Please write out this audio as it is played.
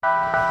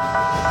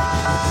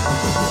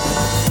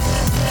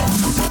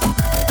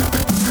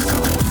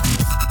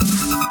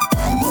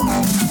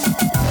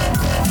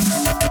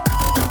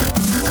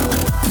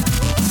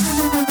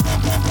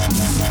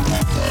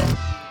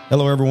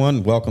Hello,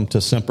 everyone. Welcome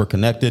to Semper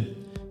Connected.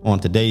 On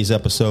today's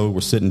episode,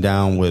 we're sitting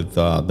down with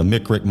the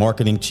MCRIC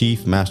Marketing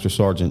Chief, Master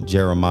Sergeant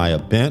Jeremiah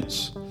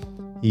Bentz.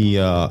 He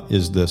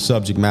is the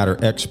subject matter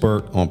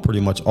expert on pretty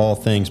much all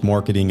things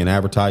marketing and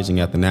advertising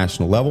at the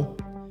national level.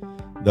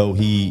 Though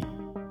he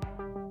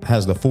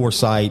has the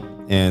foresight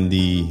and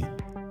the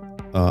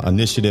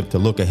initiative to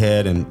look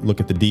ahead and look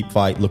at the deep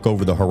fight, look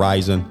over the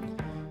horizon,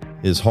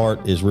 his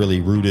heart is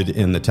really rooted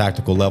in the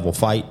tactical level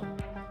fight.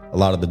 A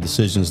lot of the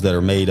decisions that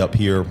are made up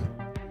here,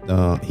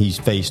 he's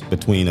faced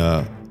between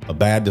a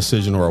bad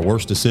decision or a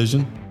worse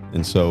decision.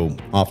 And so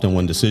often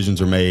when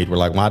decisions are made, we're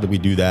like, why did we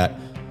do that?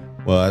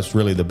 Well, that's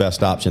really the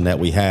best option that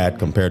we had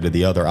compared to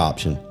the other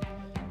option.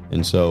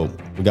 And so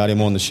we got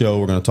him on the show.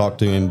 We're going to talk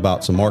to him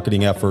about some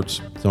marketing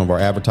efforts, some of our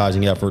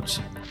advertising efforts,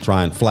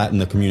 try and flatten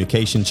the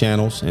communication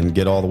channels and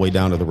get all the way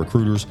down to the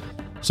recruiters.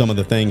 Some of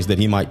the things that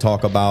he might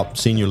talk about,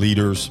 senior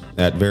leaders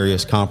at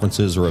various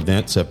conferences or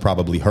events have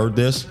probably heard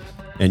this,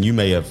 and you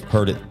may have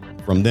heard it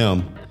from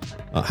them.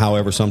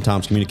 However,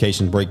 sometimes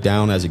communications break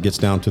down as it gets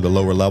down to the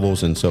lower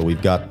levels, and so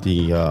we've got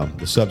the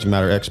subject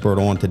matter expert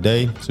on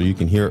today, so you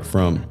can hear it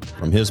from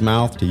his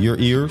mouth to your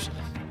ears,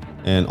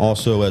 and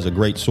also as a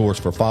great source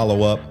for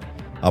follow-up,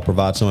 I'll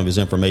provide some of his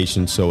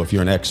information. So if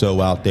you're an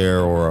XO out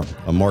there or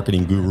a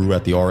marketing guru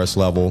at the RS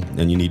level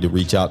and you need to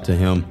reach out to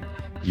him,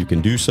 you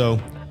can do so.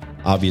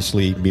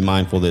 Obviously, be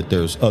mindful that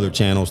there's other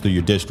channels through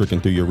your district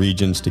and through your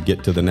regions to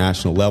get to the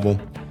national level.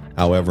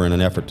 However, in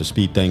an effort to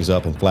speed things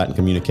up and flatten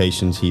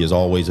communications, he is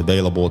always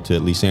available to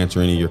at least answer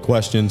any of your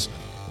questions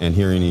and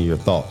hear any of your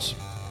thoughts.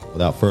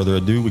 Without further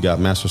ado, we got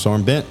Master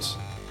Sergeant Bentz.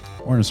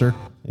 Morning, sir.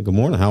 Hey, good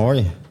morning. How are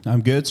you?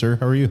 I'm good, sir.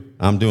 How are you?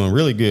 I'm doing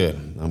really good.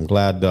 I'm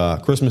glad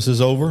Christmas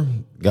is over.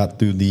 Got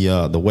through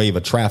the wave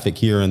of traffic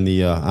here in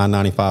the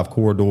I-95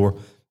 corridor.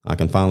 I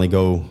can finally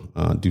go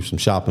do some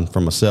shopping for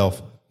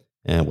myself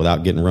and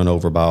without getting run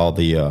over by all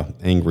the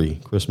angry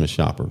Christmas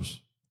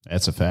shoppers.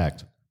 That's a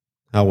fact.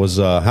 How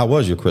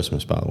was your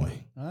Christmas, by the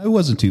way? It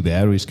wasn't too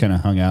bad. We just kind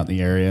of hung out in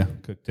the area,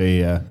 cooked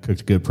a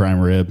good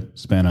prime rib,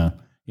 spent an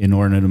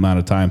inordinate amount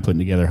of time putting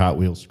together Hot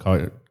Wheels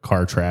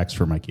car tracks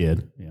for my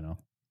kid.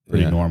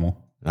 Pretty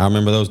normal. I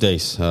remember those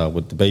days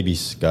with the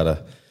babies. Got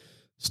to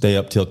stay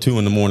up till 2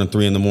 a.m,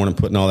 3 a.m,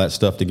 putting all that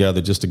stuff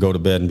together just to go to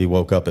bed and be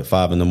woke up at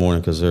 5 a.m.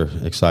 because they're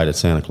excited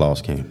Santa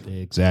Claus came.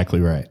 Exactly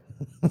right.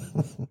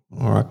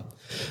 All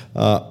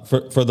right.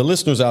 For the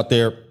listeners out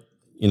there,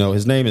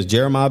 his name is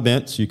Jeremiah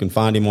Bentz. You can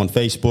find him on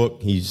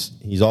Facebook.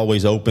 He's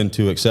always open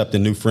to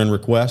accepting new friend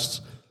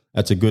requests.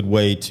 That's a good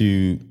way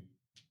to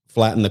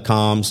flatten the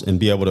comms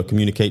and be able to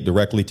communicate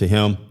directly to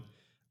him.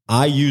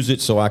 I use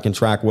it so I can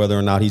track whether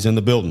or not he's in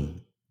the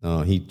building.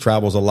 He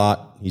travels a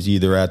lot. He's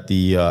either at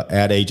the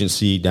ad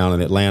agency down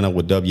in Atlanta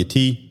with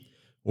WT,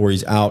 or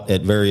he's out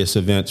at various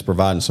events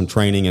providing some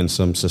training and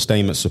some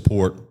sustainment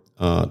support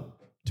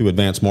to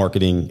advance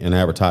marketing and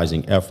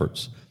advertising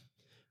efforts.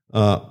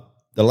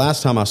 The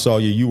last time I saw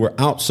you, you were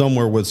out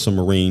somewhere with some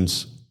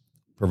Marines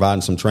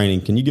providing some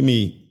training. Can you give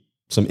me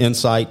some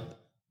insight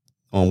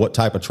on what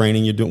type of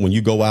training you're doing when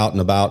you go out and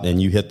about and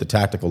you hit the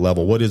tactical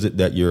level? What is it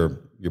that you're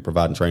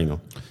providing training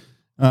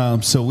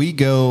on? So we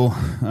go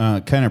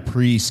kind of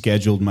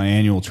pre-scheduled my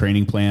annual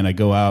training plan. I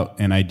go out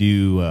and I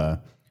do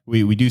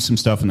we do some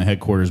stuff in the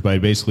headquarters, but I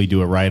basically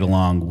do a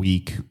ride-along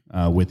week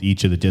with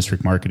each of the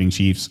district marketing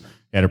chiefs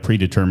at a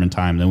predetermined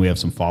time. Then we have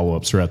some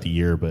follow-ups throughout the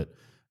year, but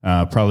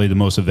probably the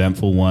most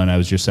eventful one, I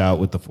was just out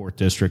with the 4th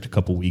District a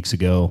couple weeks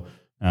ago.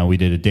 We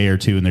did a day or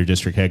two in their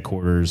district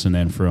headquarters, and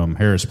then from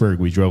Harrisburg,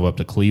 we drove up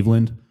to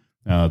Cleveland.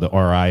 The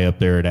RI up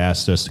there had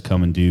asked us to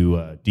come and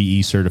do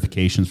DE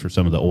certifications for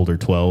some of the older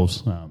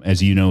 12s.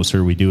 As you know,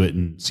 sir, we do it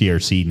in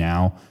CRC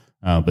now,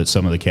 but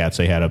some of the cats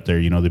they had up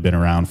there, they've been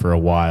around for a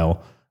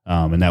while,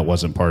 and that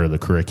wasn't part of the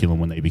curriculum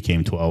when they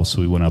became 12,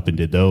 so we went up and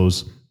did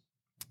those.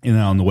 And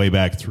then on the way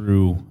back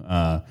through,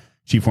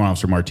 Chief Warrant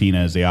Officer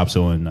Martinez, the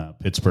OPSO in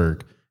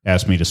Pittsburgh,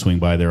 asked me to swing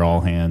by their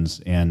all hands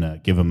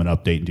and give them an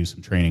update and do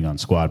some training on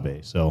Squad Bay.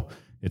 So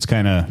it's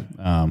kind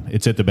of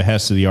it's at the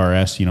behest of the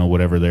RS,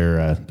 whatever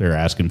they're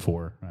asking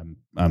for.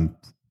 I'm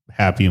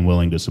happy and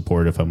willing to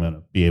support if I'm going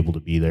to be able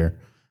to be there.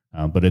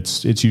 But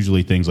it's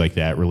usually things like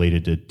that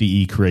related to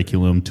DE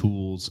curriculum,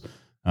 tools.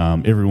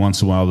 Every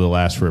once in a while they'll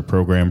ask for a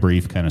program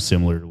brief, kind of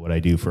similar to what I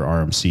do for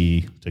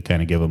RMC, to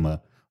kind of give them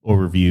a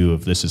overview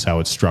of this is how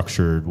it's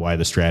structured, why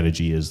the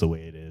strategy is the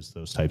way it is,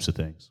 those types of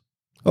things.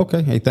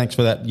 Okay. Hey, thanks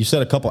for that. You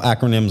said a couple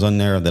acronyms on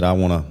there that I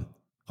want to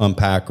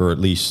unpack or at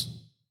least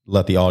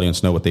let the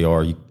audience know what they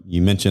are.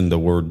 You mentioned the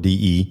word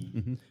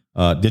DE,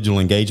 digital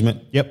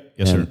engagement. Yep.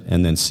 Yes, sir.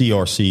 And then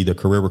CRC, the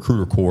career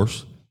recruiter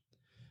course.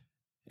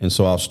 And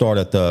so I'll start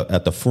at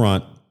the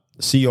front.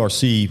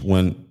 CRC,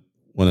 when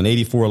an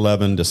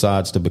 8411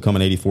 decides to become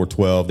an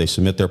 8412, they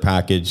submit their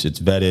package,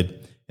 it's vetted,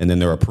 and then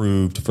they're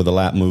approved for the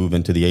lap move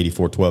into the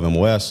 8412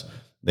 MOS.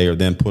 They are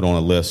then put on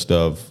a list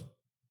of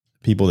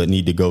people that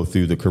need to go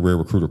through the career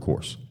recruiter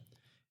course.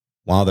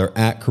 While they're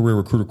at career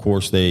recruiter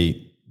course,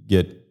 they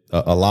get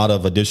a lot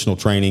of additional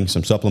training,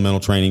 some supplemental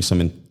training, some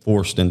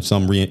enforced and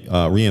some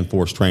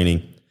reinforced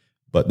training.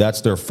 But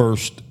that's their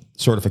first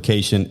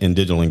certification in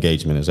digital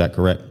engagement. Is that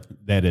correct?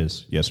 That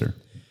is, yes, sir.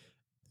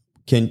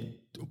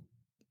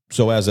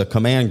 So as a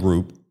command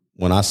group,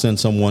 when I send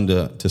someone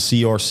to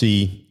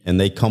CRC and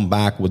they come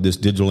back with this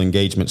digital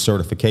engagement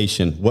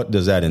certification, what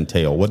does that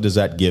entail? What does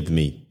that give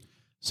me?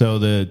 So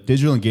the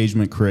digital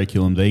engagement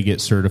curriculum they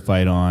get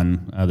certified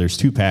on, there's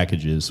two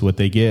packages. What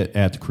they get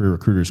at the Career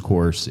Recruiters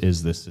course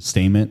is the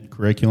sustainment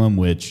curriculum,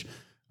 which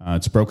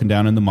it's broken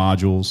down into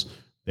modules.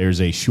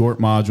 There's a short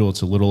module,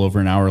 it's a little over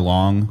an hour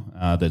long,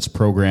 that's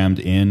programmed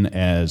in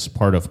as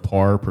part of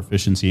PAR,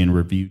 Proficiency and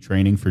Review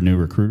Training for new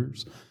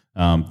recruiters.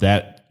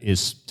 That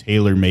is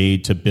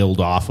tailor-made to build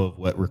off of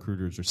what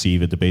recruiters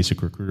receive at the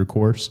basic recruiter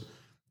course.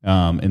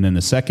 And then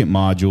the second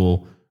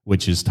module,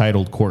 which is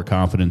titled Core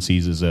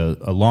Competencies, is a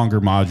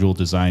longer module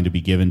designed to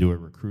be given to a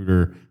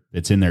recruiter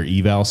that's in their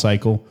eval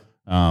cycle,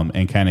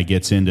 and kind of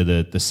gets into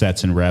the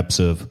sets and reps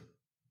of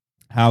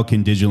how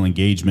can digital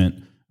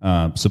engagement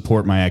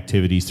support my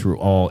activities through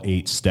all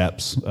 8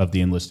 steps of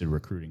the enlisted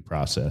recruiting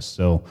process.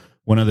 So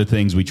one of the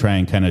things we try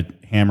and kind of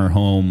hammer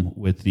home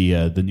with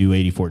the new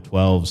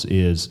 8412s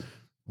is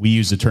we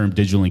use the term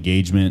digital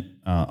engagement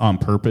on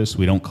purpose.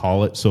 We don't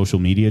call it social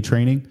media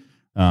training.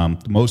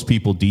 Most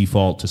people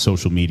default to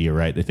social media,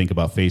 right? They think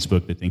about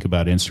Facebook, they think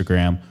about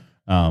Instagram.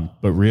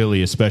 But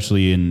really,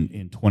 especially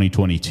in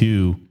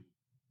 2022,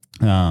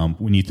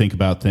 when you think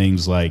about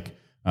things like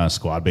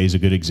SquadBay is a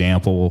good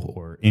example,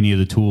 or any of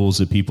the tools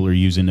that people are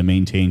using to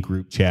maintain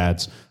group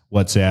chats,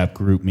 WhatsApp,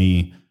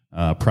 GroupMe,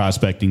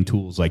 prospecting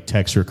tools like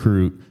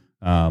TextRecruit.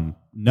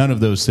 None of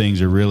those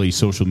things are really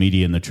social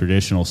media in the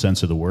traditional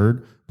sense of the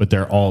word, but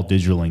they're all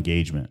digital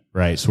engagement,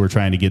 right? So we're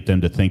trying to get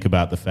them to think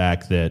about the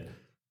fact that,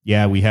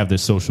 yeah, we have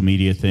this social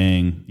media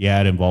thing.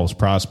 Yeah, it involves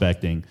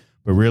prospecting,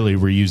 but really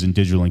we're using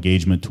digital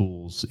engagement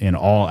tools in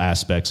all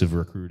aspects of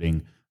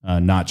recruiting,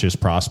 not just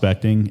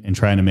prospecting, and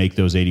trying to make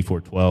those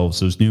 8412s,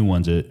 those new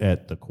ones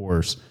at the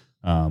course,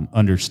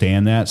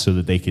 understand that so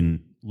that they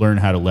can learn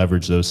how to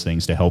leverage those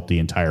things to help the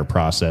entire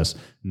process,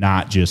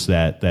 not just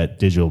that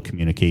digital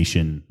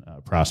communication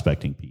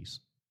prospecting piece.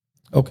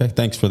 Okay,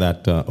 thanks for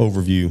that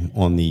overview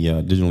on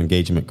the digital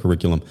engagement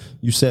curriculum.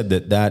 You said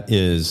that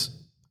is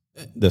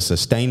the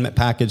sustainment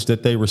package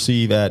that they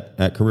receive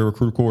at Career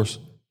Recruiter course?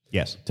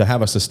 Yes. To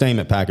have a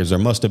sustainment package, there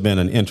must have been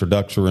an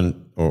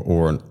introduction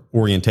or an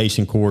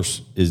orientation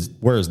course.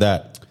 Where is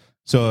that?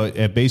 So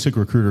at Basic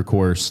Recruiter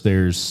course,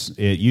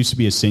 it used to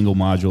be a single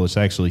module. It's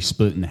actually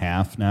split in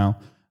half now.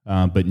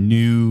 But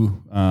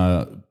new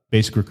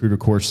Basic Recruiter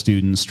course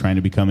students trying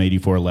to become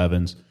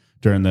 8411s,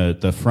 during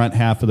the front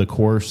half of the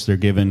course, they're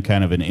given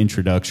kind of an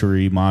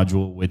introductory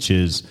module, which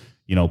is,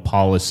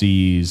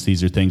 policies.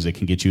 These are things that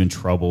can get you in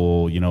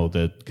trouble,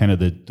 the kind of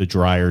the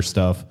drier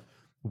stuff.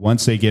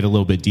 Once they get a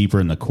little bit deeper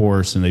in the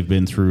course and they've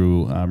been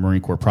through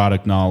Marine Corps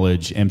product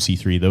knowledge,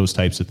 MC3, those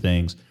types of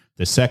things,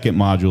 the second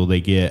module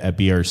they get at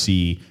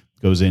BRC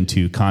goes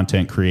into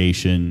content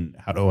creation.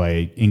 How do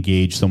I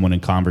engage someone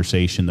in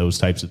conversation? Those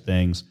types of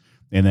things.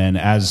 And then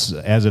as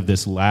of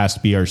this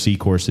last BRC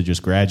course that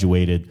just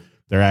graduated,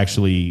 they're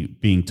actually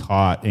being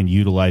taught and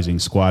utilizing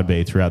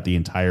SquadBay throughout the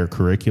entire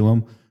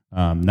curriculum,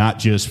 not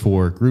just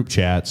for group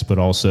chats, but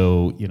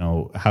also,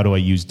 how do I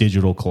use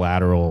digital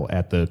collateral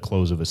at the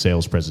close of a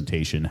sales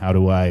presentation? How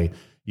do I,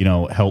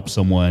 help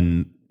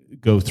someone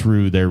go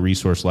through their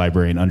resource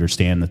library and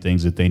understand the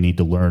things that they need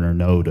to learn or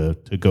know to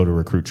go to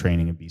recruit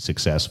training and be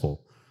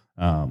successful?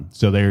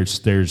 So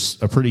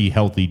there's a pretty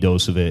healthy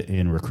dose of it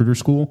in recruiter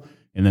school.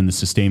 And then the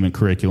sustainment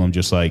curriculum,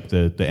 just like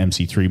the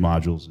MC3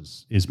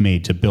 modules, is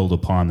made to build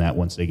upon that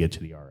once they get to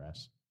the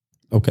RS.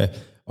 Okay.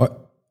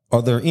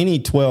 Are there any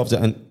 12s,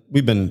 and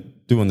we've been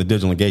doing the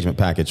digital engagement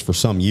package for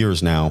some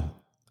years now.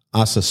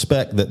 I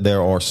suspect that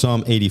there are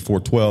some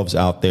 8412s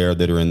out there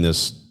that are in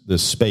this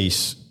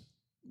space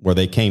where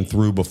they came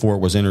through before it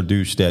was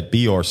introduced at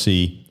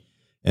BRC,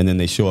 and then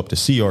they show up to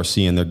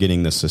CRC and they're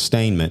getting the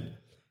sustainment.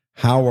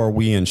 How are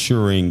we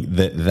ensuring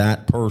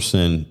that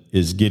person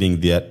is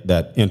getting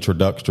that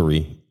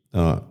introductory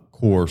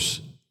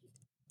course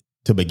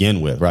to begin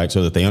with, right?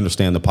 So that they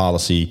understand the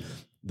policy,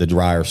 the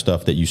drier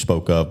stuff that you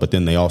spoke of, but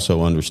then they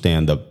also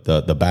understand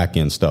the back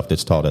end stuff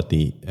that's taught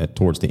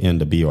towards the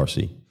end of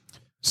BRC.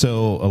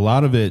 So a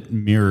lot of it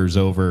mirrors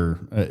over,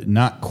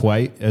 not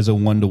quite as a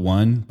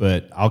one-to-one,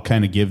 but I'll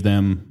kind of give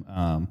them,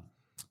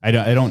 I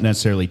don't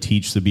necessarily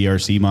teach the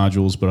BRC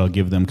modules, but I'll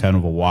give them kind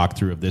of a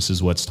walkthrough of this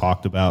is what's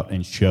talked about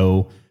and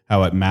show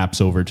how it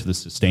maps over to the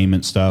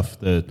sustainment stuff.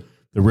 The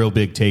real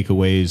big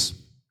takeaways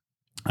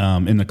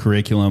in the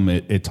curriculum,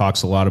 it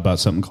talks a lot about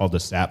something called the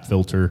SAP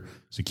filter: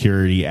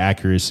 security,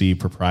 accuracy,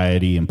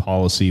 propriety, and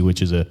policy,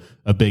 which is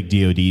a big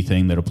DoD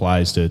thing that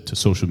applies to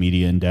social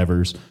media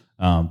endeavors.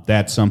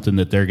 That's something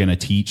that they're going to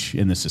teach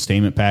in the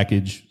sustainment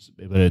package,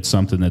 but it's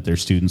something that their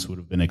students would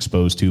have been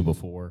exposed to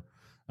before.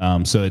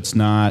 So it's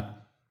not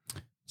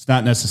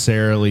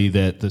necessarily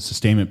that the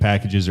sustainment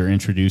packages are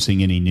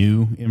introducing any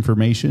new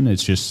information.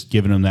 It's just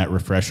giving them that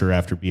refresher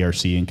after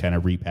BRC and kind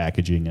of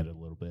repackaging it a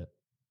little bit.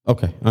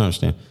 Okay, I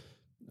understand.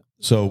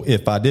 So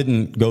if I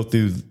didn't go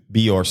through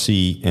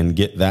BRC and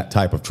get that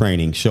type of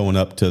training, showing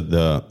up to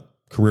the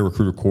career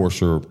recruiter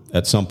course or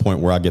at some point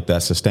where I get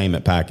that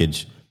sustainment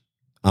package,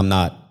 I'm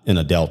not in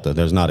a delta.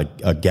 There's not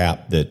a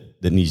gap that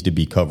needs to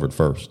be covered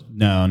first.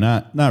 No,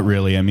 not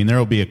really. I mean, there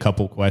will be a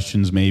couple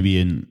questions maybe,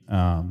 and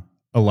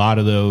a lot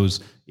of those,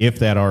 if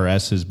that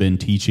RS has been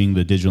teaching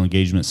the digital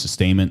engagement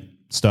sustainment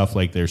stuff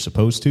like they're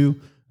supposed to,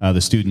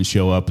 the students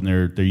show up and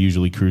they're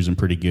usually cruising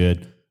pretty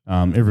good.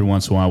 Every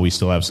once in a while, we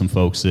still have some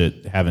folks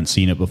that haven't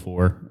seen it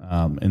before,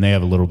 and they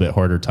have a little bit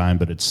harder time,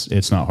 but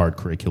it's not hard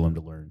curriculum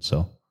to learn.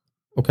 So,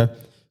 okay.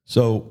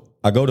 So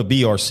I go to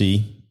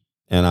BRC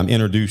and I'm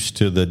introduced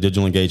to the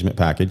digital engagement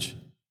package.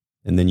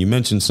 And then you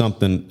mentioned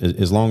something,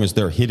 as long as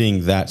they're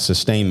hitting that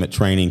sustainment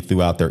training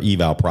throughout their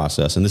eval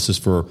process. And this is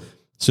for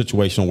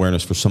situational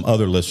awareness for some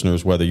other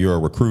listeners, whether you're a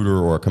recruiter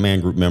or a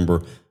command group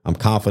member. I'm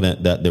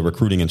confident that the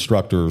recruiting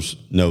instructors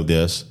know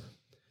this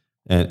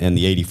and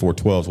the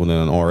 8412s within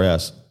an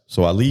RS.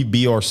 So I leave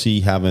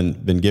BRC having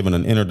been given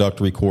an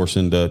introductory course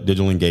into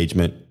digital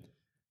engagement.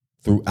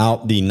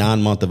 Throughout the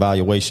 9-month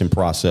evaluation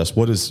process,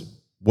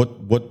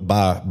 what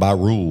by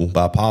rule,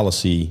 by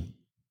policy,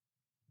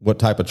 what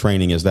type of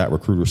training is that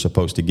recruiter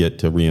supposed to get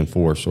to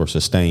reinforce or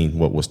sustain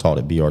what was taught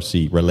at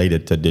BRC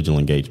related to digital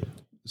engagement?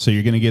 So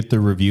you're going to get the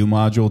review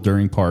module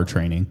during PAR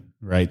training,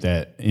 right?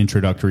 That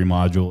introductory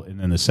module. And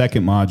then the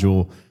second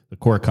module, the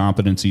core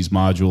competencies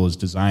module, is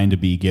designed to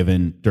be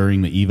given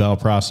during the eval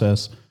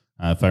process.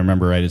 If I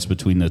remember right, it's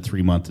between the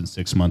 3-month and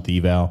 6-month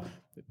eval.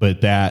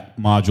 But that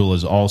module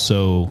is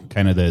also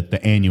kind of the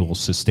annual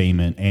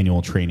sustainment,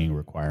 annual training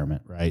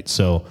requirement, right?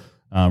 So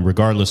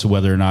regardless of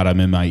whether or not I'm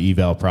in my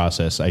eval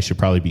process, I should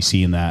probably be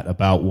seeing that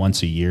about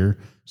once a year.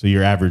 So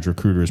your average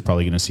recruiter is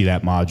probably going to see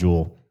that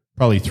module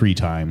probably 3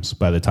 times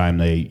by the time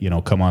they,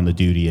 come on the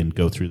duty and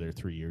go through their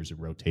 3 years and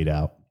rotate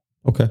out.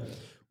 Okay.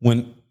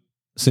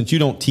 Since you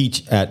don't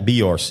teach at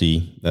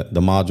BRC,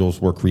 the modules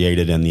were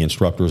created and the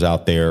instructors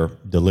out there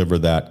deliver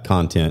that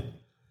content.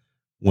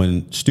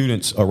 When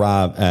students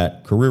arrive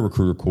at Career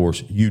Recruiter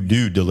course, you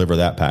do deliver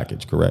that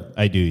package, correct?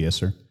 I do, yes,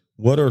 sir.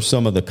 What are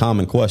some of the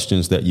common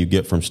questions that you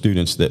get from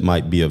students that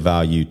might be of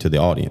value to the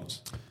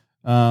audience?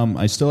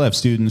 I still have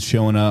students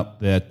showing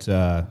up that,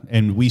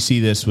 and we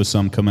see this with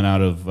some coming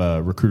out of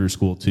recruiter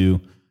school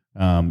too.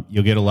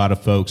 You'll get a lot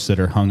of folks that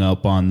are hung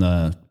up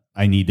on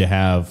I need to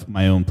have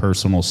my own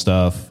personal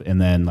stuff and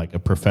then like a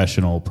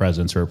professional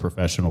presence or a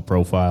professional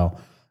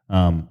profile.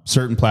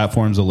 Certain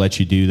platforms will let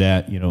you do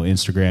that.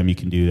 Instagram, you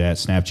can do that.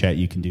 Snapchat,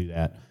 you can do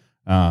that.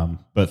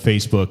 But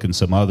Facebook and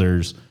some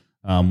others,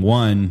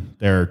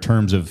 there are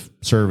terms of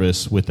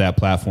service with that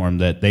platform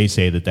that they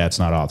say that that's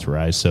not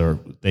authorized. So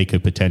they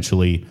could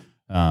potentially,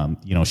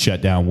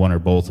 shut down one or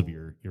both of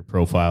your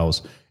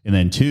profiles. And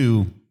then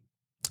 2,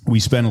 we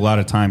spend a lot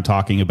of time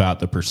talking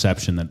about the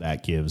perception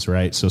that gives,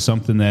 right? So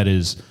something that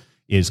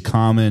is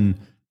common,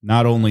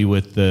 not only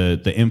with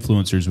the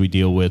influencers we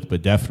deal with,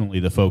 but definitely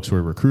the folks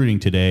we're recruiting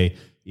today,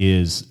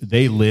 is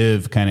they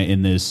live kind of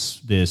in this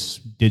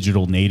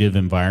digital native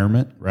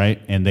environment,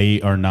 right? And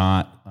they are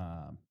not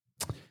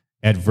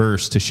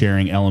adverse to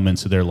sharing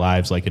elements of their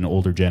lives like an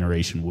older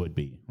generation would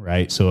be,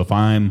 right? So if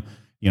I'm,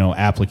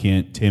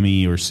 applicant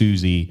Timmy or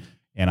Susie,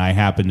 and I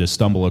happen to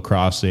stumble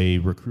across a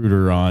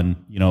recruiter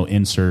on,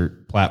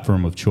 insert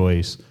platform of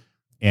choice,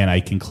 and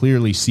I can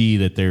clearly see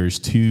that there's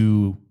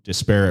 2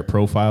 disparate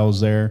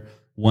profiles there.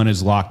 One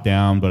is locked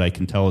down, but I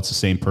can tell it's the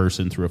same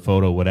person through a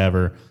photo,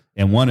 whatever.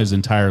 And one is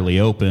entirely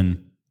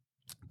open,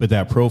 but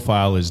that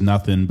profile is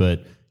nothing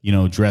but,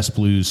 dress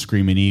blues,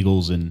 screaming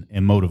eagles, and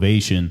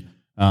motivation.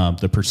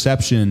 The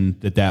perception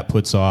that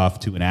puts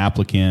off to an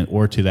applicant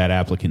or to that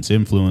applicant's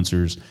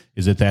influencers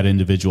is that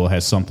individual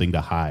has something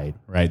to hide,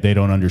 right? They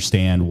don't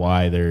understand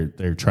why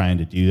they're trying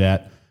to do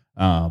that.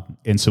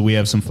 And so we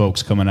have some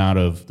folks coming out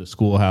of the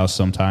schoolhouse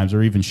sometimes,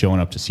 or even showing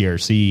up to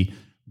CRC,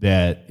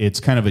 that it's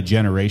kind of a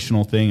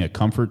generational thing, a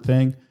comfort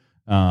thing.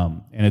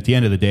 And at the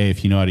end of the day,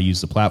 if you know how to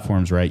use the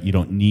platforms right, you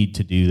don't need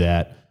to do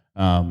that.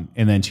 And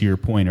then to your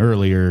point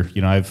earlier,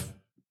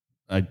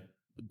 I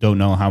don't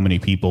know how many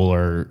people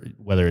are,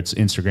 whether it's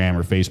Instagram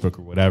or Facebook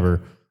or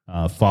whatever,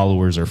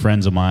 followers or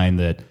friends of mine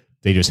that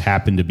they just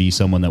happen to be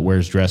someone that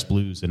wears dress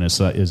blues and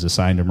is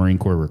assigned to Marine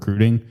Corps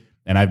recruiting.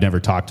 And I've never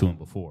talked to them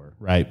before,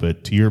 right?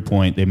 But to your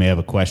point, they may have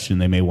a question.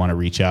 They may want to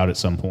reach out at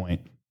some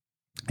point.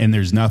 And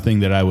there's nothing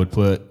that I would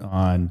put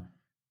on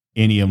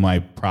any of my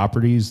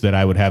properties that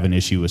I would have an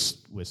issue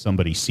with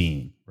somebody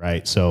seeing,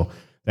 right? So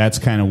that's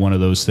kind of one of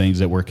those things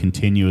that we're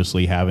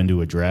continuously having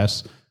to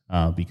address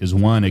because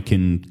 1, it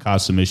can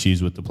cause some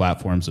issues with the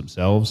platforms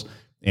themselves.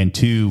 And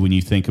 2, when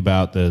you think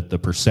about the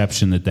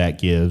perception that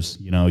gives,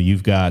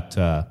 you've got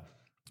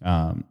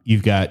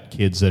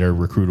kids that are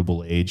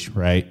recruitable age,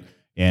 right?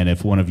 And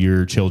if one of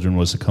your children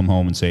was to come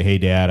home and say, "Hey,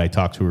 Dad, I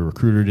talked to a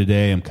recruiter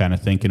today. I'm kind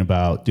of thinking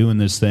about doing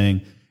this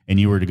thing," and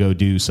you were to go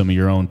do some of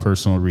your own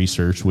personal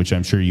research, which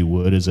I'm sure you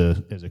would as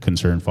a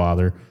concerned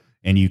father,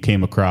 and you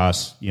came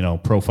across,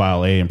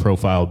 profile A and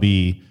profile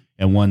B,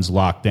 and one's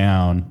locked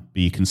down,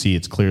 but you can see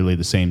it's clearly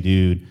the same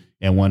dude,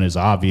 and one is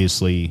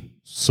obviously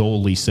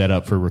solely set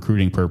up for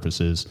recruiting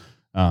purposes,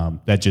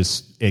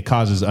 it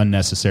causes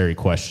unnecessary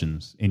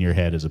questions in your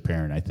head as a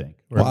parent, I think.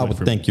 Well, I would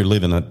think you're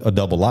living a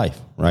double life,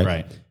 right?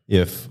 Right.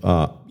 If,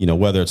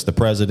 whether it's the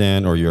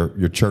president or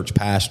your church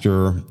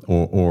pastor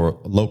or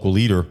local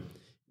leader,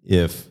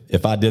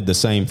 if I did the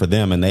same for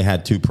them and they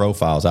had two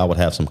profiles, I would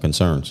have some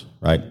concerns,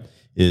 right?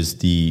 Is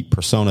the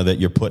persona that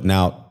you're putting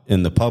out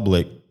in the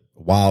public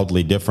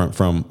wildly different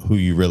from who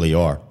you really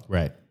are?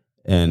 Right.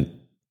 And,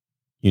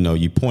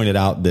 you pointed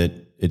out that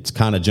it's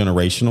kind of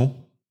generational,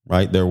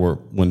 right? There were,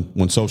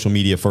 when social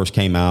media first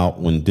came out,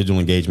 when digital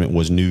engagement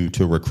was new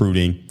to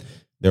recruiting,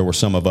 there were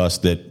some of us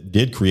that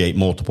did create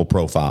multiple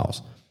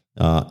profiles.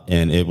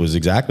 And it was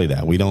exactly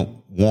that. We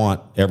don't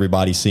want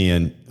everybody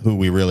seeing who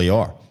we really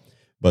are.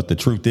 But the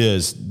truth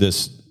is,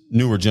 this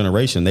newer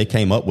generation, they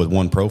came up with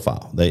one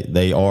profile.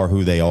 They are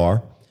who they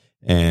are,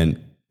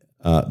 and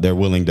they're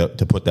willing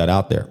to put that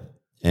out there.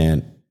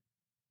 And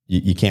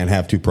you can't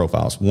have two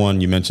profiles.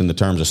 One, you mentioned the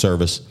terms of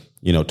service.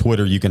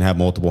 Twitter, you can have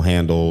multiple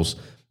handles.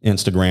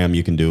 Instagram,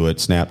 you can do it.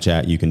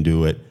 Snapchat, you can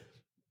do it.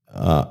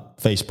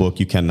 Facebook,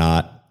 you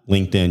cannot.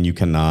 LinkedIn, you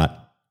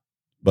cannot.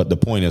 But the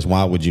point is,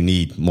 why would you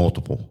need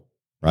multiple,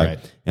 right?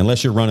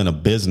 Unless you're running a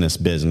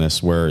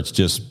business where it's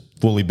just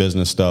fully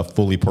business stuff,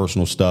 fully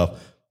personal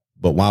stuff.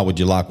 But why would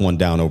you lock one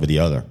down over the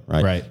other,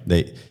 right?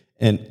 Right.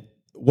 And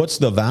what's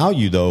the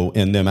value, though,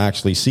 in them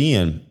actually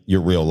seeing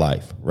your real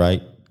life,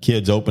 right?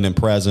 Kids opening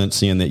presents,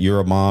 seeing that you're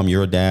a mom,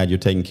 you're a dad, you're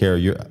taking care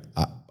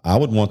of I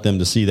would want them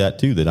to see that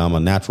too, that I'm a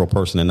natural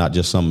person and not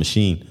just some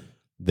machine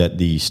that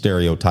the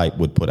stereotype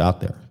would put out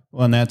there.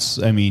 Well, and that's,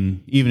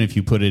 even if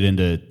you put it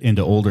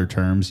into older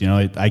terms,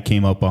 I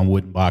came up on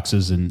wooden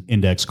boxes and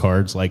index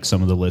cards like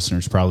some of the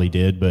listeners probably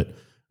did. But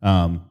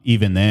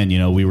even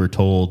then, we were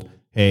told,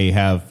 hey,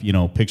 have,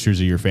 pictures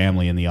of your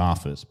family in the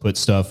office, put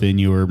stuff in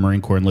your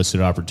Marine Corps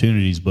enlisted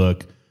opportunities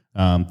book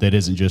that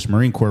isn't just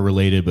Marine Corps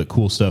related, but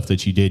cool stuff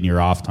that you did in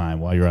your off time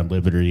while you're on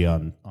liberty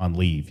on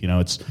leave.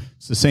 It's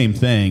the same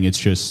thing. It's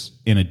just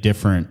in a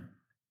different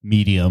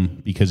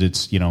medium because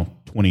it's,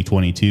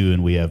 2022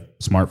 and we have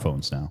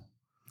smartphones now.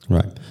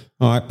 Right.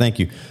 All right. Thank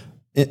you.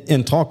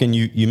 In talking,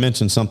 you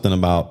mentioned something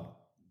about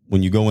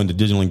when you go into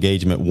digital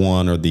engagement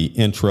 1 or the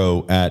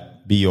intro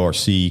at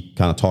BRC,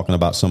 kind of talking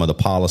about some of the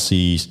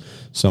policies,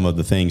 some of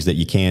the things that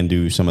you can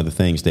do, some of the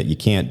things that you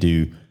can't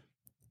do.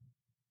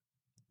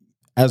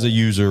 As a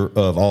user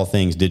of all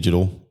things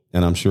digital,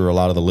 and I'm sure a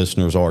lot of the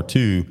listeners are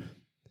too,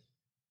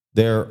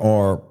 there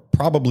are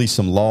probably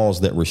some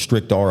laws that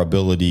restrict our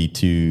ability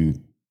to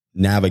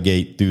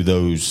navigate through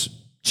those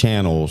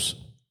channels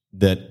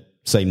that,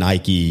 say,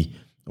 Nike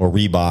or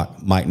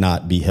Reebok might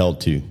not be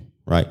held to,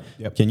 right?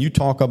 Yep. Can you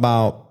talk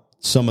about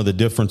some of the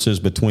differences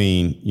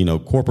between,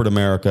 corporate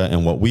America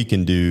and what we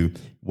can do,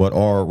 what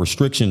our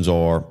restrictions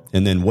are,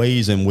 and then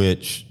ways in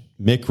which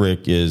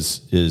MCRIC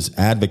is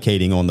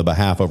advocating on the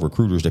behalf of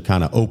recruiters to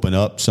kind of open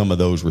up some of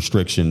those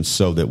restrictions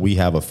so that we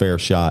have a fair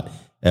shot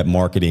at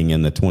marketing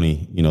in the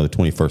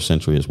 21st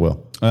century as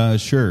well?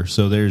 Sure.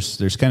 So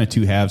there's kind of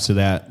two halves to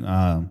that.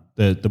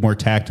 The more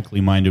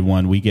tactically minded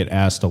one, we get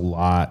asked a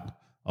lot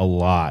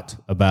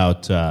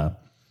about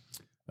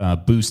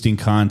boosting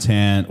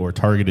content or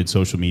targeted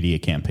social media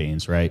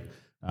campaigns, right?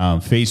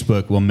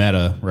 Facebook,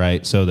 Meta,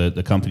 right? So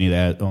the company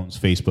that owns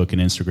Facebook and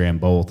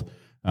Instagram both,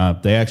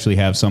 they actually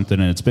have something,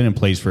 and it's been in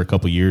place for a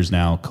couple of years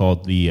now,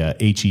 called the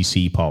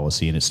HEC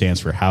policy, and it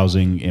stands for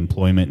Housing,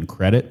 Employment, and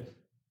Credit.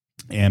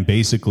 And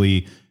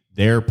basically,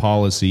 their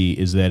policy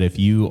is that if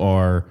you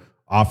are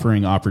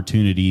offering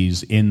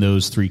opportunities in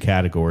those three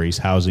categories,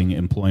 housing,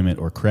 employment,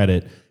 or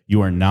credit, you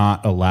are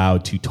not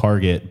allowed to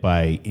target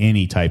by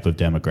any type of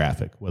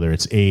demographic, whether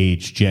it's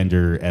age,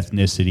 gender,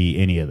 ethnicity,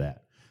 any of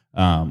that.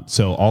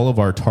 So all of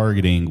our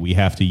targeting, we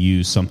have to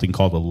use something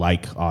called a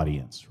like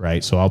audience,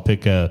 right? So I'll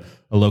pick a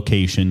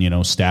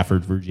location,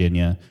 Stafford,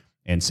 Virginia,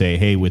 and say,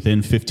 hey,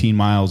 within 15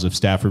 miles of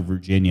Stafford,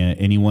 Virginia,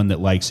 anyone that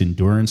likes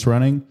endurance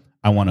running,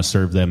 I want to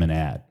serve them an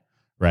ad,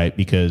 right?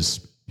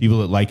 Because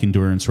people that like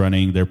endurance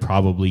running, they're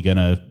probably going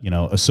to,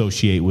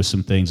 associate with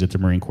some things that the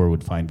Marine Corps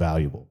would find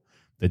valuable.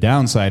 The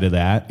downside of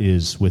that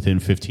is within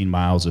 15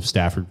 miles of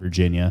Stafford,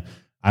 Virginia,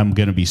 I'm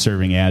going to be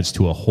serving ads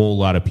to a whole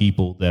lot of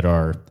people that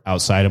are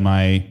outside of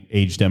my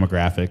age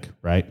demographic,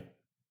 right?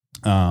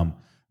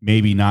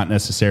 Maybe not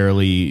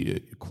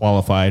necessarily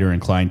qualified or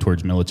inclined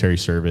towards military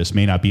service,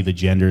 may not be the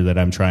gender that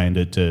I'm trying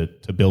to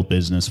build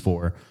business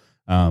for.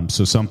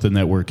 So something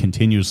that we're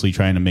continuously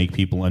trying to make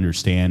people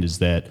understand is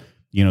that,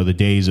 the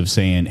days of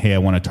saying, hey, I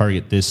want to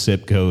target this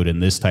zip code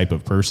and this type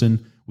of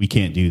person, we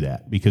can't do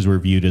that because we're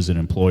viewed as an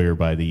employer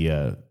by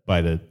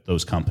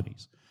those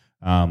companies.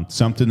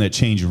 Something that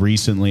changed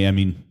recently,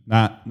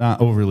 not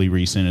overly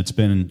recent, it's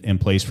been in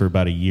place for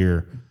about a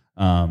year.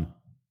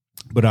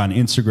 But on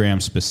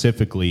Instagram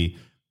specifically,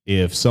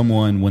 if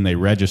someone, when they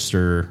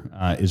register,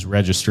 is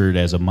registered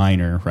as a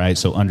minor, right?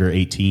 So under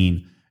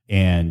 18,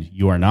 and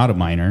you are not a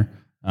minor,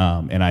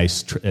 and I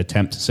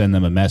attempt to send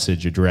them a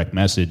direct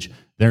message,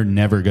 they're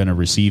never going to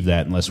receive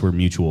that unless we're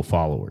mutual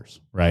followers,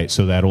 right?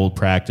 So that old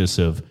practice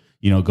of,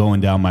 going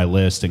down my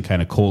list and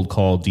kind of cold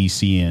call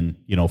DC and,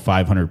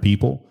 500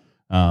 people,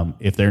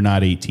 If they're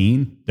not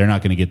 18, they're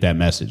not going to get that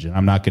message, and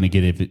I'm not going to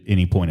get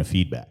any point of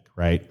feedback,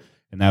 right?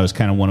 And that was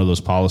kind of one of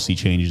those policy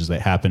changes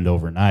that happened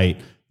overnight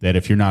that,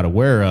 if you're not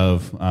aware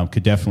of,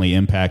 could definitely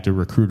impact a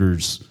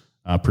recruiter's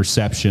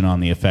perception on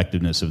the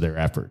effectiveness of their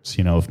efforts.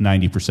 You know, if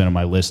 90% of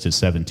my list is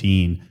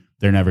 17,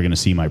 they're never going to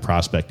see my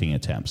prospecting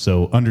attempts.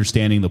 So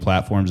understanding the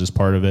platforms is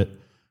part of it.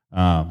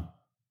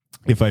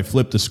 If I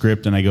flip the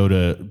script and I go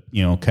to,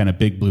 you know, kind of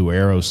big blue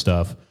arrow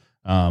stuff,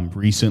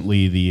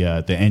 recently the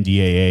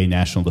NDAA,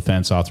 National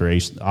Defense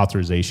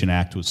Authorization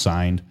Act, was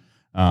signed.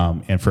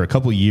 And for a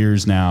couple of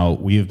years now,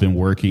 we have been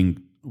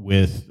working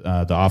with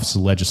the Office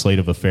of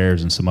Legislative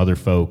Affairs and some other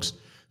folks.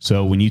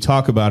 So when you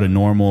talk about a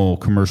normal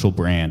commercial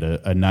brand,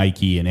 a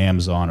Nike, an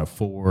Amazon, a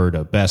Ford,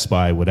 a Best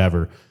Buy,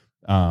 whatever,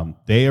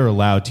 they are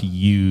allowed to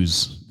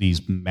use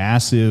these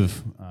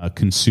massive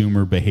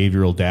consumer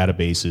behavioral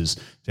databases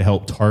to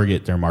help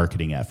target their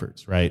marketing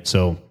efforts, right?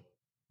 So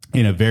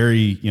in a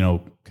very, you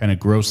know, kind of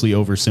grossly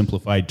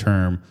oversimplified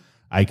term,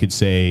 I could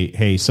say,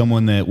 hey,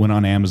 someone that went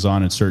on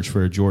Amazon and searched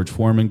for a George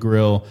Foreman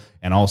grill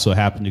and also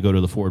happened to go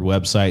to the Ford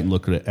website and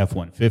look at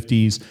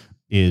F-150s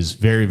is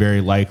very, very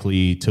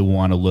likely to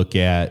want to look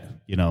at,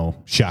 you know,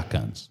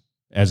 shotguns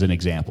as an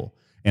example.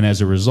 And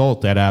as a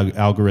result, that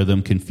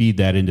algorithm can feed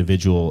that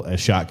individual a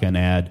shotgun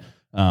ad.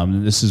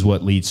 This is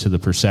what leads to the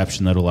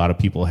perception that a lot of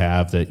people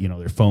have that, you know,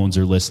 their phones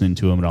are listening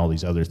to them and all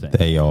these other things.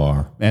 They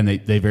are. And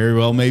they very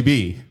well may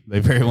be.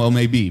 They very well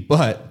may be.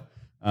 But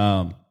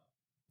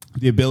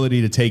the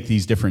ability to take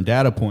these different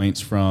data points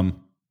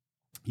from,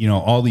 you know,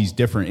 all these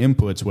different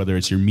inputs, whether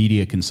it's your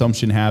media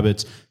consumption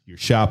habits, your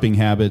shopping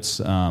habits.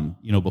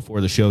 You know,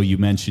 before the show, you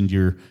mentioned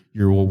your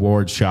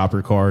rewards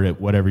shopper card at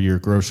whatever your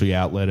grocery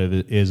outlet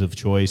is of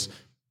choice.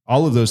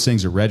 All of those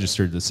things are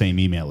registered to the same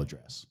email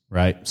address,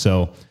 right?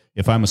 So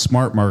if I'm a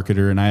smart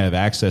marketer and I have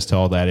access to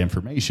all that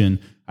information,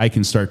 I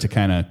can start to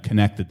kind of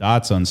connect the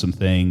dots on some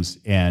things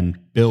and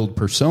build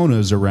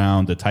personas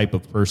around the type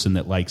of person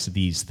that likes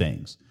these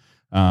things.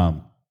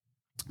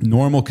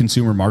 Normal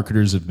consumer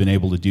marketers have been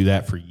able to do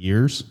that for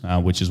years,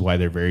 which is why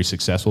they're very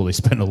successful. They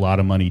spend a lot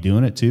of money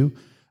doing it too.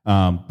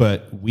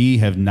 But we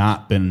have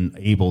not been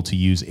able to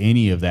use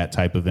any of that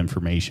type of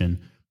information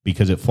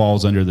because it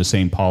falls under the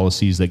same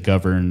policies that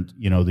govern,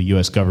 you know, the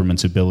U.S.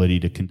 government's ability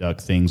to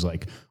conduct things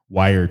like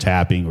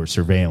wiretapping or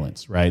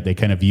surveillance, right? They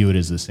kind of view it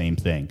as the same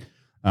thing.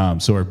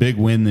 So our big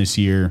win this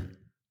year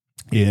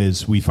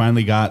is we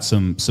finally got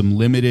some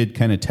limited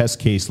kind of test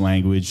case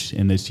language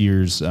in this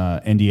year's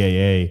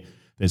NDAA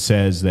that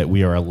says that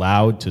we are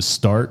allowed to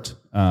start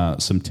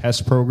some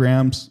test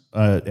programs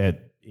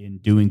in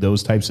doing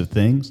those types of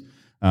things,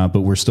 but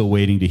we're still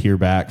waiting to hear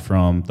back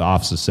from the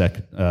Office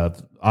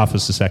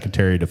of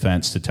Secretary of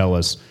Defense to tell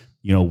us,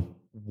 you know,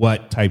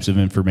 what types of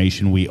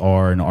information we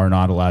are and are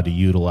not allowed to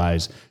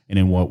utilize and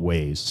in what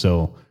ways.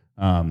 So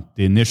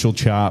the initial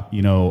chop,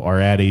 you know,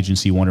 our ad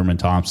agency, Wunderman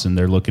Thompson,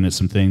 they're looking at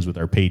some things with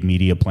our paid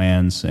media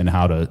plans and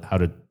how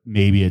to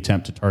maybe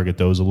attempt to target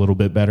those a little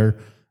bit better.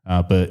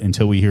 But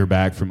until we hear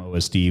back from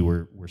OSD,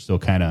 we're still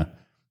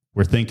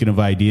we're thinking of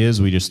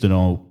ideas. We just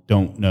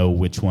don't know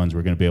which ones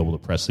we're going to be able to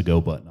press the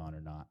go button on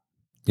or not.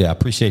 Yeah, I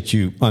appreciate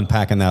you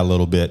unpacking that a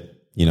little bit.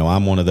 You know,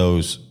 I'm one of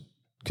those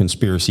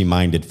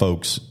conspiracy-minded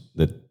folks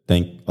that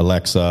think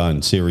Alexa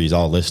and Siri's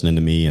all listening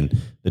to me, and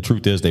the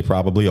truth is they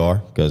probably are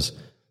because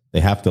they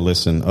have to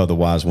listen.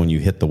 Otherwise, when you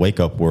hit the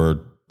wake-up word,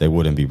 they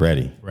wouldn't be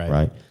ready,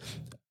 right?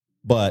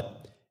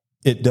 But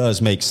it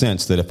does make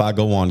sense that if I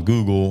go on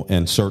Google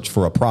and search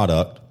for a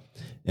product,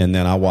 and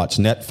then I watch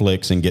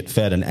Netflix and get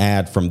fed an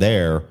ad from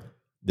there,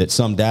 that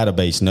some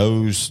database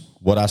knows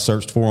what I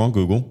searched for on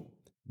Google.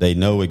 They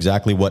know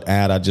exactly what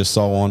ad I just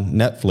saw on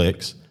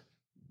Netflix.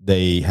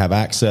 They have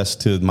access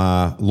to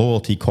my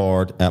loyalty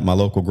card at my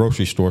local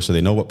grocery store, so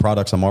they know what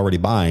products I'm already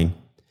buying,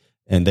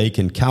 and they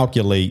can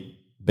calculate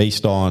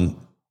based on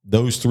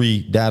those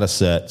three data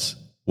sets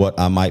what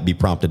I might be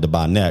prompted to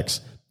buy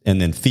next,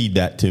 and then feed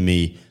that to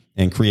me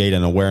and create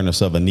an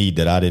awareness of a need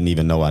that I didn't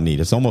even know I need.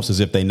 It's almost as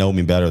if they know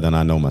me better than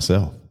I know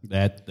myself.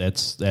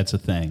 That's a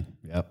thing.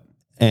 Yep.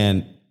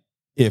 And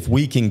if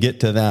we can get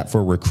to that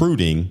for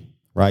recruiting,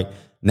 right,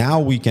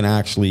 now we can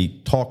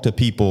actually talk to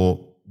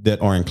people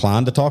that are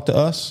inclined to talk to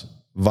us,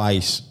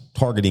 vice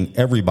targeting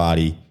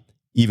everybody,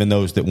 even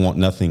those that want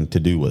nothing to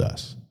do with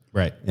us.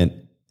 Right.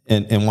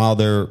 And while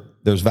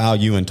there's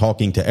value in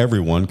talking to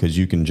everyone, because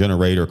you can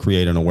generate or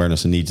create an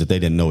awareness of needs that they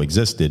didn't know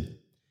existed,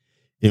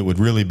 it would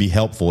really be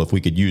helpful if we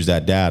could use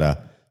that data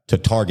to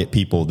target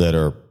people that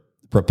are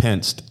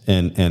propensed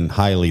and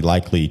highly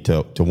likely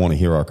to want to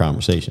hear our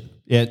conversation.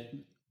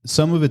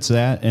 Some of it's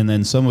that, and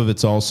then some of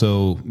it's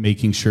also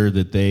making sure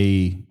that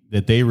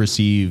they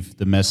receive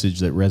the message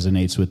that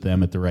resonates with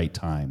them at the right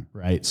time,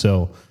 right?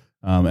 So,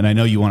 and I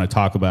know you want to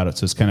talk about it,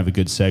 so it's kind of a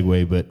good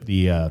segue, but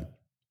the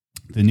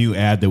new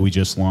ad that we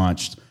just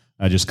launched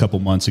just a couple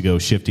months ago,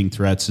 Shifting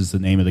Threats is the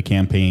name of the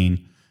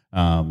campaign.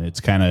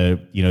 It's kind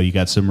of, you know, you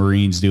got some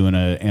Marines doing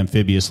an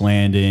amphibious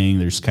landing.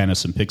 There's kind of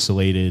some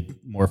pixelated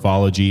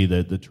morphology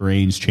that the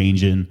terrain's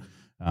changing.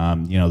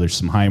 You know, there's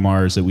some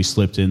HIMARS that we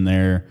slipped in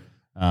there.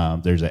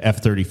 There's a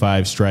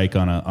F-35 strike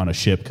on a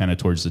ship kind of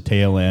towards the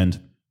tail end.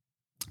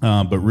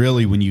 But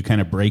really, when you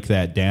kind of break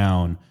that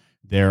down,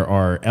 there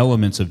are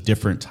elements of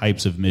different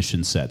types of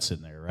mission sets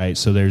in there, right?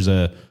 So there's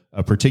a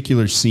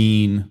particular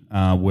scene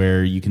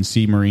where you can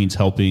see Marines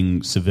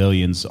helping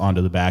civilians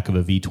onto the back of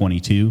a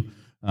V-22,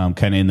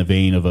 kind of in the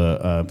vein of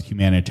a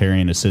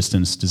humanitarian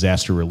assistance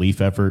disaster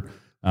relief effort.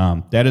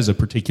 That is a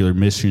particular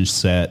mission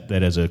set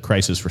that, as a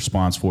crisis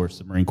response force,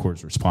 the Marine Corps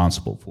is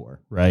responsible for,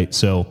 right?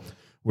 So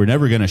we're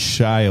never going to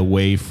shy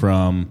away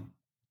from,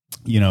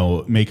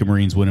 making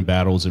Marines win in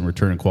battles and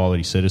returning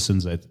quality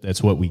citizens.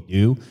 That's what we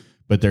do.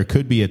 But there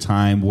could be a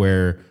time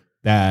where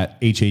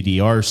that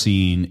HADR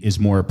scene is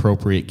more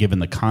appropriate given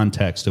the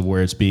context of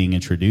where it's being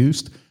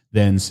introduced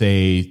than,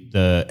 say,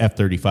 the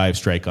F-35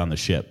 strike on the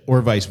ship,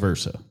 or vice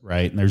versa,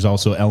 right? And there's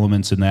also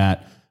elements in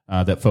that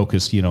that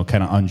focus, kind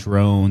of on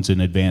drones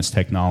and advanced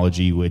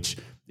technology, which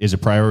is a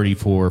priority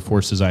for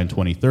Force Design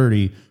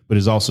 2030, but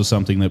is also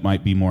something that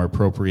might be more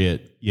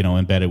appropriate,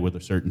 embedded with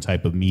a certain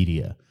type of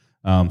media.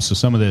 So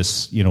some of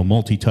this,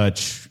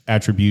 multi-touch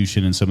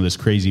attribution and some of this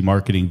crazy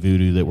marketing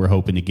voodoo that we're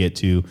hoping to get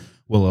to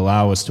will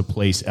allow us to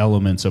place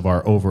elements of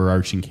our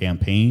overarching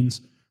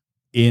campaigns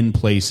in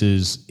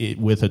places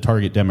with a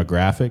target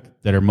demographic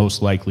that are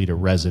most likely to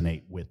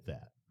resonate with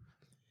that.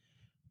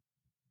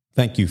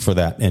 Thank you for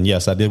that. And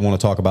yes, I did want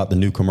to talk about the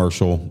new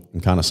commercial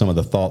and kind of some of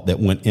the thought that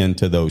went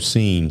into those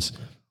scenes.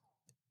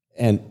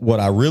 And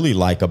what I really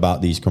like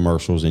about these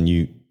commercials, and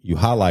you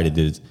highlighted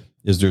it,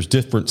 is there's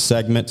different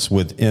segments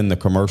within the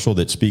commercial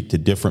that speak to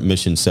different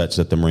mission sets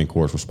that the Marine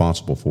Corps is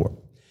responsible for.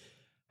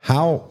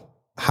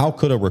 How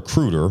could a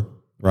recruiter,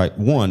 right?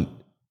 One,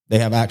 they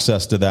have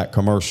access to that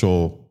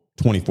commercial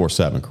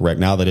 24/7, correct?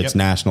 Now that it's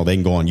national, they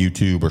can go on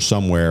YouTube or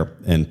somewhere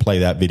and play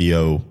that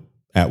video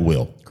at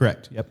will.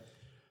 Correct. Yep.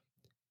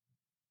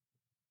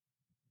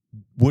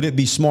 Would it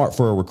be smart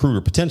for a recruiter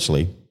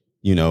potentially,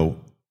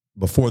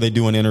 before they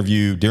do an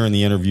interview, during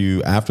the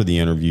interview, after the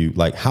interview,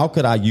 like how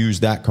could I use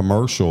that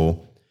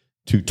commercial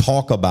to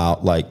talk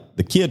about, like,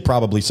 the kid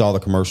probably saw the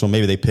commercial,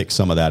 maybe they picked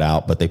some of that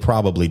out, but they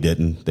probably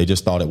didn't. They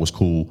just thought it was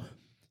cool.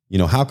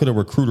 How could a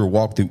recruiter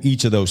walk through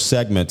each of those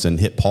segments and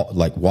hit pause,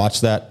 like watch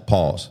that,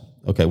 pause.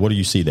 Okay, what do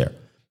you see there?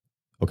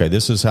 Okay,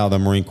 this is how the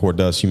Marine Corps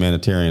does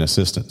humanitarian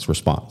assistance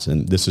response.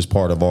 And this is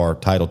part of our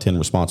Title 10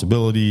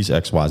 responsibilities,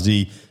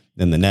 XYZ.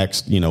 Then the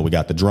next, we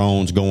got the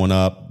drones going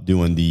up,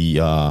 doing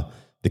the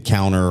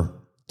counter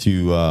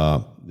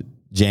to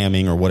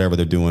jamming or whatever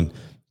they're doing.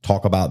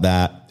 Talk about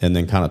that, and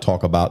then kind of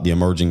talk about the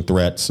emerging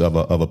threats of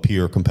a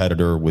peer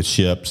competitor with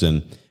ships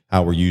and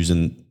how we're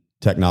using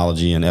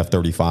technology and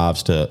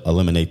F-35s to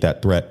eliminate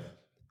that threat.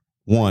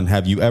 One,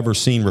 have you ever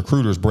seen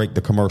recruiters break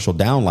the commercial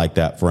down like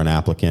that for an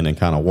applicant and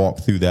kind of walk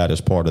through that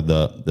as part of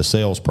the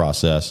sales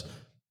process?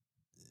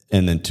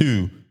 And then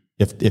two,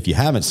 if you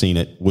haven't seen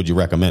it, would you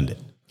recommend it?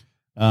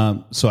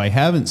 So I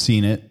haven't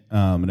seen it,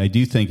 and I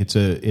do think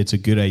it's a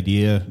good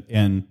idea,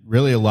 and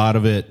really a lot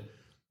of it,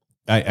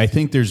 I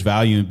think there's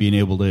value in being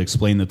able to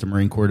explain that the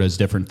Marine Corps does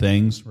different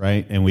things,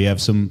 right? And we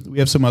have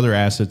some other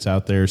assets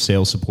out there,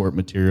 sales support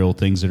material,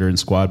 things that are in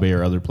Squad Bay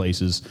or other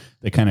places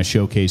that kind of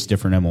showcase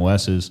different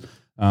MOSs.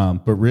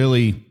 But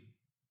really,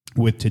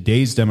 with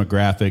today's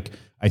demographic,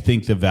 I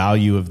think the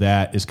value of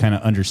that is kind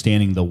of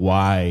understanding the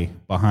why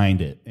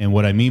behind it. And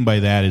what I mean by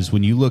that is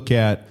when you look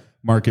at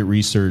market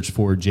research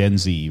for Gen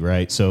Z,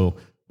 right? So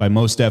by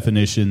most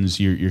definitions,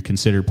 you're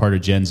considered part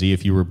of Gen Z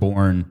if you were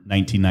born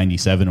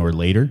 1997 or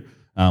later.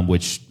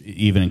 Which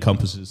even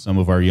encompasses some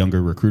of our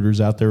younger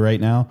recruiters out there right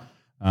now.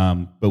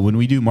 But when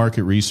we do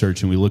market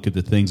research and we look at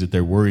the things that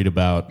they're worried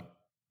about,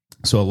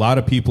 so a lot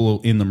of people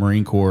in the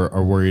Marine Corps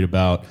are worried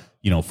about,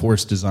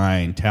 force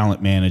design,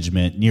 talent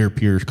management, near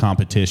peer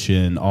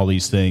competition, all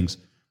these things.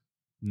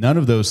 None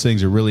of those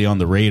things are really on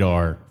the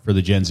radar for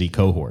the Gen Z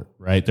cohort,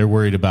 right? They're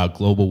worried about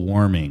global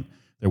warming.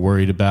 They're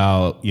worried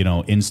about,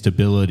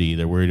 instability.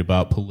 They're worried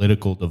about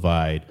political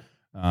divide.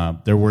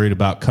 They're worried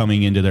about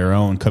coming into their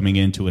own, coming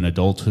into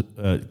adulthood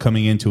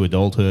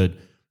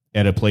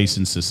at a place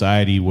in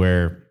society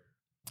where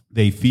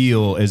they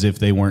feel as if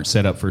they weren't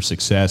set up for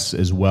success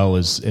as well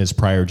as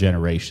prior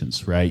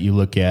generations, right? You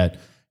look at,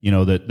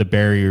 the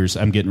barriers.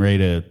 I'm getting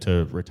ready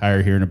to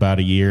retire here in about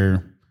a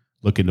year,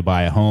 looking to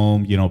buy a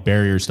home,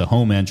 barriers to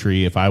home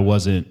entry. If I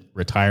wasn't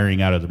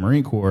retiring out of the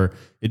Marine Corps,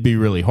 it'd be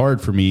really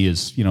hard for me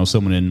as,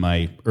 someone in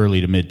my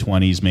early to mid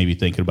 20s, maybe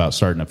thinking about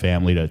starting a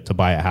family to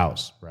buy a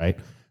house, right?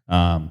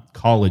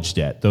 College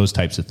debt, those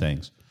types of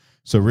things.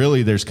 So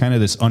really there's kind of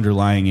this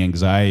underlying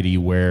anxiety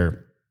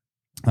where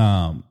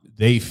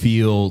they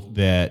feel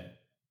that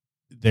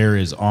there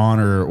is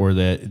honor or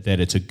that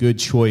it's a good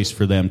choice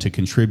for them to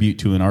contribute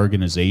to an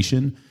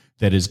organization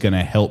that is going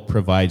to help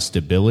provide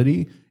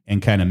stability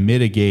and kind of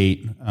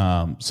mitigate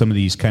some of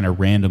these kind of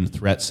random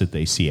threats that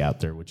they see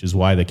out there, which is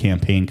why the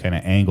campaign kind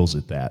of angles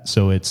at that.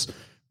 So it's,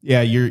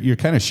 you're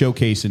kind of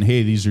showcasing,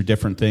 hey, these are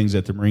different things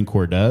that the Marine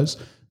Corps does.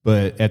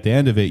 But at the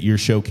end of it, you're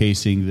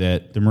showcasing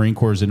that the Marine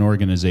Corps is an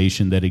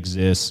organization that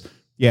exists.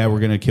 Yeah, we're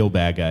going to kill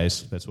bad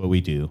guys. That's what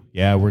we do.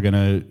 Yeah, we're going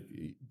to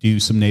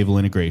do some naval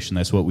integration.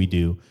 That's what we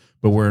do.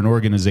 but we're an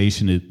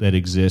organization that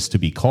exists to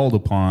be called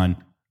upon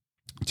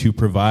to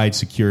provide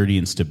security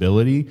and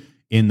stability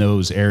in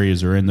those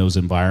areas or in those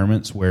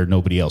environments where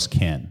nobody else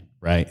can,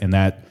 right? And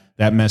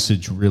that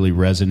message really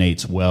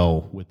resonates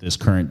well with this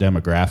current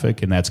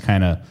demographic, and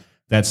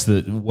that's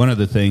one of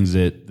the things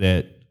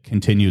that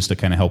continues to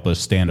kind of help us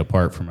stand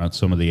apart from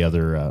some of the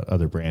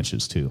other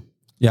branches too.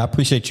 Yeah, I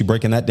appreciate you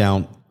breaking that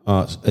down,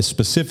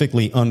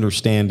 specifically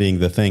understanding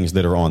the things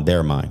that are on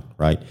their mind,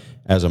 right?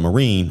 As a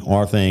Marine,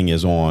 our thing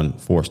is on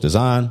force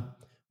design,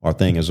 our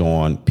thing is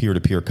on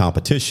peer-to-peer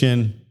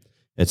competition,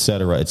 et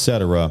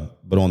cetera,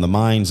 but on the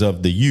minds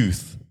of the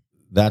youth,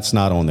 that's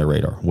not on their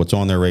radar. What's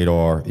on their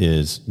radar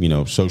is,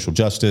 social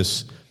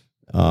justice,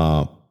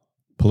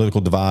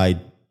 political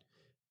divide,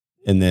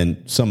 and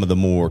then some of the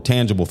more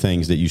tangible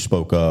things that you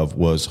spoke of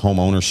was home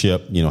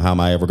ownership. How am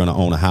I ever going to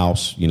own a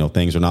house?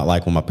 Things are not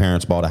like when my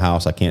parents bought a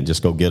house. I can't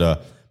just go get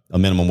a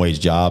minimum wage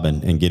job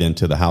and get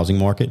into the housing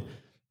market,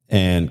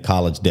 and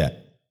college debt.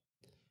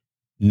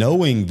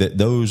 Knowing that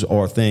those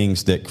are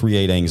things that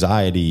create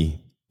anxiety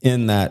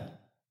in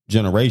that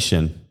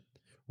generation,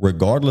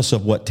 regardless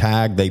of what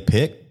tag they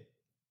pick,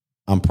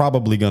 I'm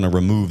probably going to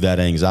remove that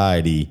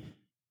anxiety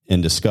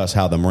and discuss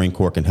how the Marine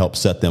Corps can help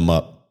set them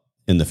up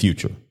in the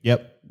future.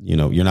 Yep.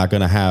 You're not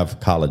going to have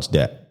college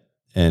debt.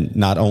 And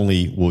not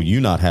only will you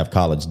not have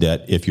college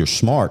debt, if you're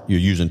smart, you're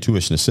using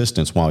tuition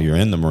assistance while you're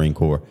in the Marine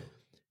Corps.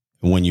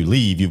 And when you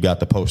leave, you've got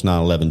the post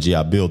 9/11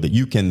 GI Bill that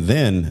you can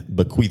then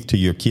bequeath to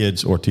your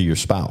kids or to your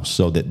spouse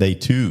so that they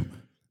too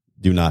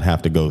do not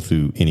have to go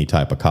through any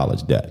type of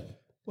college debt.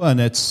 Well,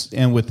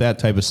 and with that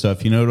type of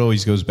stuff, it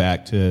always goes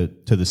back to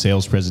the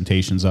sales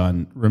presentations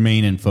on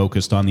remaining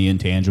focused on the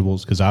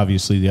intangibles, because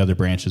obviously the other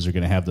branches are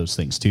going to have those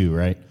things too,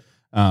 right?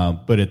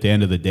 But at the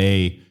end of the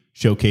day,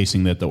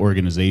 showcasing that the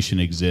organization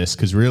exists,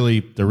 because really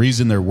the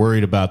reason they're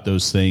worried about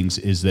those things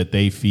is that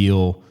they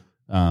feel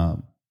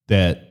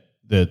that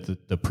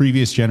the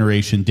previous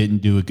generation didn't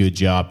do a good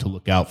job to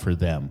look out for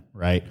them,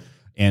 right?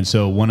 And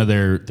so one of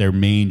their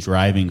main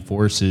driving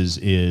forces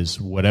is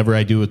whatever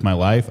I do with my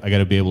life, I got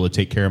to be able to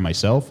take care of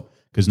myself,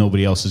 because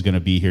nobody else is going to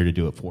be here to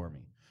do it for me.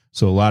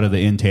 So a lot of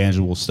the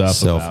intangible stuff,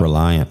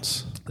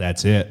 self-reliance.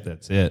 That's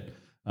it.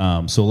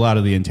 So a lot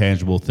of the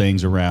intangible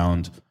things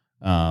around,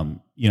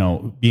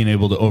 being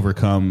able to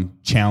overcome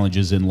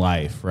challenges in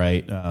life,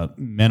 right?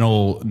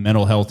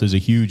 Mental health is a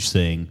huge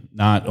thing,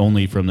 not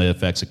only from the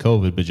effects of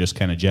COVID, but just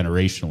kind of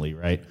generationally,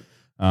 right?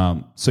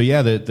 So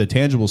yeah, the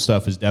tangible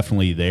stuff is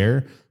definitely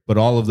there, but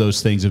all of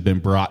those things have been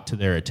brought to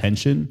their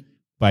attention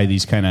by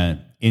these kind of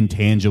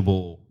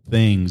intangible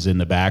things in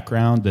the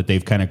background that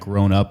they've kind of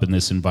grown up in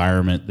this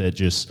environment that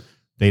just,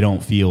 they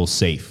don't feel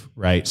safe,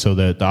 right? So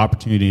the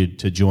opportunity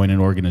to join an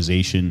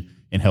organization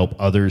and help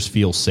others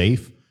feel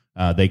safe,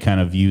 they kind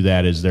of view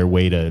that as their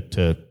way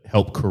to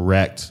help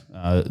correct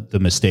the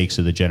mistakes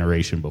of the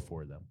generation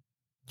before them.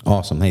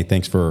 Awesome. Hey,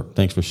 thanks for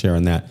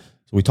sharing that.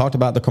 So we talked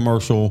about the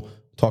commercial,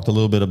 talked a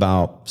little bit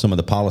about some of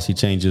the policy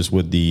changes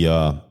with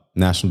the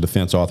National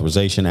Defense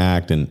Authorization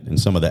Act and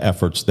some of the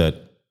efforts that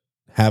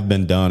have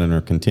been done and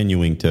are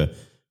continuing to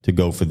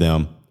go for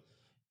them.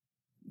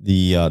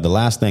 The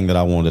last thing that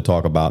I wanted to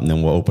talk about, and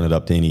then we'll open it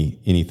up to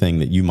anything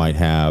that you might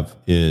have,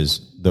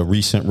 is the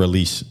recent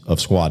release of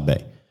Squad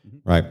Bay,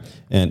 right?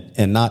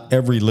 And not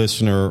every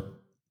listener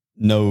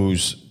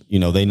knows,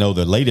 they know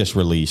the latest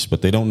release,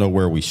 but they don't know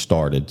where we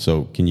started.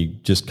 So can you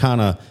just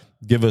kind of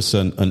give us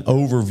an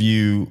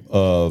overview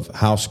of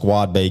how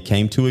Squad Bay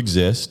came to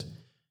exist,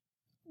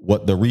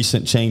 what the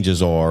recent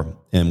changes are,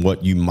 and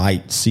what you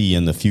might see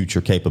in the future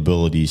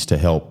capabilities to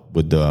help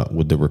with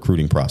the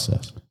recruiting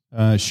process?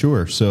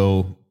 Sure.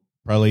 So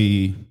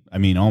probably,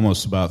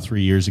 almost about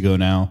 3 years ago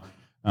now,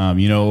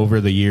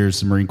 over the years,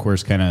 the Marine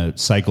Corps kind of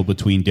cycled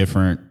between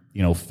different,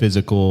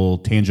 physical,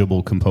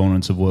 tangible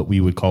components of what we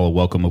would call a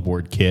welcome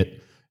aboard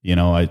kit.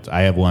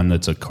 I have one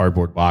that's a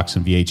cardboard box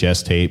and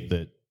VHS tape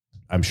that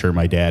I'm sure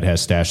my dad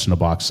has stashed in a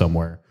box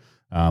somewhere.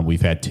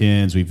 We've had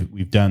tins,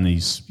 we've done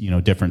these,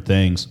 different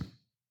things.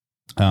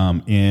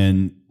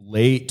 In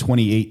late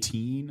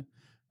 2018, it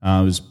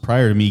was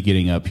prior to me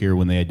getting up here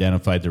when they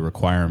identified the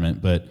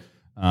requirement, but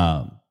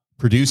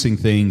producing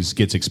things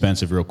gets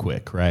expensive real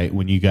quick, right?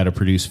 When you got to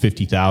produce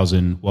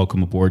 50,000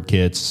 welcome aboard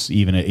kits,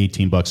 even at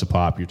 $18 a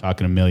pop, you're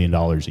talking $1 million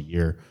a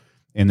year.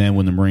 And then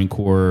when the Marine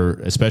Corps,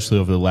 especially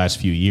over the last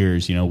few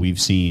years,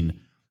 we've seen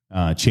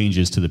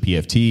changes to the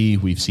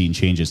PFT, we've seen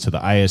changes to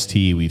the IST,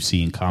 we've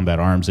seen combat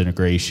arms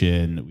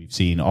integration, we've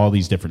seen all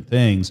these different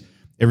things.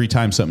 Every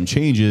time something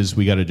changes,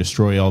 we got to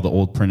destroy all the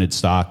old printed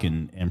stock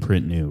and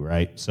print new,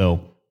 right?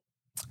 So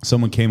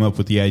someone came up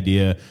with the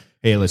idea,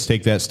 hey, let's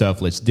take that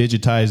stuff, let's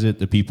digitize it.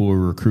 The people we're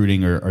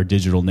recruiting are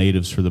digital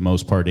natives for the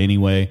most part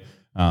anyway.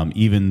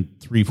 Even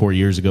 3-4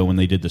 years ago when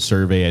they did the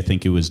survey, I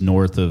think it was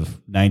north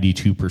of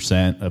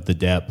 92% of the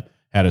DEP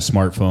had a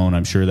smartphone.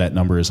 I'm sure that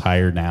number is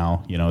higher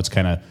now. It's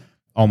kind of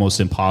almost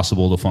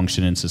impossible to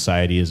function in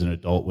society as an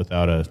adult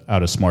without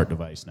a smart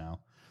device now.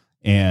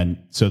 And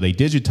so they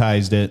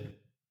digitized it.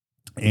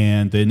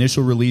 And the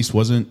initial release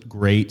wasn't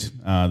great.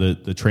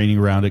 The training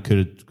around it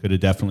could have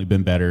definitely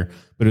been better.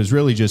 But it was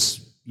really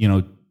just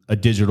a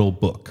digital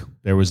book.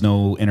 There was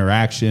no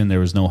interaction. There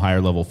was no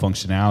higher level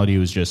functionality. It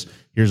was just,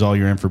 here's all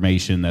your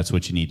information. That's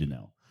what you need to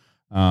know.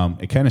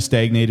 It kind of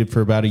stagnated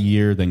for about a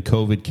year. Then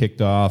COVID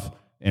kicked off.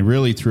 And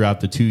really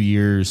throughout the 2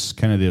 years,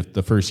 kind of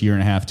the first year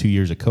and a half, 2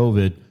 years of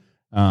COVID,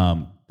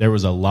 there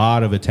was a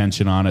lot of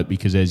attention on it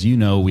because, as you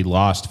know, we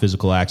lost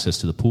physical access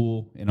to the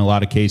pool. In a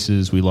lot of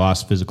cases, we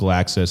lost physical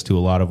access to a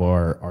lot of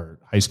our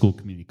high school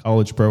community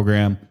college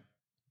program.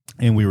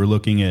 And we were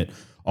looking at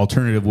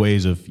alternative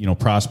ways of,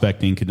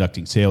 prospecting,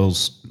 conducting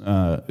sales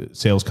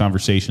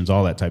conversations,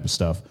 all that type of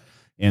stuff.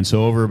 And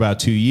so over about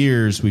 2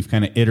 years, we've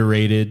kind of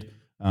iterated.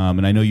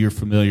 And I know you're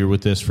familiar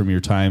with this from your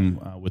time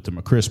with the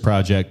McChrist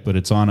project, but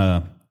it's on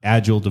a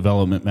agile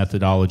development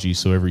methodology.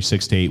 So every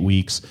 6 to 8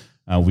 weeks,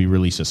 we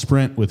release a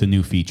sprint with a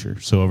new feature.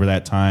 So over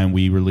that time,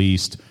 we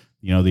released,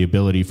 the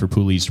ability for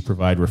Poolies to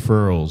provide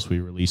referrals. We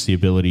released the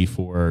ability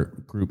for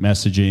group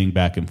messaging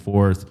back and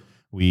forth.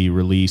 We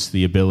released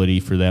the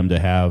ability for them to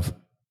have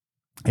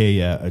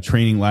a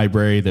training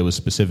library that was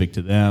specific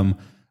to them.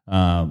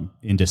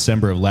 In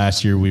December of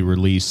last year, we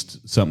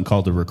released something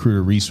called the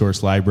Recruiter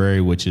Resource Library,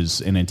 which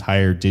is an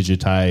entire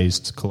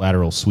digitized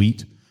collateral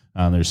suite.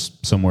 There's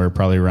somewhere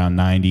probably around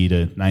 90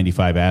 to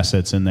 95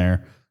 assets in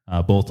there,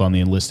 both on the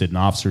enlisted and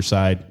officer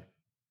side.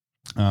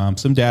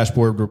 Some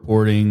dashboard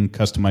reporting,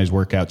 customized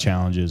workout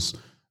challenges.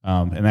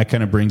 And that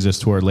kind of brings us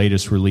to our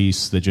latest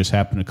release that just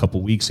happened a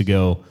couple weeks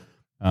ago.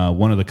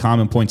 One of the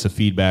common points of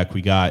feedback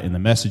we got in the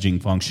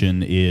messaging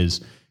function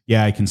is,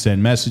 I can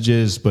send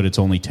messages, but it's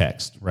only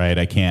text, right?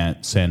 I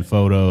can't send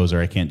photos or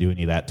I can't do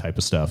any of that type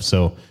of stuff.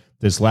 So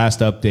this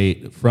last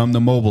update from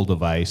the mobile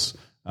device,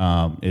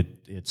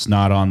 it's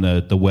not on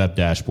the web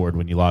dashboard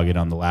when you log in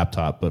on the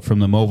laptop, but from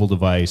the mobile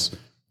device,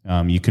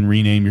 you can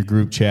rename your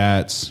group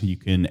chats, you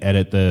can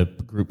edit the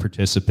group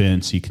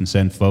participants, you can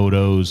send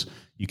photos,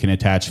 you can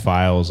attach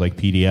files like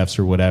PDFs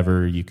or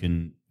whatever, you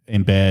can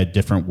embed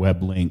different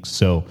web links.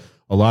 So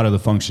a lot of the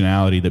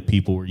functionality that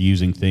people were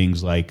using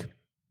things like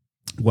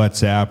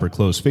WhatsApp or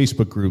closed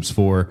Facebook groups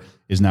for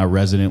is now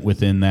resident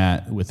within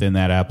that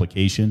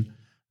application.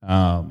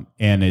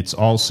 And it's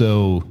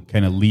also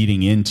kind of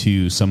leading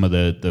into some of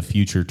the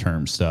future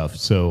term stuff.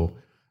 So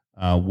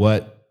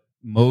what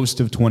most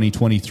of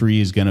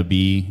 2023 is going to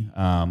be,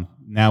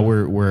 now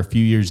we're a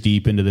few years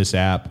deep into this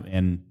app,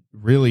 and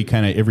really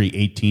kind of every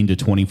 18 to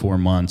 24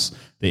 months,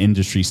 the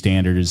industry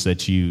standard is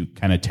that you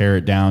kind of tear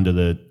it down to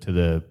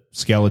the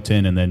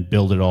skeleton and then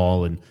build it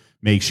all and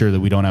make sure that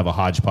we don't have a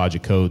hodgepodge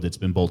of code that's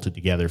been bolted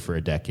together for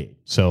a decade.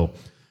 So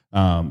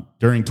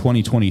during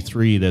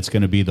 2023, that's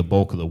going to be the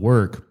bulk of the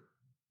work.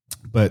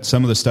 But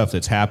some of the stuff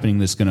that's happening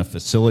that's going to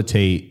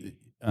facilitate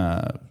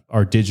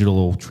our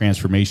digital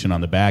transformation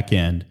on the back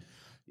end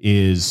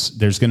is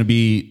there's going to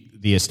be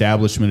the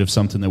establishment of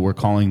something that we're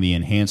calling the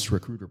Enhanced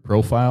Recruiter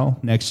Profile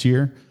next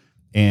year.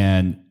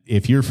 And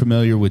if you're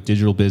familiar with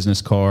digital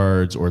business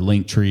cards or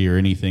Linktree or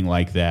anything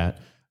like that,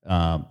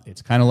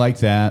 it's kind of like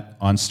that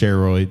on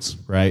steroids,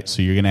 right?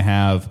 So you're going to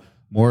have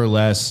more or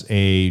less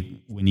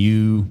when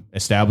you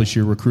establish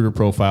your recruiter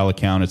profile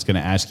account, it's going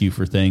to ask you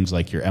for things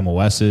like your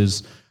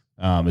MOSs.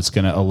 It's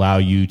going to allow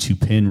you to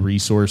pin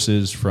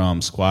resources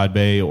from Squad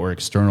Bay or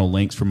external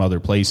links from other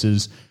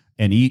places.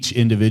 And each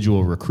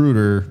individual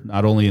recruiter,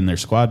 not only in their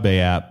Squad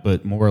Bay app,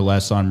 but more or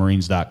less on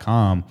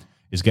Marines.com,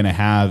 is going to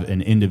have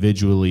an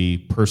individually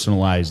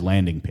personalized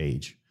landing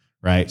page,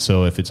 right?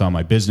 So if it's on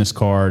my business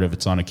card, if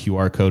it's on a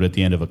QR code at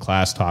the end of a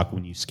class talk,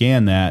 when you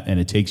scan that and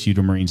it takes you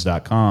to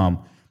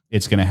Marines.com,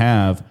 it's going to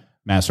have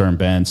Master Sergeant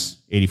Bentz,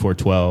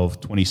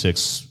 8412,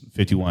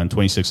 2651,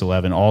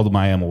 2611, all of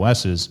my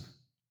MOSs,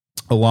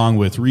 along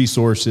with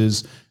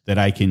resources that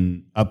I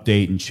can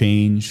update and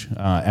change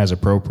as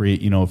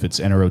appropriate. If it's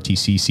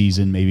NROTC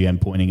season, maybe I'm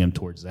pointing them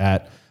towards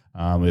that.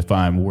 If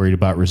I'm worried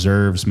about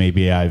reserves,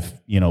 maybe I've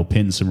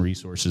pinned some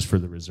resources for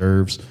the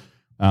reserves.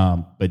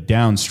 But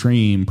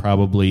downstream,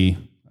 probably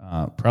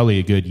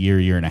a good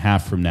year and a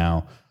half from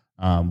now,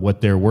 what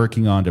they're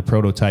working on to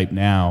prototype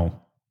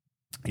now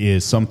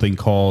is something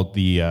called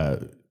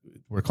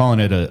we're calling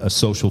it a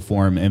social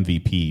forum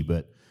MVP,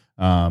 but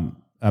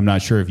I'm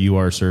not sure if you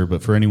are, sir,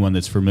 but for anyone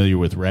that's familiar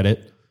with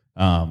Reddit,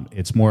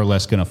 it's more or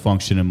less going to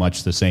function in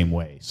much the same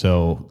way.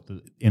 So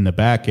in the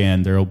back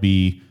end, there'll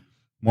be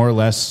more or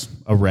less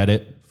a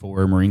Reddit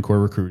for Marine Corps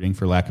recruiting,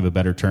 for lack of a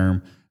better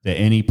term, that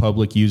any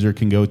public user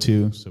can go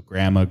to. So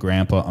grandma,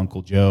 grandpa,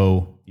 Uncle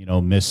Joe,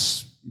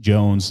 Miss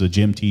Jones, the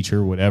gym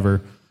teacher,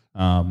 whatever.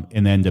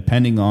 And then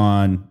depending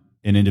on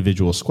an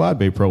individual Squad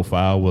Bay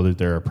profile, whether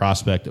they're a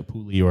prospect, a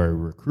poolie, or a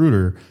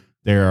recruiter,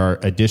 there are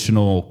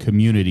additional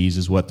communities,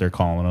 is what they're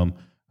calling them,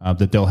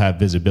 that they'll have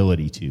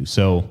visibility to.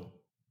 So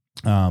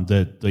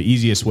the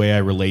easiest way I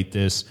relate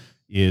this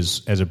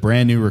is, as a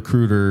brand new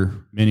recruiter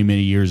many,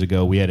 many years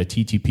ago, we had a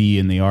TTP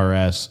in the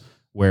RS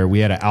where we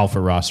had an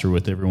alpha roster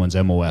with everyone's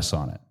MOS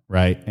on it,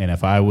 right? And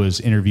if I was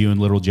interviewing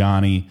little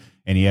Johnny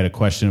and he had a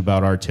question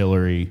about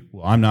artillery,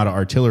 well, I'm not an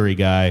artillery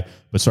guy,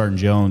 but Sergeant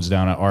Jones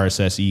down at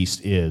RSS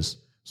East is.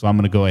 So I'm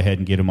going to go ahead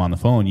and get him on the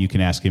phone. You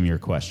can ask him your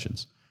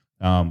questions.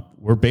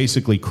 We're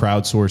basically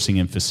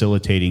crowdsourcing and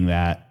facilitating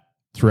that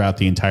throughout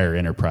the entire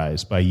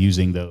enterprise by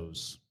using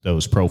those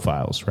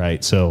profiles,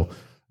 right? So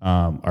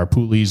our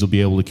poolees will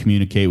be able to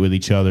communicate with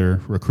each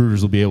other.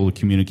 Recruiters will be able to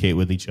communicate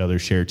with each other,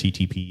 share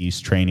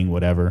TTPs, training,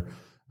 whatever.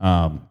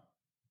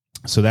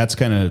 So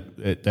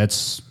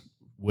that's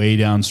way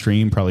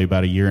downstream, probably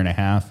about a year and a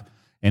half.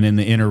 And in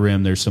the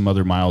interim, there's some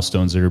other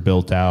milestones that are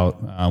built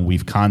out.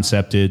 We've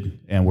concepted,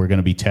 and we're going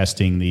to be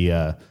testing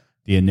the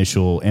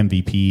initial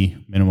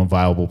MVP, minimum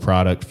viable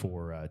product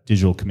for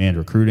digital command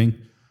recruiting,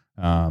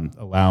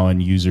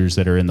 allowing users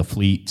that are in the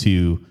fleet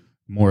to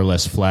more or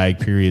less flag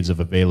periods of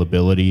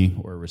availability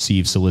or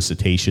receive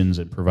solicitations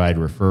and provide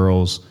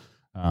referrals.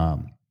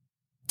 And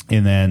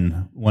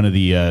then one of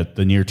the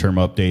near-term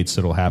updates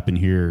that'll happen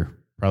here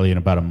probably in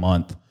about a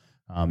month,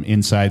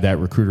 inside that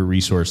recruiter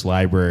resource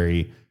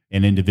library,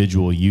 an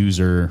individual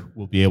user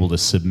will be able to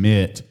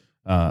submit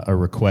a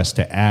request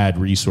to add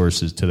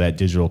resources to that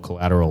digital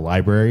collateral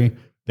library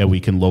that we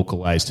can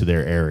localize to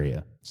their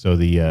area. So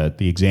the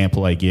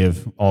example I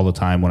give all the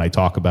time when I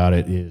talk about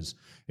it is,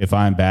 if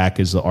I'm back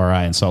as the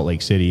RI in Salt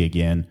Lake City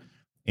again,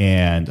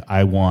 and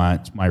I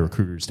want my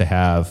recruiters to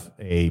have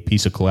a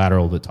piece of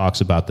collateral that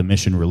talks about the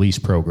mission release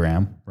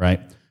program,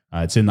 right?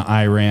 It's in the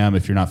IRAM.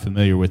 If you're not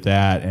familiar with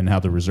that and how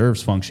the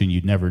reserves function,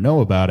 you'd never know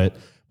about it.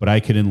 But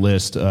I could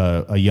enlist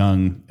a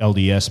young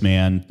LDS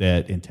man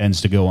that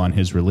intends to go on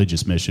his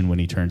religious mission when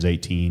he turns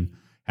 18,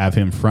 have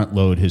him front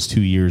load his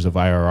 2 years of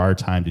IRR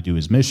time to do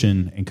his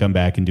mission, and come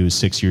back and do his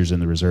 6 years in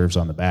the reserves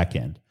on the back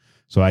end.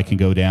 So I can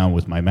go down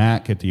with my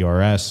MAC at the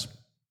RS,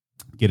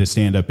 get a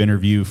stand-up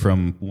interview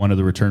from one of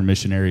the return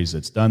missionaries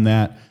that's done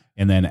that,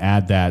 and then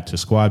add that to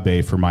Squad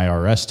Bay for my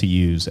RS to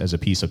use as a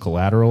piece of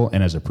collateral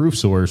and as a proof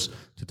source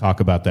to talk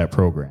about that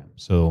program.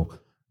 So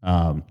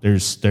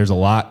there's a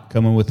lot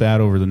coming with that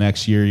over the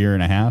next year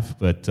and a half,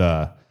 but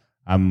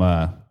I'm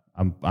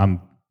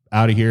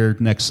out of here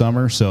next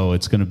summer, so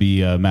it's going to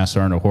be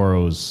Master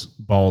Arnahoro's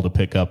ball to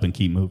pick up and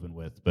keep moving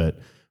with. But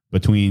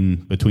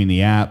between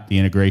the app, the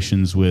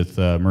integrations with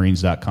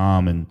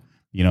Marines.com, and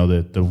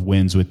the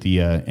wins with the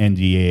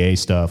NDAA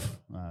stuff,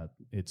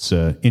 it's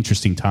an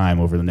interesting time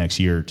over the next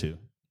year or two.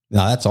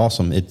 No, that's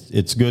awesome.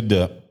 It's good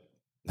to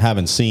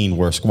having seen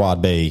where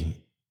Squad Bay,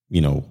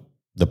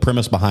 the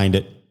premise behind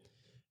it,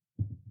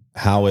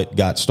 how it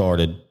got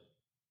started,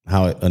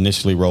 how it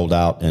initially rolled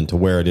out, and to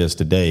where it is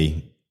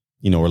today,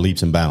 are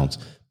leaps and bounds.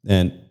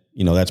 And,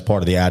 that's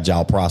part of the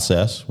agile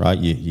process, right?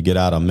 You get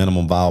out a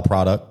minimum viable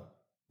product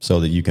so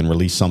that you can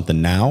release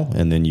something now,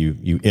 and then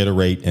you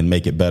iterate and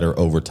make it better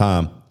over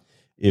time.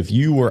 If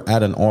you were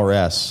at an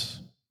RS,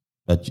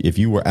 if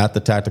you were at the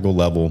tactical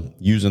level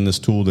using this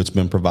tool that's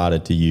been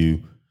provided to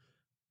you,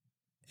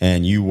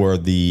 and you were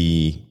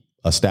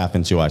a staff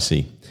in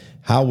COIC,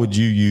 how would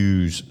you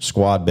use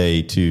Squad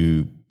Bay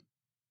to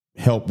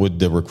help with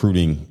the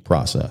recruiting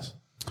process?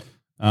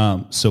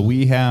 So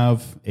we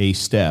have a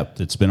step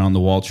that's been on the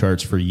wall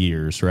charts for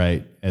years,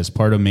 right? As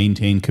part of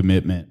maintain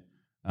commitment,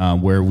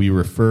 where we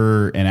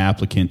refer an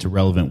applicant to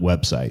relevant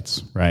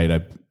websites,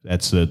 right?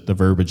 That's the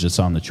verbiage that's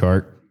on the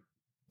chart.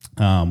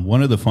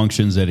 One of the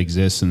functions that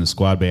exists in the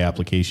Squad Bay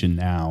application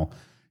now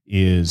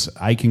is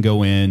I can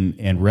go in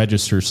and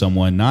register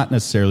someone, not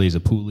necessarily as a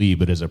poolee,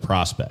 but as a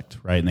prospect,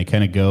 right? And they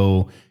kind of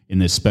go in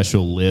this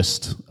special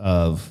list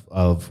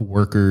of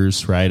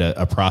workers, right?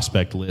 A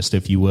prospect list,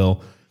 if you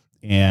will.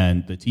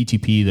 And the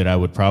TTP that I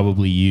would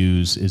probably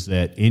use is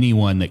that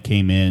anyone that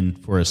came in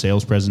for a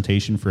sales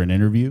presentation for an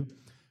interview,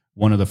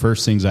 one of the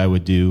first things I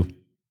would do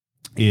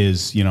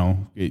is,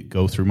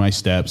 go through my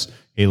steps.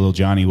 Hey, little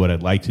Johnny, what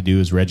I'd like to do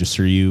is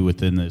register you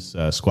within this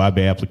Squad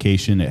Bay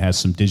application. It has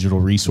some digital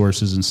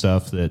resources and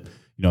stuff that,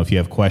 if you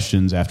have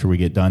questions after we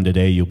get done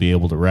today, you'll be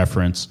able to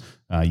reference.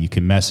 You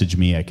can message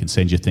me. I can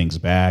send you things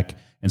back.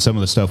 And some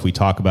of the stuff we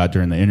talk about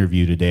during the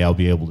interview today, I'll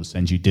be able to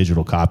send you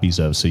digital copies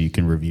of so you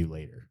can review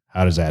later.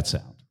 How does that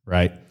sound,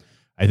 right?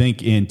 I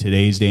think in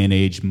today's day and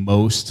age,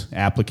 most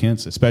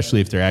applicants,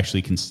 especially if they're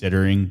actually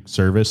considering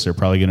service, they're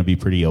probably going to be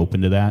pretty open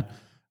to that.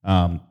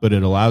 But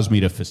it allows me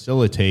to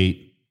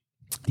facilitate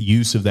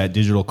use of that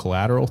digital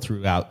collateral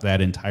throughout that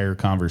entire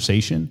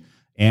conversation,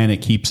 and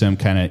it keeps them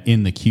kind of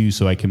in the queue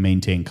so I can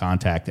maintain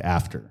contact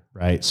after,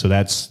 right? So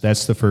that's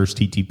the first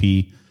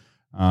TTP.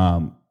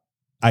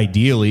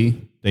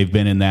 Ideally, they've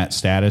been in that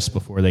status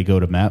before they go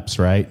to MEPS,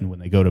 right? And when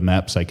they go to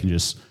MEPS, I can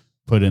just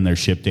put in their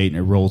ship date and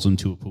it rolls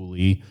into a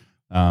poolee.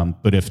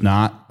 But if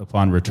not,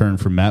 upon return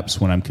from MEPS,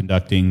 when I'm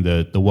conducting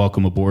the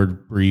welcome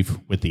aboard brief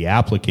with the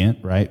applicant,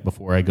 right,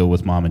 before I go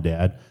with mom and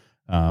dad,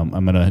 I'm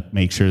going to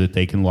make sure that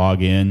they can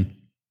log in.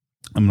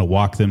 I'm going to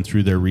walk them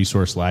through their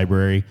resource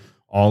library.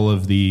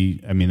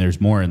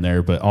 There's more in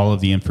there, but all of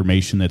the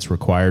information that's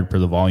required per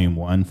the volume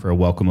 1 for a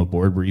welcome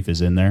aboard brief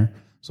is in there.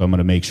 So I'm going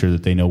to make sure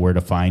that they know where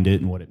to find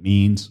it and what it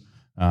means.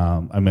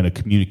 I'm going to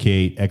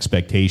communicate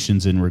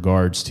expectations in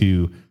regards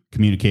to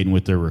communicating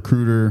with their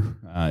recruiter,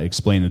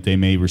 explain that they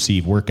may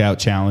receive workout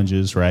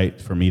challenges, right,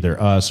 from either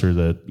us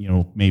or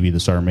maybe the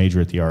sergeant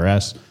major at the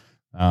RS,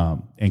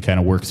 and kind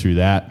of work through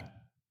that.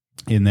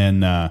 And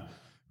then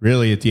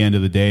really at the end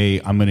of the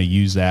day, I'm going to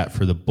use that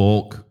for the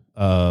bulk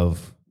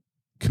of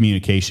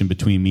communication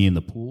between me and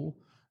the pool.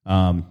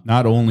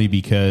 Not only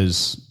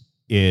because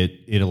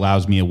it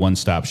allows me a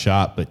one-stop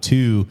shop, but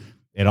two,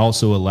 it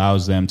also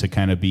allows them to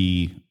kind of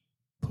be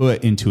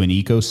put into an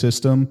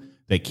ecosystem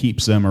that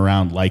keeps them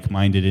around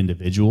like-minded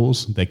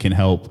individuals that can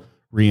help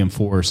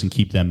reinforce and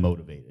keep them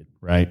motivated,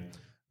 right?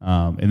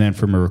 And then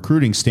from a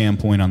recruiting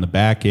standpoint on the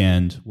back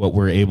end, what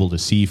we're able to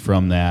see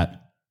from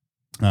that,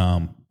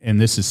 and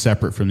this is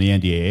separate from the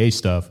NDAA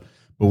stuff,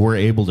 but we're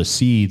able to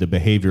see the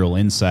behavioral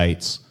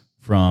insights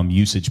from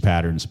usage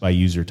patterns by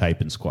user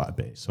type in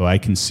Squadbase. So I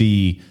can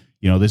see,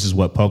 this is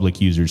what public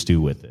users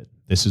do with it.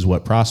 This is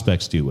what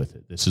prospects do with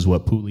it. This is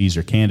what poolies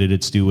or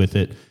candidates do with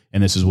it.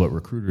 And this is what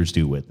recruiters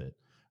do with it.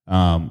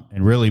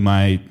 And really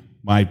my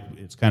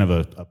it's kind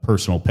of a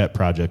personal pet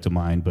project of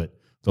mine, but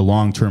the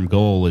long-term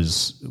goal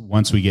is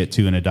once we get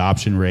to an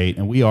adoption rate,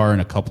 and we are in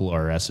a couple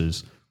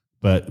RSs,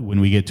 but when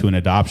we get to an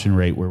adoption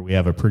rate where we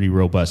have a pretty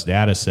robust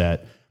data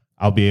set,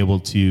 I'll be able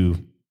to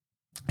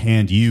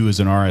hand you as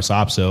an RS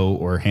OPSO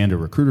or hand a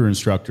recruiter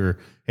instructor,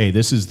 hey,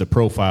 this is the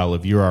profile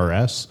of your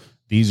RS.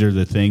 These are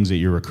the things that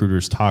your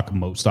recruiters talk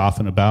most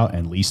often about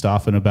and least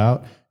often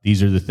about.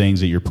 These are the things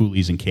that your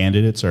poolies and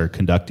candidates are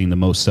conducting the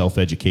most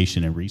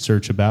self-education and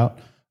research about,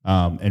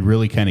 and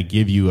really kind of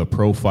give you a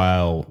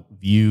profile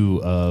view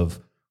of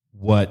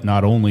what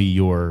not only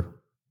your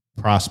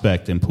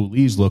prospect and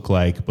poolies look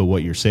like, but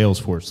what your sales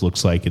force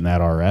looks like in that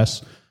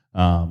RS.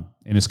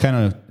 And it's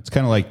kind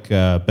of like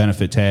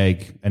benefit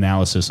tag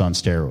analysis on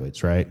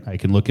steroids, right? I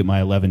can look at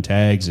my 11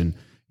 tags and,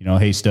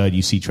 hey stud,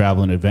 you see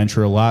travel and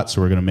adventure a lot,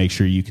 so we're going to make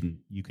sure you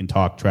can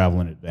talk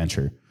travel and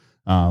adventure.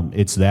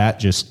 It's that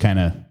just kind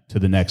of to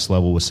the next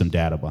level with some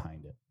data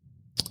behind it.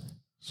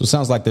 So it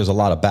sounds like there's a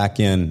lot of back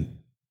end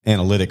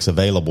analytics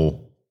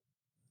available,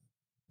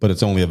 but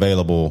it's only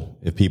available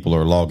if people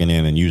are logging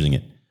in and using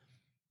it.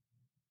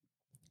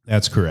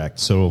 That's correct.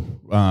 So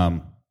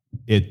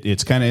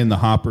it's kind of in the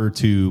hopper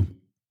to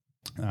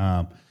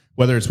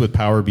whether it's with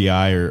Power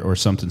BI or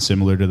something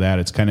similar to that.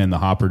 It's kind of in the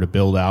hopper to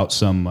build out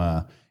some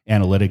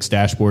analytics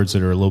dashboards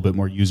that are a little bit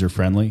more user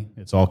friendly.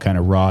 It's all kind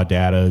of raw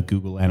data,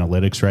 Google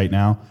Analytics right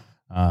now.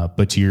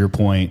 But to your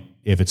point,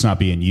 if it's not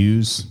being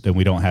used, then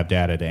we don't have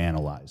data to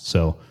analyze.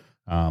 So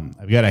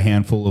I've got a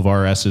handful of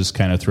RSs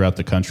kind of throughout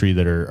the country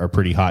that are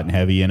pretty hot and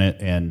heavy in it,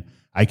 and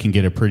I can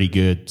get a pretty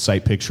good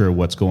sight picture of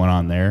what's going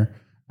on there.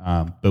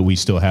 But we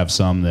still have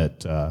some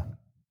that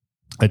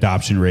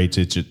adoption rates,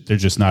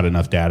 there's just not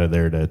enough data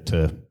there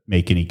to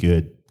make any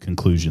good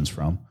conclusions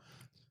from.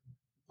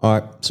 All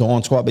right. So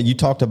on Squadbase, you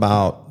talked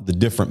about the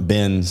different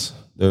bins.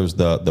 There's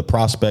the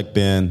prospect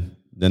bin,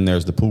 then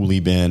there's the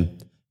poolie bin.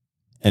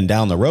 And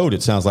down the road,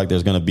 it sounds like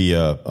there's going to be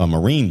a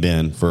Marine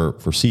bin for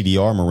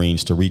CDR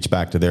Marines to reach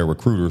back to their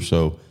recruiter.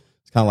 So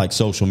it's kind of like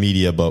social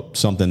media, but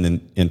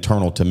something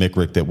internal to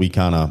MCRC that we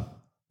kind of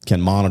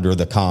can monitor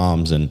the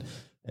comms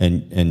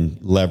and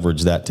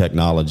leverage that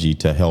technology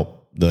to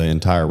help the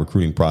entire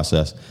recruiting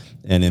process.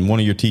 And in one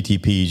of your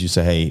TTPs, you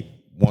say, hey,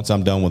 once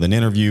I'm done with an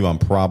interview, I'm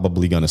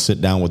probably going to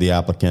sit down with the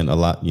applicant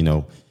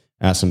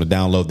ask them to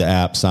download the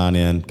app, sign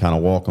in, kind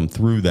of walk them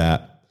through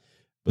that.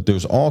 But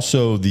there's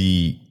also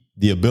the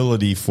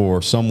ability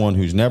for someone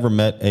who's never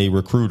met a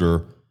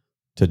recruiter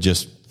to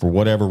just, for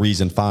whatever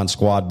reason, find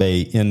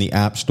Squadbase in the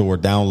App Store,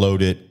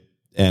 download it,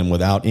 and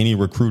without any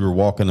recruiter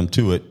walking them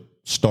to it,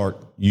 start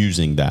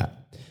using that.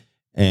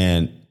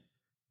 And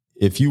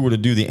if you were to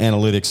do the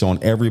analytics on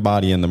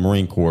everybody in the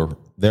Marine Corps,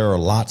 there are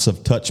lots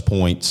of touch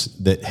points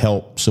that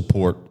help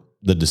support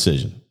the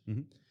decision.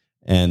 Mm-hmm.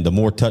 And the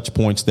more touch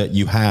points that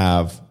you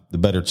have, the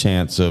better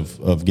chance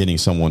of getting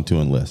someone to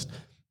enlist.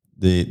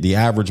 The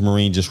average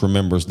Marine just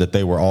remembers that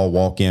they were all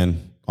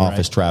walk-in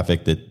office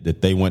traffic,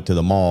 that they went to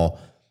the mall.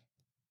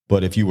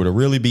 But if you were to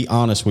really be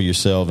honest with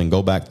yourself and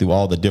go back through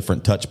all the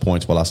different touch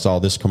points, well, I saw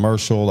this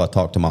commercial, I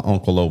talked to my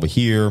uncle over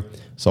here,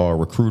 saw a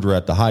recruiter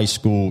at the high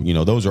school,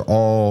 those are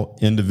all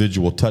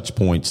individual touch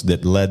points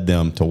that led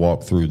them to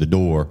walk through the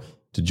door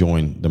to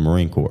join the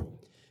Marine Corps.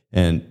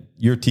 And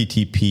your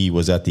TTP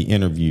was at the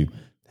interview.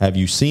 Have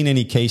you seen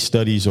any case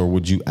studies, or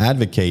would you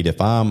advocate, if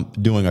I'm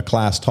doing a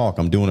class talk,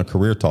 I'm doing a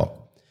career talk,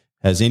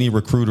 has any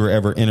recruiter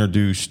ever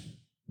introduced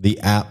the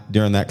app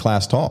during that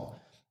class talk?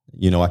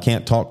 I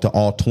can't talk to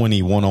all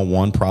 20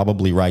 one-on-one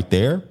probably right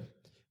there,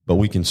 but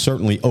we can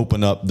certainly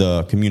open up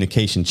the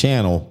communication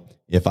channel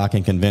if I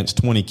can convince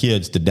 20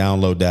 kids to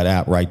download that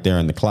app right there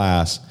in the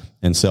class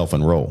and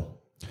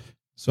self-enroll.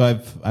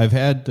 So I've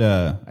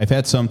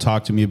had some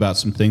talk to me about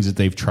some things that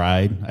they've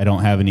tried. I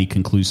don't have any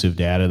conclusive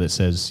data that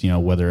says,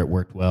 whether it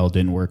worked well,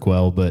 didn't work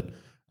well, but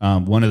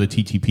one of the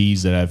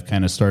TTPs that I've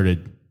kind of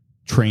started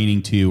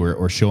training to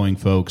or showing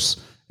folks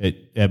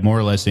at more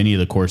or less any of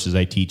the courses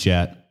I teach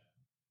at,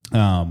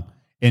 and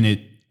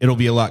it'll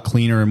be a lot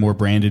cleaner and more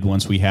branded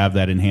once we have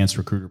that enhanced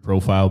recruiter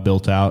profile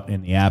built out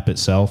in the app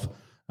itself.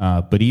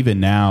 But even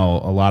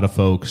now, a lot of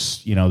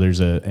folks, there's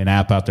an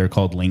app out there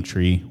called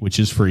Linktree, which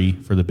is free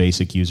for the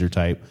basic user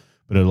type,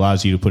 but it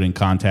allows you to put in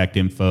contact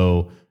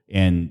info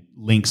and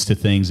links to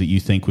things that you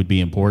think would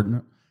be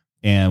important.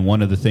 And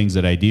one of the things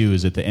that I do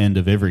is at the end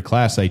of every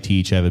class I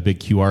teach, I have a big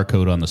QR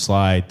code on the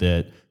slide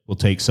that will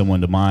take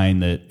someone to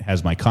mine that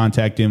has my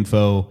contact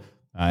info,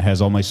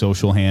 has all my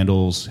social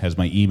handles, has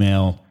my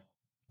email,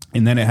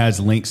 and then it has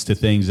links to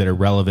things that are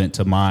relevant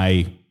to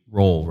my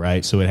role,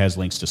 right? So it has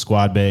links to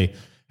Squad Bay,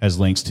 has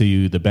links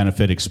to the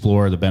Benefit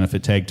Explorer, the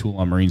Benefit Tag Tool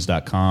on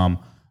Marines.com,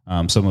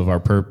 some of our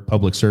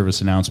public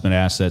service announcement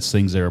assets,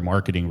 things that are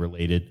marketing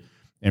related.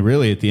 And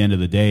really, at the end of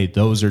the day,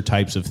 those are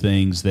types of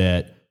things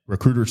that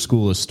Recruiter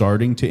School is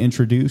starting to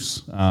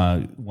introduce.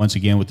 Once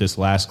again, with this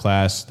last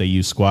class, they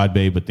use Squad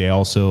Bay, but they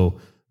also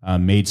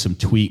made some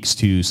tweaks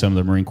to some of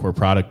the Marine Corps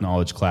product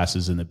knowledge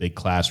classes in the big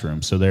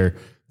classroom. So they're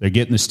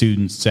getting the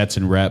students sets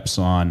and reps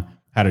on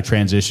how to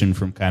transition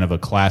from kind of a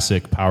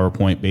classic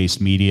PowerPoint-based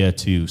media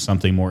to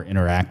something more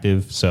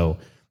interactive. So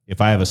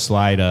if I have a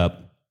slide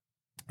up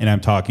and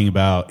I'm talking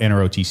about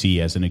NROTC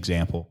as an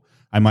example,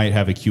 I might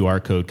have a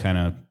QR code kind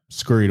of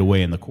scurried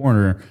away in the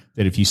corner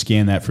that if you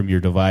scan that from your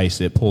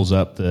device, it pulls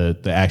up the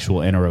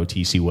actual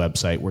NROTC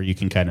website where you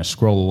can kind of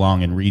scroll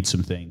along and read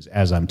some things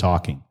as I'm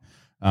talking.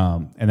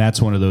 And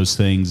that's one of those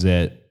things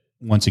that,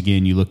 once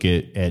again, you look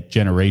at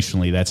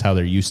generationally, that's how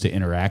they're used to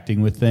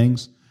interacting with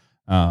things.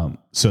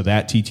 So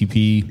that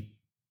TTP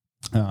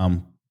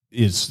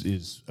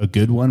is a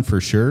good one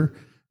for sure.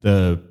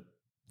 The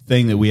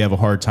thing that we have a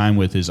hard time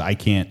with is I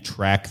can't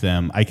track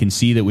them. I can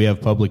see that we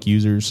have public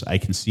users. I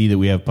can see that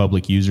we have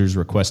public users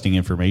requesting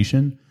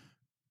information,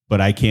 but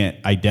I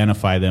can't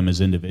identify them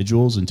as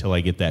individuals until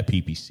I get that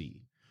PPC.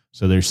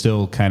 So there's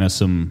still kind of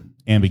some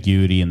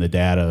ambiguity in the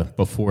data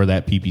before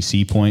that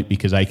PPC point,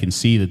 because I can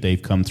see that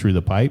they've come through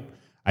the pipe.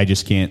 I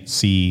just can't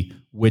see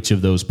which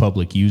of those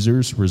public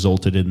users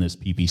resulted in this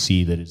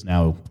PPC that is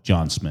now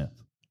John Smith.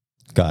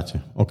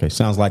 Gotcha. Okay.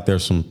 Sounds like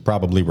there's some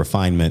probably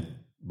refinement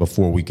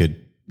before we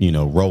could,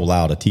 roll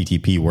out a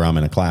TTP where I'm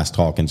in a class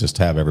talk and just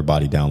have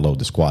everybody download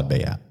the Squad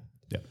Bay app.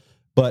 Yeah.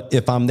 But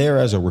if I'm there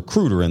as a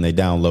recruiter and they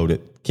download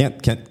it,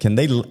 can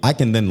they? I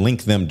can then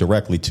link them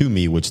directly to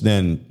me, which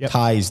then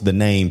ties the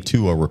name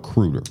to a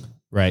recruiter.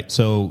 Right.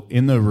 So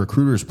in the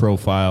recruiter's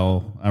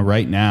profile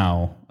right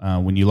now,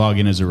 when you log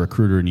in as a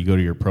recruiter and you go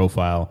to your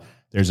profile,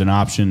 there's an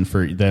option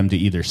for them to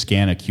either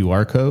scan a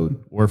QR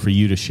code or for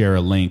you to share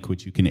a link,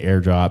 which you can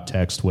airdrop,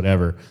 text,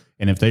 whatever.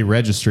 And if they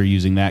register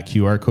using that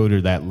QR code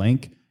or that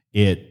link,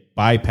 it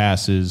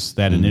bypasses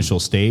that initial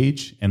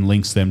stage and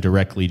links them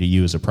directly to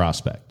you as a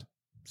prospect.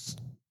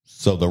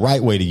 So the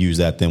right way to use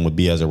that then would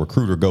be, as a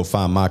recruiter, go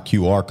find my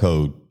QR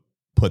code,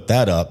 put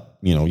that up.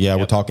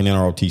 We're talking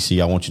NROTC.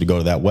 I want you to go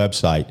to that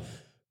website.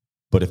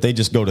 But if they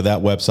just go to that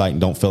website and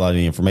don't fill out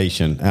any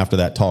information, after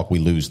that talk, we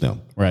lose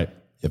them. Right.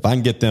 If I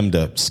can get them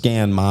to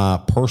scan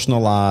my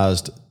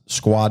personalized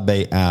Squad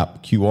Bay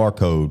app QR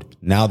code,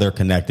 now they're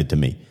connected to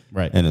me.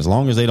 Right. And as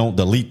long as they don't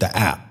delete the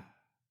app,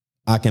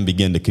 I can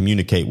begin to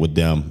communicate with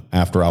them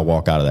after I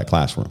walk out of that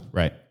classroom.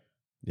 Right.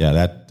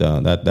 Yeah,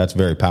 that's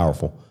very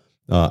powerful,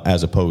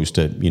 as opposed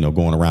to,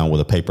 going around with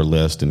a paper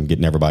list and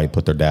getting everybody to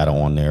put their data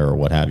on there or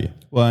what have you.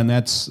 Well, and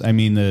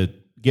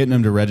getting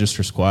them to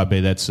register Squad Bay,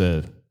 it's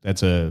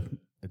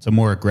a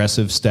more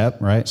aggressive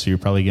step, right? So you're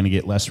probably going to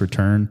get less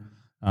return.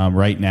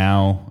 Right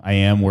now, I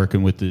am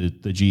working with the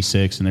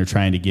G6, and they're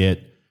trying to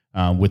get,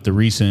 with the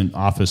recent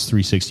Office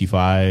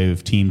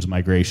 365 Teams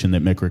migration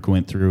that MCRC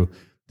went through,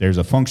 there's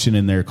a function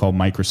in there called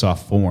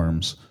Microsoft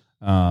Forms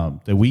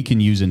that we can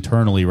use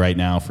internally right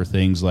now for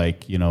things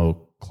like,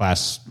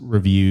 class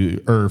review,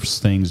 IRFs,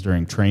 things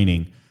during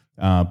training.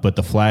 But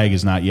the flag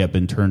has not yet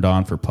been turned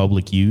on for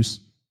public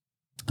use.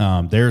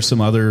 There are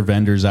some other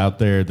vendors out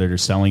there that are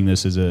selling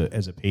this as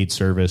a paid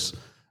service.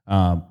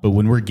 But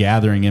when we're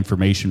gathering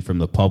information from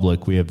the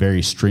public, we have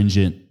very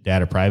stringent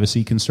data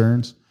privacy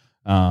concerns.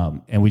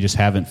 And we just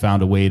haven't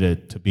found a way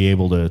to be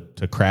able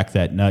to crack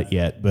that nut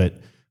yet. But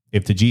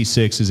if the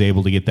G6 is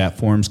able to get that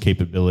forms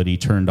capability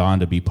turned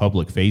on to be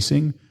public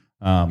facing,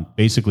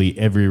 basically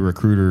every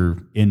recruiter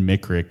in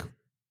MCRC,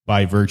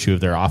 by virtue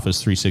of their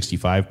Office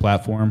 365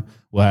 platform,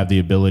 will have the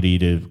ability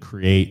to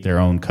create their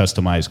own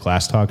customized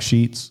class talk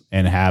sheets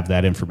and have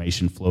that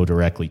information flow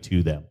directly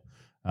to them.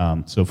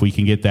 So if we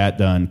can get that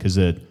done, because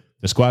the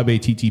Squad Bay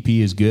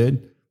TTP is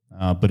good,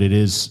 but it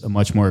is a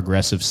much more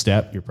aggressive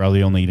step. You're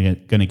probably only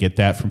going to get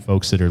that from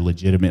folks that are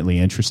legitimately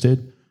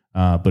interested.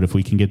 But if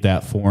we can get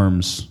that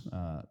forms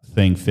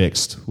thing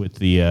fixed with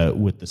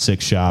the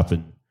Six Shop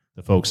and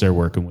the folks they're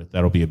working with,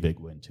 that'll be a big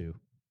win too.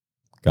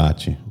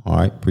 Got you. All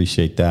right.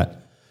 Appreciate that.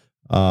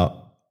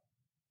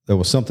 There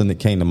was something that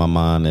came to my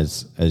mind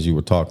as you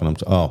were talking.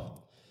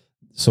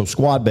 So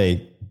Squad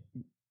Bay,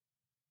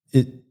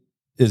 it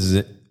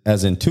is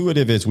as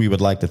intuitive as we would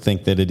like to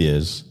think that it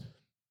is.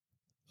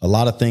 A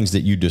lot of things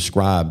that you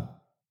describe,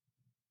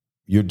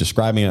 you're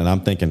describing it, and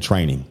I'm thinking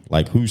training.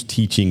 Like, who's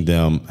teaching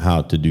them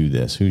how to do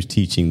this? Who's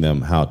teaching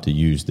them how to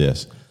use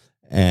this?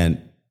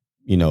 And,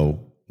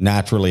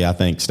 naturally, I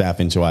think Staff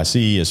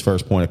NCOIC is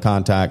first point of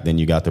contact. Then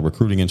you got the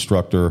recruiting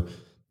instructor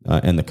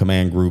and the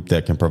command group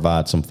that can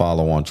provide some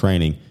follow-on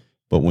training.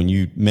 But when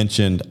you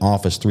mentioned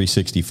Office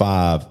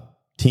 365,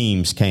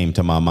 Teams came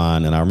to my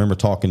mind. And I remember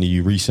talking to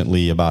you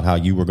recently about how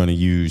you were going to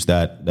use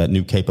that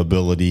new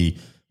capability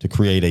to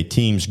create a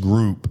Teams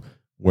group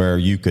where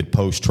you could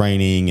post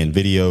training and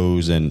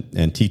videos and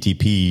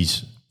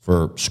TTPs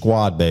for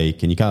Squad Bay.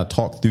 Can you kind of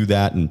talk through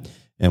that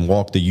and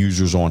walk the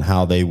users on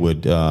how they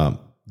would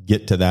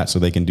get to that so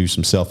they can do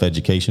some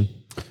self-education?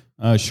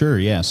 Sure.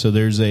 Yeah. So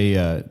there's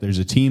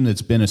a team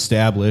that's been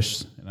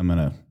established, and I'm going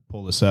to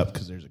pull this up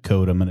because there's a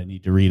code I'm going to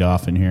need to read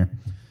off in here.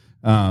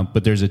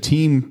 But there's a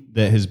team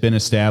that has been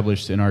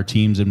established in our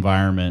team's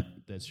environment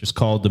that's just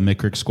called the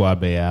MCRC Squad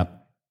Bay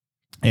app.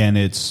 And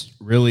it's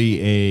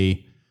really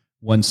a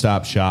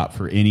one-stop shop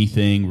for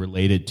anything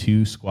related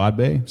to Squad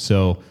Bay.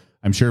 So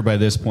I'm sure by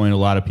this point, a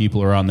lot of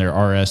people are on their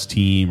RS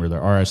team or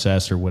their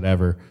RSS or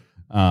whatever.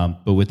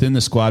 But within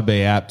the Squad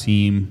Bay app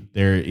team,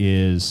 there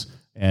is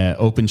an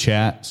open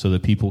chat so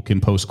that people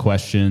can post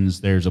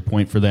questions. There's a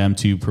point for them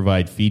to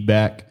provide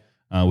feedback,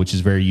 which is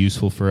very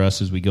useful for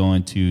us as we go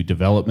into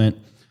development.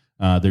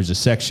 There's a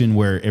section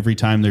where every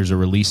time there's a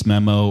release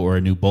memo or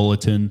a new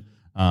bulletin,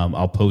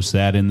 I'll post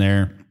that in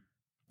there.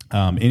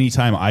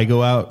 Anytime I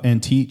go out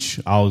and teach,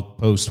 I'll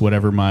post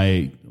whatever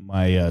my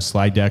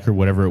slide deck or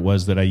whatever it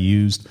was that I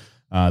used.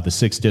 The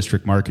 6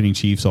 district marketing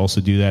chiefs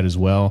also do that as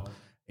well.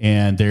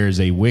 And there's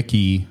a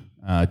wiki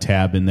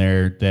tab in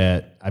there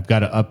that I've got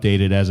to update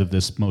it as of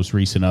this most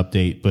recent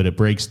update, but it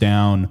breaks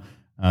down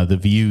the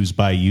views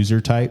by user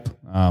type,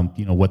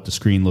 what the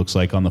screen looks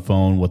like on the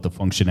phone, what the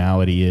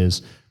functionality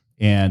is.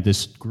 And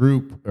this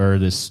group or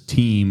this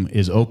team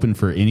is open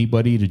for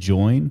anybody to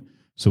join.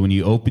 So when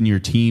you open your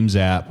Teams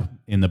app,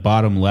 in the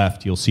bottom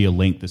left, you'll see a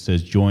link that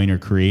says join or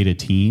create a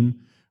team.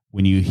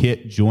 When you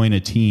hit join a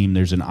team,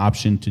 there's an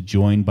option to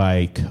join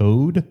by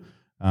code.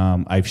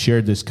 I've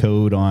shared this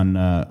code on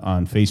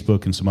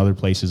Facebook and some other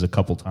places a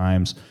couple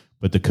times,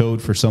 but the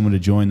code for someone to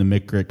join the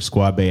MCRC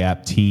Squad Bay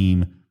app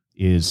team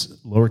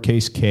is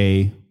lowercase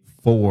k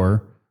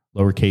 4,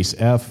 lowercase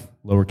f,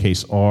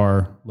 lowercase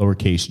r,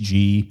 lowercase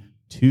g,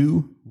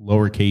 2,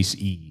 lowercase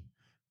e,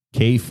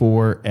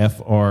 K4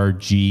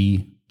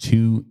 FRG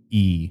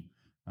 2E,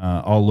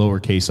 all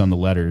lowercase on the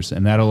letters.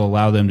 And that'll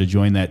allow them to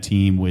join that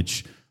team,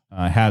 which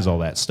has all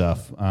that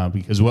stuff.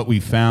 Because what we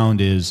found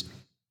is,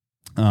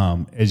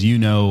 as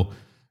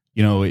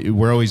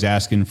we're always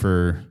asking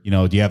for,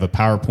 do you have a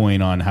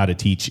PowerPoint on how to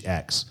teach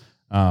X?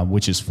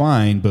 Which is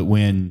fine, but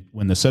when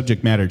the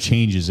subject matter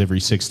changes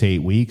every 6 to 8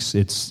 weeks,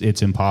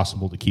 it's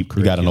impossible to keep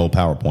curriculum. You got an old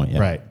PowerPoint, yeah.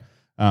 Right.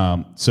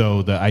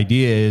 So the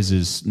idea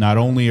is not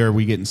only are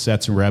we getting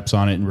sets and reps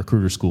on it in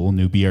recruiter school,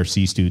 new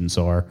BRC students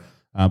are,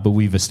 but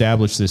we've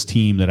established this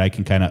team that I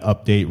can kind of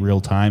update real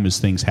time as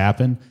things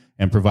happen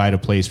and provide a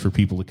place for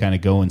people to kind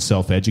of go and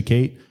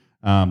self-educate.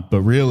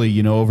 But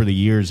really, over the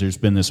years, there's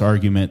been this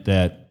argument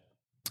that,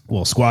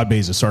 Squad Bay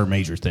is a sergeant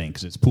major thing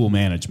because it's pool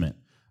management.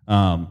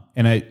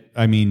 And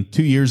I mean,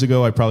 2 years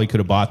ago, I probably could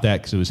have bought that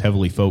because it was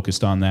heavily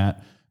focused on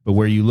that. But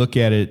where you look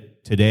at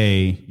it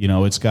today,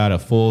 it's got a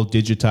full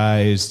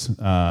digitized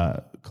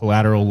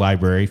collateral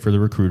library for the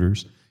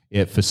recruiters.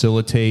 It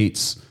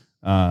facilitates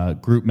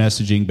group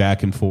messaging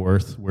back and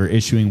forth. We're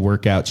issuing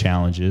workout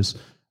challenges.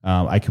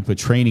 I can put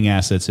training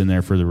assets in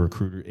there for the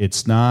recruiter.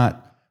 It's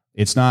not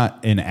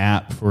an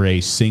app for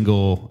a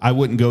single. I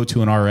wouldn't go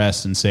to an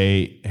RS and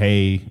say,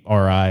 "Hey,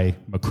 RI,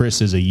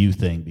 Chris is a you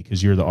thing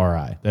because you're the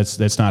RI."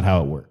 That's not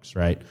how it works,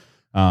 right?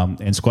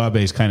 And Squad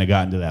Bay's kind of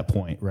gotten to that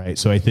point, right?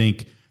 So I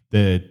think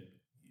that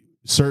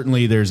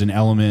certainly there's an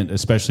element,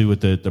 especially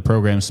with the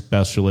program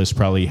specialist,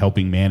 probably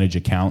helping manage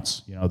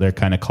accounts. They're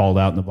kind of called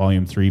out in the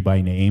volume 3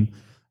 by name.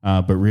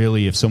 But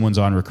really, if someone's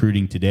on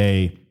recruiting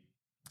today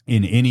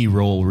in any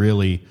role,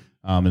 really,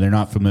 and they're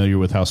not familiar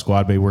with how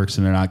Squad Bay works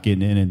and they're not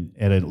getting in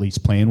and at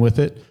least playing with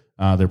it,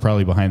 they're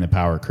probably behind the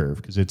power curve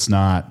because it's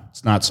not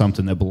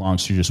something that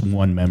belongs to just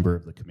one member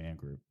of the command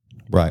group.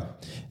 Right.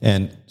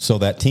 And so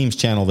that Teams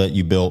channel that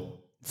you built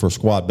for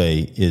Squad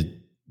Bay,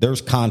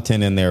 there's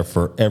content in there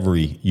for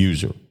every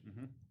user.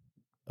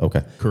 Mm-hmm.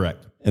 Okay.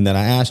 Correct. And then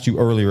I asked you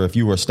earlier if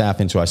you were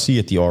staffing, so I see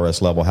at the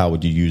RS level, how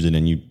would you use it?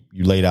 And you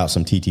laid out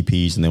some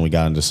TTPs, and then we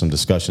got into some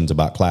discussions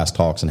about class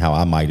talks and how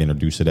I might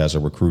introduce it as a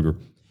recruiter.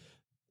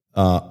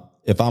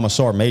 If I'm a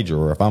SAR major,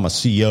 or if I'm a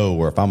CO,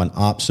 or if I'm an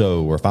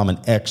OPSO, or if I'm an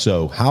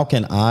XO, how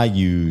can I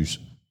use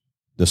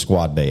the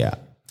Squad Bay app?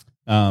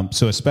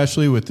 So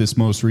especially with this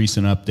most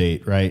recent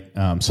update, right?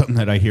 Something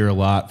that I hear a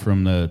lot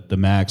from the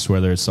MACs,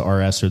 whether it's the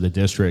RS or the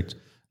district,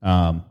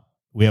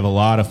 we have a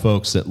lot of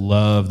folks that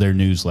love their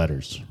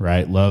newsletters,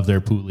 right? Love their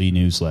Poolie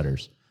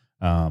newsletters.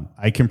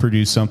 I can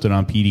produce something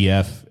on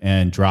PDF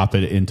and drop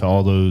it into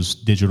all those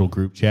digital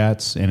group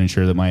chats and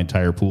ensure that my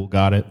entire pool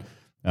got it.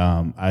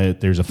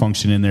 There's a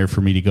function in there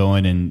for me to go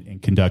in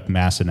and conduct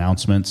mass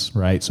announcements,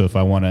 right? So if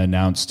I want to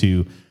announce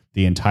to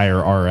the entire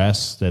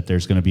RS that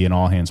there's going to be an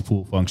all hands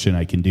pool function,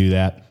 I can do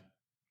that.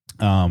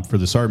 For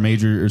the sergeant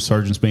major or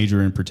sergeant's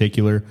major in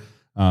particular,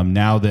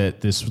 now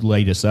that this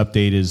latest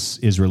update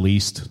is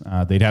released,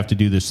 they'd have to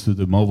do this through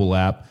the mobile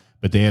app,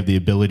 but they have the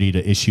ability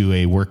to issue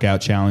a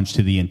workout challenge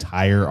to the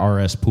entire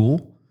RS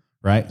pool,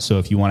 right? So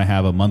if you want to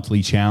have a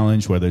monthly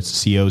challenge, whether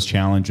it's the CO's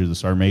challenge or the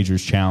sergeant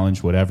major's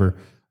challenge, whatever,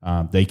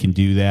 they can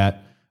do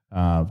that.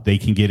 They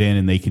can get in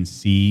and they can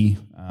see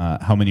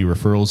how many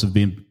referrals have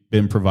been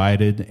been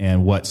provided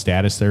and what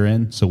status they're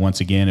in. So once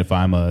again, if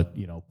I'm a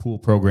pool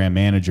program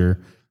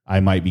manager,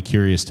 I might be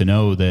curious to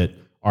know that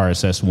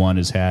RSS 1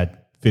 has had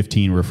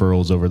 15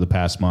 referrals over the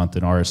past month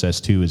and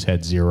RSS 2 has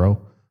had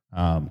 0.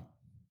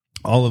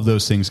 All of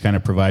those things kind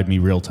of provide me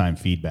real-time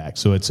feedback.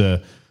 So it's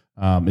a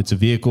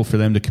vehicle for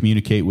them to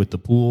communicate with the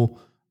pool.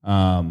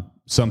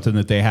 Something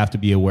that they have to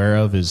be aware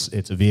of is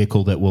it's a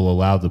vehicle that will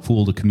allow the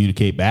pool to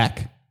communicate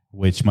back,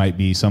 which might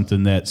be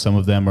something that some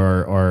of them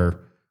are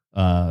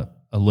a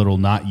little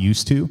not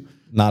used to.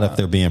 Not if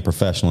they're being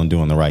professional and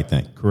doing the right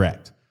thing.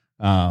 Correct.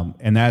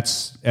 And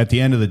that's, at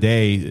the end of the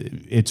day,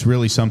 it's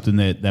really something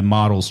that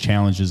models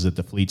challenges that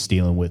the fleet's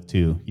dealing with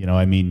too.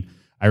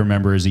 I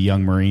remember as a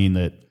young Marine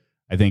that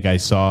I think I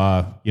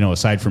saw,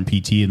 aside from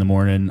PT in the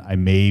morning, I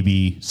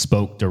maybe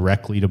spoke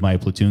directly to my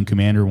platoon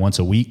commander once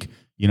a week,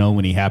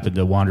 when he happened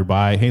to wander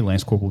by. Hey,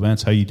 Lance Corporal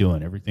Vince, how you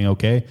doing? Everything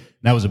okay?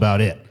 And that was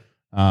about it.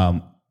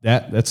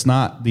 That's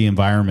not the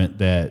environment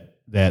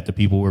that the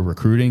people we're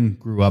recruiting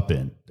grew up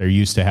in. They're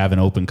used to having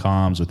open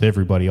comms with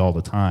everybody all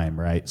the time,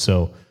 right?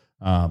 So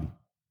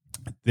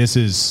this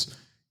is,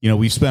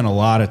 we've spent a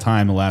lot of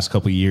time the last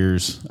couple of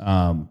years.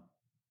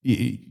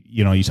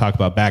 You talk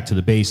about back to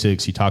the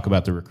basics. You talk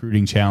about the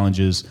recruiting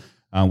challenges.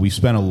 We've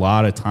spent a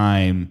lot of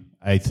time,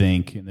 I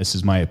think, and this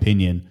is my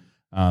opinion,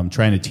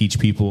 trying to teach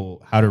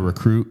people how to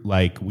recruit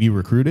like we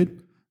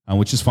recruited,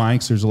 which is fine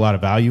because there's a lot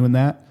of value in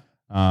that.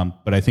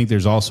 But I think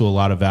there's also a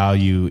lot of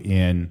value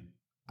in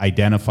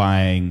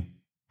identifying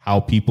how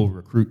people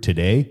recruit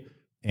today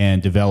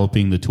and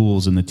developing the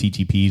tools and the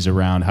TTPs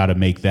around how to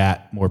make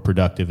that more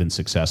productive and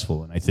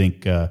successful. And I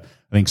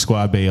think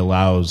Squad Bay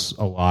allows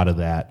a lot of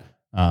that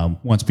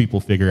once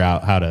people figure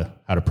out how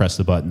to press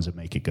the buttons and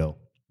make it go.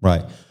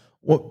 Right.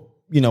 Well,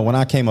 when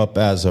I came up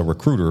as a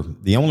recruiter,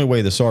 the only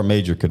way the Sergeant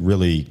Major could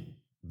really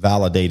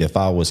validate if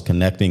I was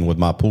connecting with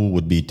my pool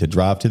would be to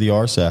drive to the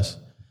RSS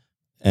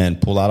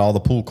and pull out all the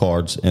pool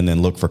cards and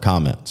then look for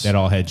comments. That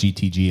all had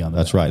GTG on them.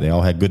 That's right. They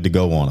all had good to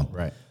go on them.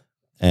 Right.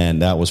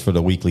 And that was for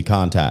the weekly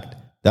contact.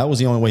 That was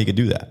the only way he could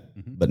do that.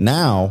 Mm-hmm. But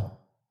now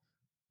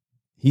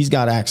he's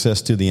got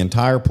access to the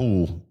entire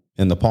pool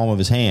in the palm of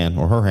his hand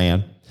or her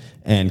hand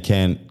and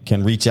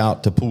can reach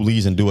out to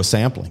poolees and do a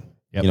sampling.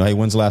 Yep. Hey,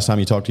 when's the last time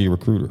you talked to your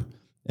recruiter?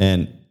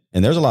 And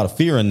there's a lot of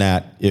fear in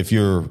that if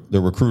you're the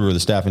recruiter of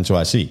the Staff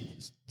NCOIC.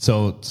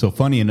 So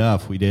funny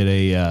enough, we did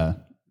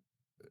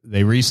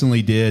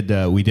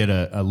we did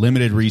a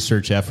limited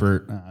research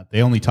effort.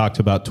 They only talked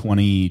about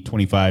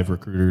 25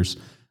 recruiters,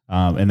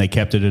 and they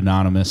kept it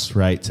anonymous,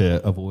 right,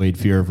 to avoid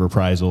fear of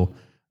reprisal.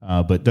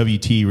 But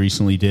WT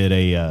recently did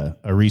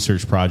a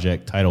research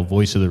project titled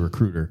Voice of the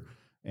Recruiter.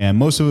 And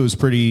most of it was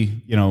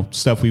pretty,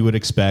 stuff we would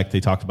expect. They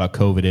talked about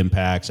COVID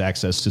impacts,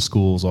 access to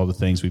schools, all the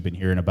things we've been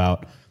hearing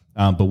about.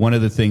 But one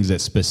of the things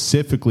that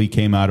specifically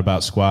came out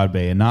about Squad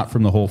Bay, and not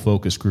from the whole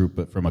focus group,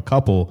 but from a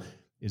couple,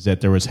 is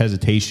that there was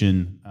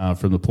hesitation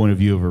from the point of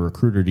view of a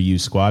recruiter to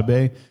use Squad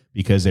Bay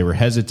because they were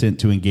hesitant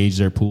to engage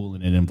their pool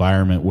in an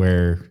environment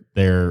where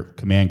their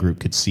command group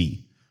could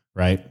see,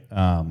 right?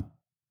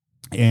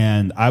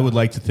 And I would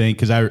like to think,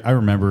 because I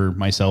remember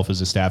myself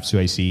as a staff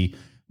CIC,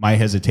 my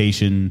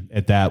hesitation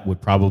at that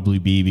would probably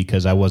be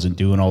because I wasn't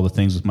doing all the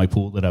things with my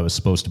pool that I was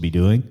supposed to be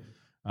doing.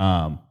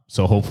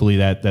 So hopefully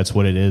that's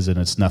what it is, and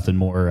it's nothing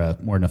more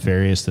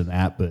nefarious than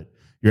that. But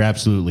you're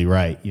absolutely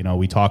right.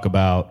 We talk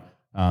about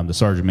the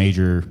Sergeant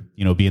Major,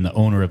 being the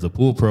owner of the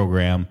pool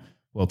program.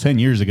 Well, 10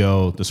 years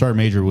ago, the Sergeant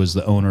Major was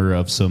the owner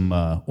of some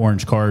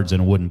orange cards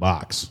in a wooden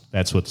box.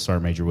 That's what the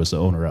Sergeant Major was the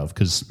owner of.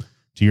 Because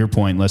to your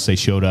point, unless they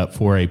showed up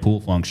for a pool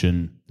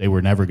function, they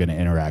were never going to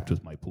interact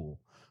with my pool.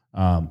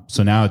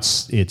 So now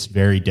it's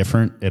very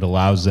different. It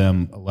allows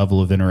them a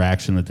level of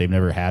interaction that they've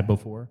never had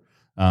before.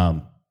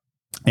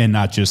 And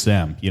not just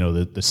them,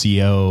 the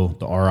CO,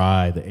 the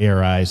RI, the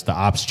ARIs, the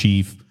ops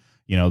chief.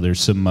 There's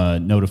some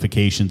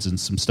notifications and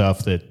some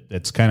stuff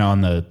that's kind of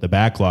on the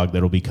backlog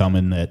that'll be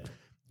coming that,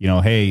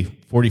 hey,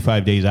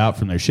 45 days out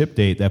from their ship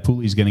date, that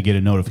poolie is going to get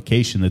a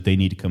notification that they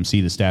need to come see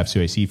the Staff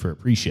CIC for a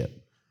pre-ship,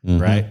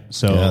 mm-hmm. right?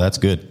 So yeah, that's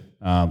good.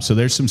 So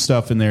there's some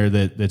stuff in there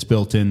that's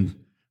built in,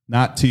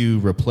 not to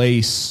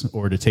replace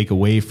or to take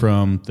away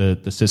from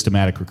the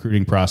systematic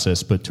recruiting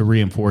process, but to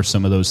reinforce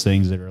some of those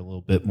things that are a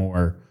little bit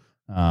more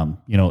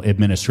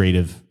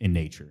administrative in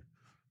nature.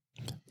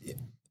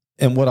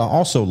 And what I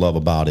also love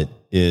about it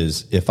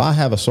is if I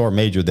have a Sergeant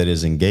Major that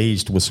is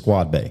engaged with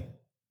Squad Bay,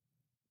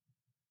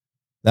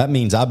 that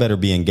means I better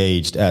be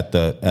engaged at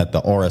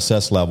the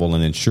RSS level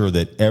and ensure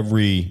that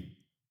every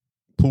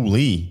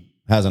poolee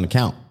has an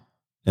account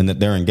and that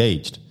they're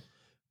engaged.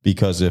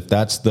 Because if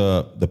that's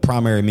the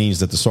primary means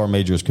that the Sergeant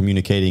Major is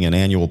communicating an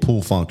annual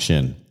pool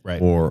function,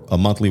 right, or a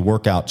monthly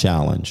workout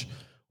challenge,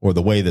 or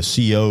the way the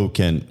CO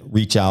can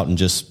reach out and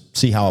just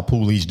see how a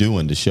poolee's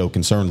doing to show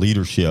concerned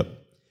leadership.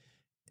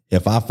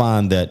 If I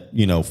find that,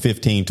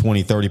 15,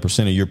 20, 30%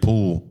 of your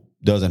pool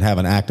doesn't have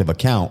an active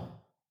account,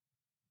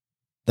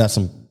 that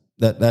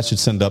should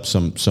send up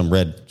some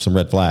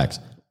red flags.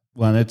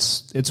 Well,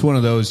 it's one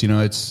of those,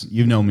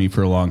 you've known me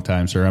for a long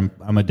time, sir.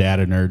 I'm a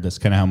data nerd. That's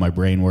kind of how my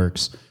brain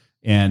works.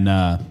 And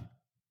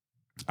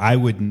I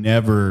would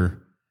never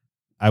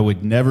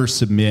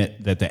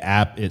submit that the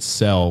app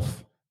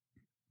itself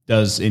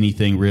does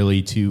anything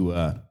really to,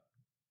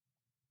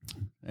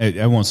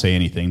 I won't say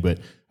anything, but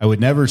I would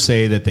never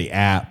say that the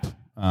app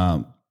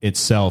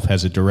itself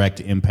has a direct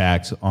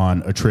impact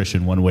on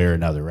attrition one way or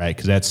another, right?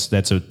 Because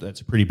that's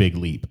a pretty big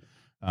leap.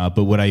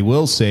 But what I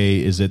will say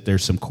is that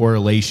there's some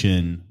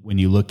correlation when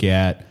you look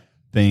at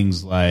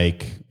things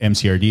like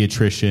MCRD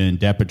attrition,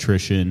 DEP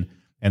attrition,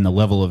 and the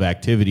level of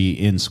activity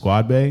in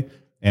Squad Bay.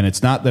 And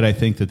it's not that I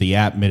think that the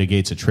app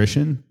mitigates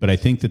attrition, but I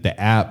think that the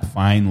app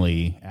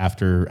finally,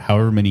 after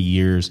however many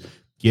years,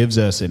 gives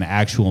us an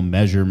actual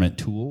measurement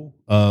tool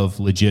of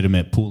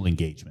legitimate pool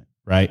engagement,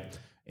 right?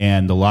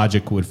 And the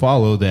logic would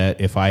follow that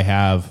if I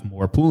have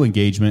more pool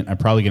engagement, I'm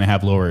probably going to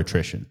have lower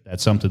attrition.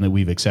 That's something that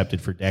we've accepted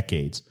for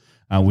decades.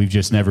 We've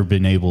just never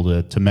been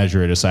able to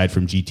measure it aside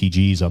from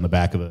GTGs on the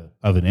back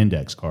of an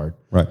index card.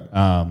 Right.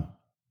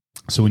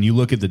 So when you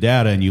look at the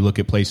data and you look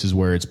at places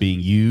where it's being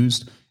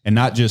used, and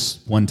not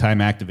just one-time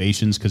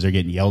activations because they're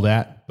getting yelled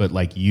at, but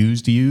like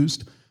used,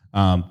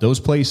 those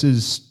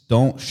places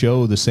don't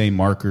show the same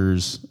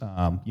markers.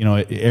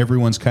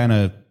 Everyone's kind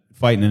of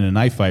fighting in a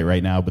knife fight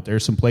right now, but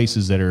there's some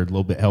places that are a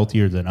little bit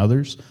healthier than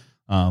others.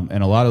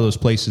 And a lot of those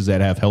places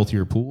that have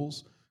healthier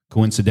pools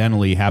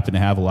coincidentally happen to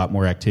have a lot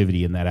more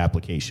activity in that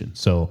application.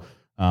 So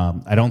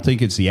I don't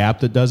think it's the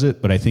app that does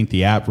it, but I think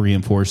the app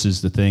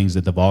reinforces the things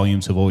that the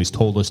volumes have always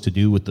told us to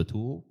do with the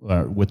tool,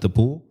 with the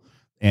pool.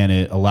 And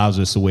it allows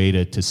us a way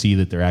to see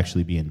that they're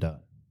actually being done.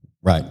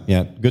 Right.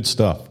 Yeah. Good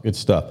stuff. Good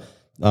stuff.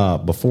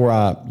 Before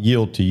I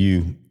yield to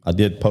you, I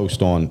did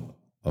post on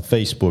a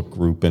Facebook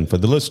group. And for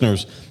the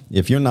listeners,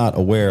 if you're not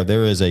aware,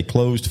 there is a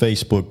closed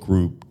Facebook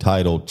group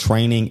titled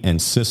Training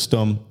and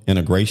System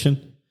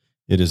Integration.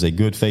 It is a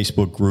good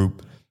Facebook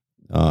group.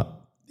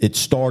 It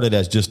started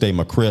as just a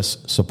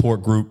MCRIS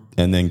support group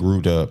and then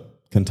grew to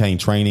contain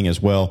training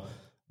as well.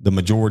 The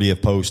majority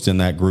of posts in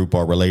that group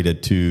are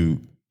related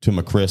to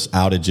MCRIS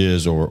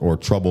outages or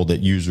trouble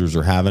that users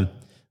are having.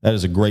 That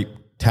is a great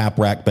tap,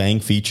 rack, bang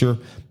feature.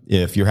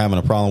 If you're having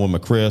a problem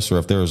with MCRIS, or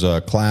if there's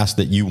a class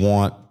that you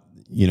want,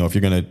 if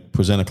you're going to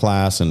present a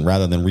class and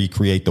rather than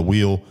recreate the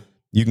wheel,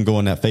 you can go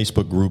in that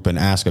Facebook group and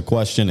ask a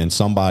question, and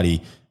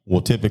somebody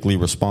will typically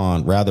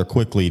respond rather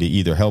quickly to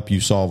either help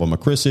you solve a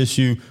MCRIS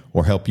issue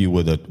or help you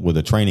with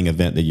a training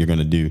event that you're going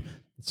to do.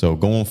 So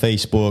go on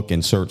Facebook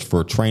and search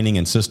for Training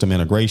and System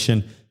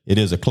Integration. It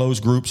is a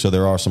closed group, so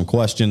there are some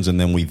questions, and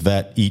then we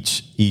vet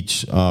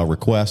each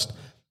request.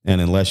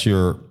 And unless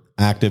you're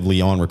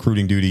actively on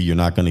recruiting duty, you're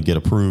not going to get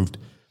approved.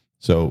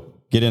 So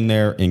get in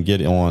there and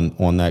get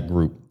on that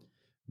group.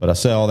 But I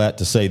say all that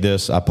to say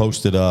this: I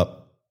posted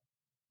up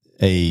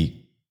a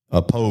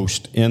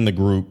post in the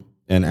group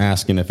and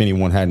asking if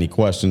anyone had any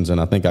questions, and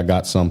I think I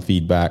got some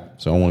feedback.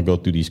 So I want to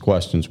go through these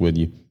questions with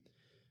you.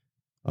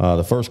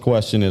 The first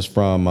question is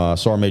from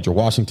Sergeant Major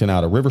Washington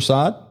out of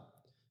Riverside.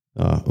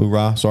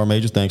 Hoorah, Sergeant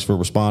Major, thanks for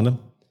responding.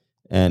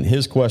 And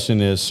his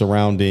question is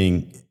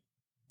surrounding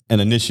an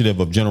initiative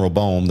of General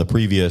Boehm, the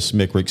previous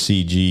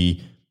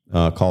MCRIC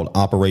CG, called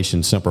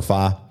Operation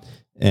Simplify.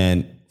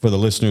 And for the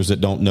listeners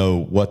that don't know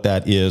what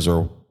that is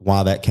or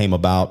why that came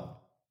about,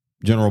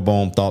 General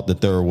Boehm thought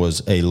that there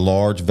was a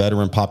large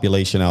veteran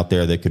population out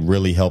there that could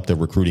really help the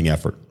recruiting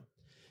effort.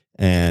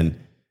 And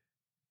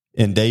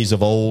in days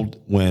of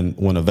old, when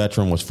a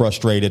veteran was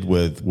frustrated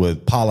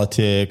with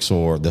politics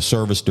or the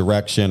service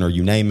direction or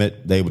you name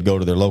it, they would go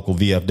to their local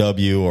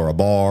VFW or a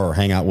bar or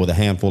hang out with a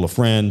handful of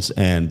friends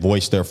and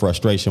voice their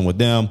frustration with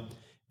them,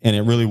 and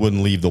it really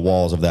wouldn't leave the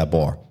walls of that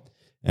bar.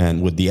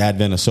 And with the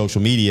advent of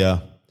social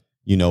media,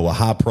 a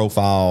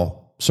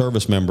high-profile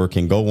service member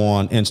can go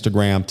on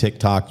Instagram,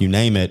 TikTok, you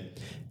name it,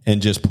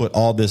 and just put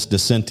all this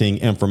dissenting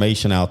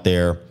information out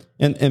there,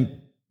 and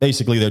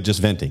basically they're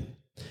just venting.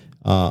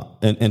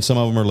 And some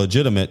of them are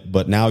legitimate,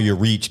 but now your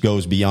reach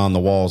goes beyond the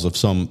walls of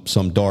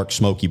some dark,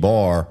 smoky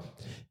bar,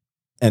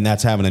 and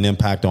that's having an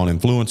impact on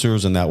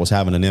influencers, and that was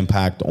having an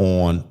impact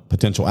on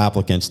potential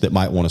applicants that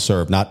might want to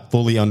serve, not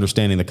fully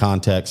understanding the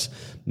context,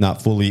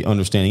 not fully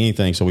understanding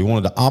anything. So we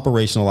wanted to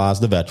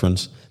operationalize the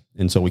veterans,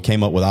 and so we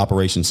came up with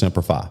Operation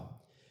Simplify.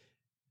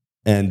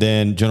 And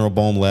then General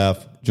Boehm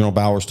left, General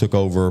Bowers took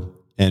over,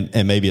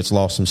 and maybe it's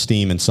lost some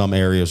steam in some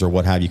areas or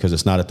what have you, because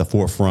it's not at the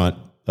forefront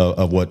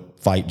of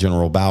what fight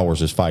General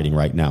Bowers is fighting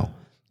right now.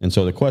 And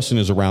so the question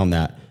is around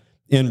that.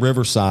 In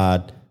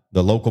Riverside,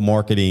 the local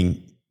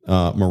marketing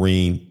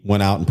Marine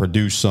went out and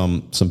produced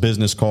some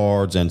business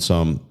cards and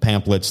some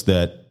pamphlets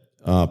that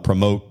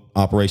promote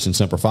Operation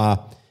Simplify.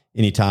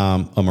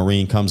 Anytime a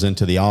Marine comes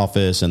into the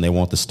office and they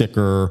want the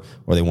sticker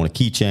or they want a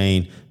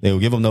keychain, they will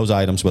give them those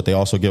items, but they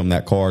also give them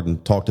that card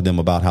and talk to them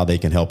about how they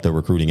can help their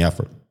recruiting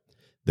effort.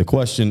 The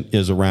question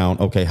is around,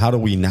 okay, how do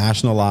we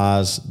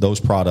nationalize those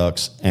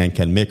products, and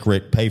can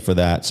MCRIC pay for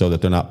that so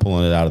that they're not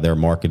pulling it out of their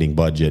marketing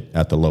budget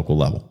at the local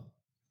level?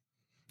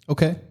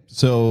 Okay.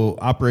 So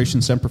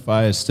Operation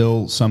Simplify is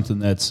still something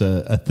that's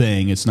a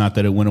thing. It's not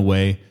that it went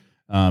away.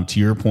 To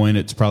your point,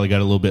 it's probably got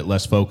a little bit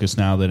less focus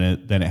now than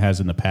it has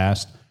in the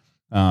past.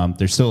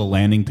 There's still a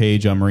landing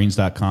page on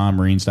marines.com,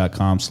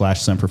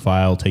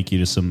 marines.com/Semperfi will take you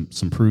to some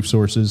proof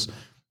sources.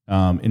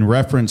 In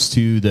reference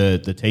to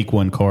the Take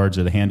One cards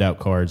or the handout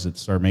cards that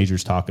Sergeant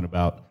Major's talking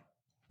about,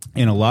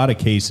 in a lot of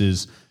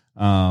cases,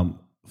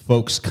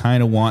 folks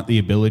kind of want the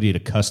ability to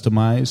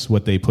customize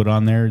what they put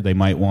on there. They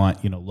might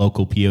want,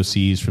 local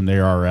POCs from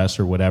their RS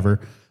or whatever.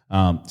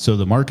 So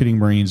the marketing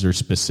Marines are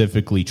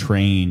specifically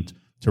trained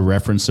to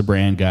reference the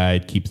brand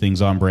guide, keep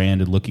things on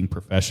brand and looking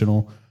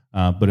professional.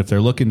 But if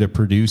they're looking to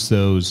produce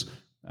those,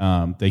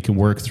 they can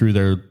work through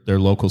their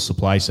local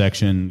supply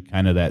section,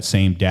 kind of that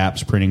same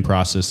DAPS printing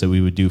process that we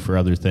would do for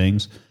other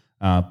things.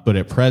 But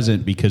at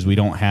present, because we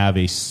don't have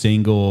a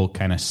single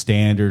kind of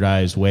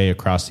standardized way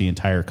across the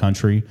entire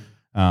country,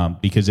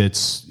 because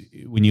it's,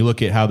 when you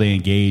look at how they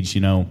engage,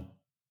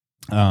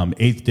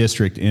 8th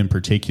District in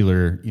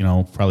particular,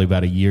 probably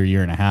about a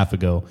year and a half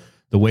ago,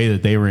 the way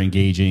that they were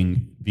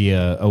engaging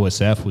via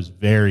OSF was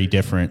very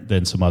different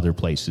than some other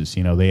places.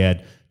 They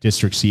had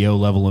district CO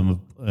level of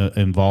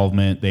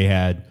involvement. They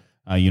had,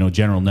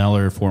 General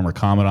Neller, former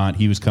commandant,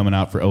 he was coming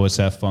out for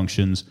OSF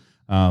functions.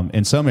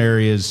 In some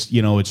areas,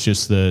 it's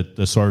just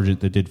the sergeant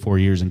that did 4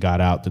 years and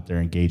got out that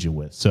they're engaging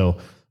with. So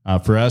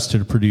for us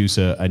to produce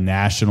a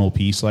national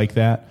piece like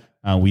that,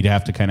 we'd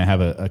have to kind of have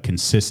a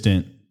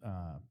consistent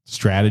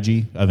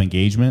strategy of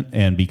engagement.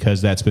 And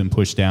because that's been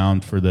pushed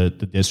down for the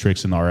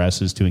districts and the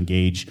RSs to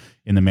engage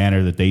in the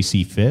manner that they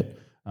see fit,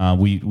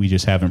 we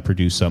just haven't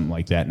produced something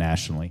like that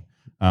nationally.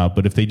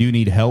 But if they do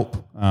need help,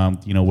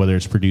 whether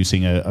it's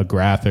producing a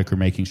graphic or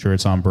making sure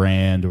it's on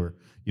brand or,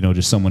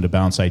 just someone to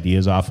bounce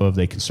ideas off of,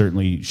 they can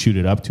certainly shoot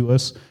it up to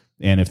us.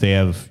 And if they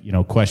have,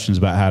 questions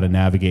about how to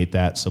navigate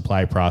that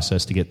supply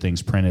process to get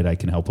things printed, I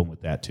can help them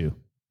with that too.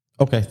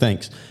 Okay,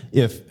 thanks.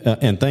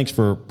 And thanks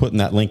for putting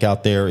that link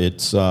out there.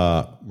 It's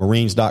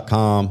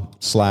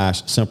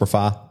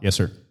marines.com/Semperfi. Yes,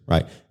 sir.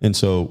 Right. And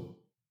so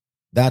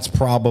that's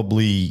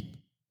probably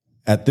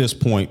at this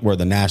point where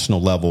the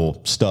national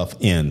level stuff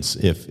ends.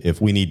 If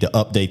we need to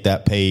update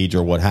that page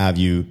or what have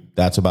you,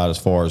 that's about as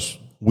far as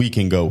we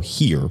can go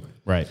here.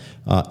 Right.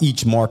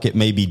 Each market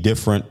may be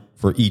different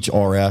for each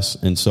RS.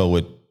 And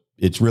so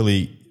it's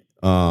really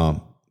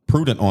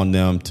prudent on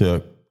them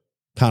to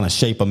kind of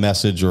shape a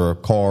message or a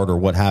card or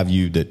what have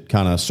you that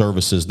kind of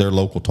services their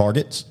local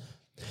targets.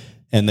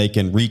 And they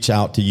can reach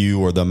out to you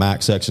or the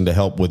MAC section to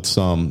help with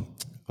some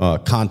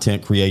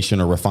content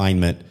creation or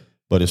refinement.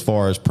 But as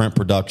far as print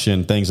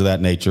production, things of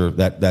that nature,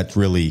 that's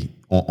really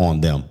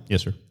on them.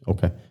 Yes, sir.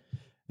 Okay.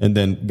 And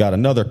then got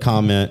another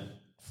comment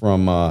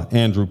from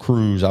Andrew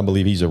Cruz. I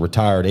believe he's a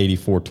retired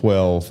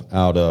 8412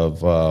 out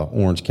of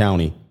Orange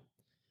County.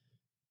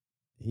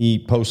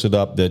 He posted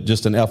up that,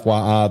 just an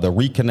FYI, the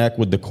Reconnect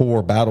with the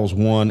Corps Battles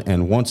Won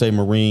and Once a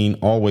Marine,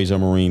 Always a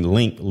Marine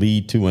link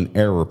lead to an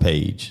error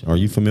page. Are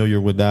you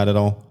familiar with that at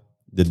all?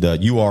 Did the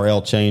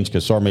URL change?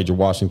 Because Sergeant Major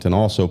Washington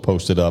also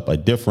posted up a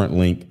different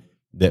link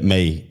that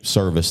may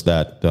service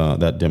that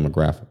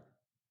demographic.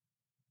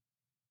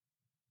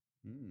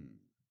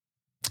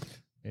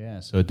 Yeah,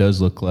 so it does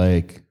look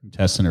like I'm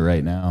testing it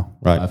right now.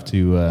 Right. I'll have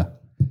to.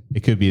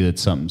 It could be that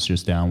something's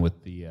just down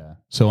with the.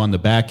 So on the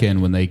back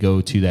end, when they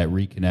go to that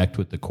Reconnect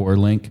with the Corps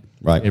link,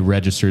 right, it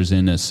registers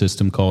in a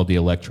system called the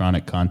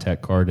Electronic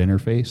Contact Card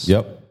Interface.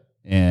 Yep.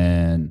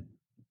 And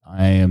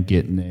I am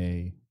getting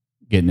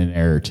an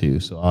error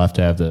too, so I'll have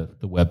to have the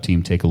web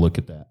team take a look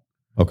at that.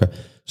 Okay.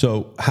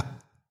 So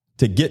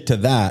to get to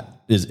that,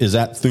 is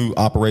that through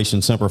Operation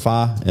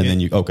Semperfi? And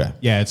then okay.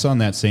 Yeah, it's on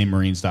that same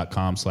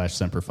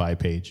marines.com/Semperfi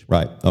page.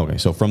 Right. Okay.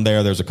 So from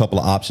there's a couple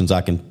of options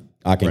I can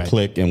right.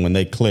 click, and when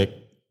they click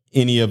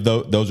any of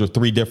those are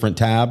three different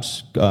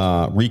tabs,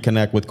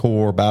 Reconnect with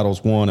Corps,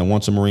 Battles Won, and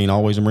Once a Marine,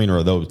 Always a Marine,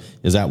 or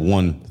is that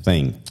one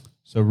thing?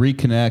 So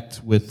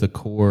Reconnect with the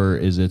Corps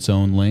is its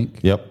own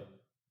link. Yep.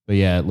 But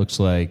yeah, it looks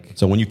like.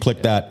 So when you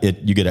click that,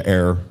 you get an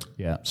error.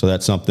 Yeah. So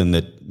that's something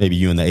that maybe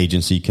you and the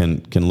agency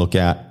can look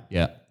at.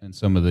 Yeah. And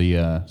some of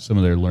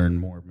their learn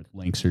more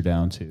links are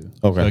down too.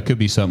 Okay. So it could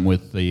be something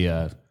with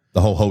the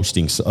whole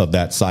hosting of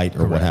that site or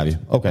correct. What have you.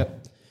 Okay.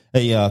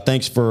 Hey,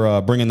 thanks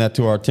for bringing that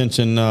to our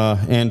attention,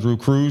 Andrew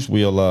Cruz.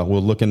 We'll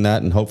look in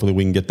that and hopefully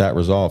we can get that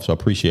resolved. So I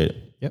appreciate it.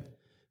 Yep.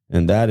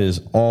 And that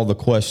is all the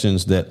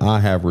questions that I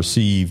have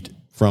received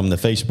from the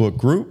Facebook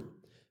group.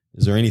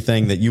 Is there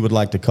anything that you would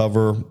like to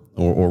cover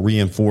or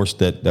reinforce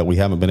that we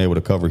haven't been able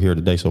to cover here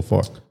today so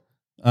far?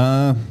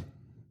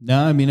 No,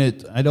 I mean,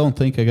 I don't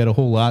think I got a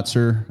whole lot,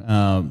 sir.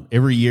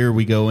 Every year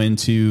we go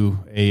into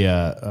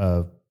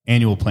a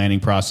annual planning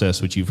process,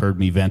 which you've heard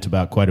me vent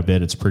about quite a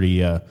bit. It's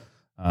pretty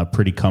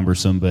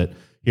cumbersome, but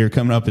here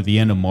coming up at the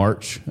end of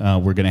March,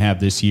 we're going to have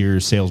this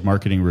year's Sales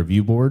Marketing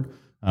Review Board,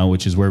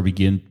 which is where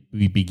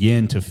we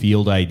begin to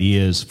field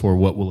ideas for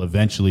what will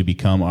eventually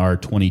become our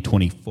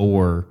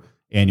 2024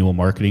 annual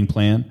marketing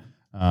plan.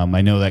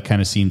 I know that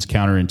kind of seems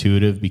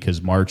counterintuitive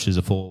because March is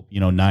a full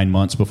 9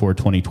 months before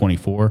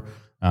 2024.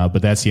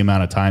 But that's the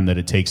amount of time that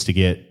it takes to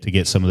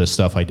get some of this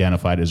stuff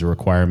identified as a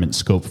requirement,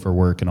 scope for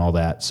work, and all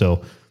that.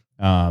 So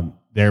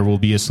there will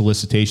be a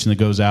solicitation that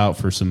goes out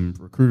for some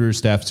recruiters,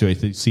 staff to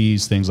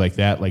ACs, things like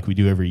that, like we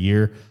do every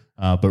year.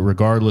 But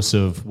regardless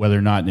of whether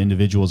or not an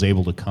individual is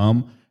able to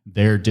come,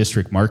 their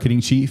district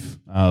marketing chief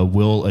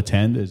will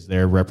attend as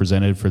their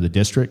representative for the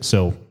district.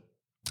 So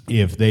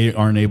if they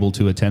aren't able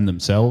to attend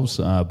themselves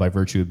by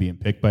virtue of being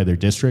picked by their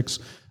districts,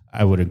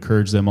 I would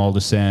encourage them all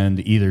to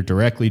send either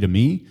directly to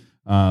me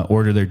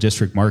or to their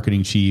district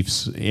marketing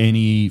chiefs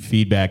any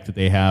feedback that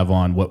they have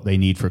on what they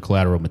need for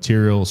collateral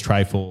materials,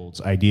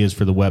 trifolds, ideas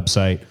for the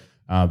website,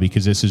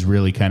 because this is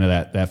really kind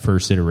of that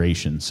first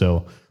iteration.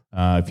 So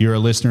if you're a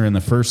listener in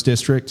the first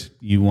district,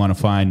 you want to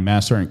find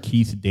Master Sergeant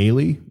Keith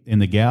Daly in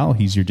the GAL.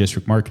 He's your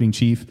district marketing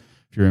chief.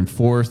 If you're in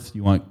fourth,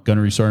 you want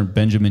Gunnery Sergeant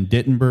Benjamin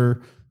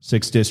Dittenber.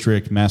 6th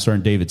District, Master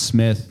Sergeant David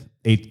Smith.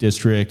 8th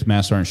District,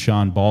 Master Sergeant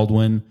Sean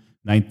Baldwin.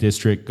 9th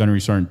District, Gunnery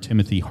Sergeant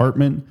Timothy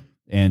Hartman.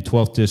 And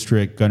 12th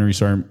District, Gunnery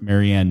Sergeant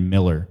Marianne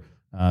Miller.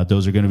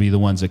 Those are going to be the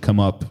ones that come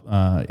up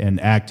and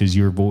act as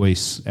your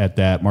voice at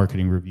that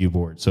marketing review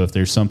board. So if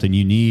there's something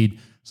you need,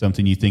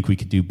 something you think we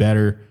could do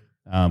better,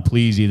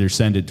 please either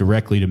send it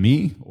directly to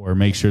me or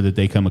make sure that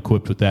they come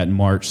equipped with that in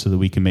March so that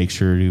we can make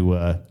sure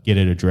to get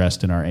it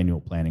addressed in our annual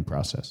planning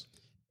process.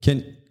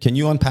 Can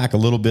you unpack a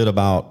little bit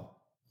about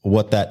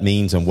what that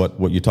means and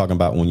what you're talking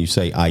about when you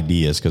say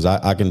ideas? Because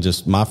I can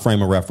just, my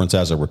frame of reference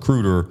as a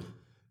recruiter,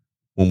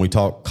 when we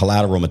talk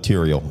collateral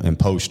material and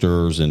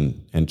posters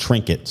and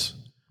trinkets,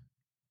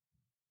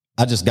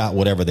 I just got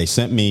whatever they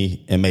sent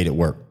me and made it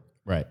work.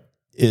 Right.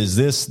 Is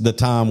this the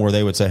time where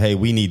they would say, hey,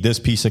 we need this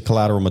piece of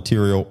collateral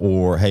material,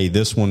 or hey,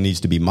 this one needs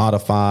to be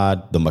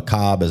modified, the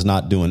macabre is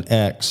not doing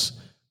X,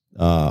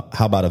 how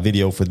about a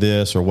video for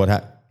this, or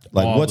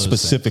what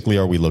specifically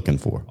are we looking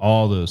for?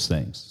 All those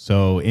things.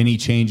 So any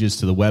changes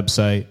to the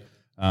website,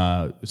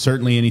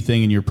 certainly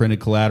anything in your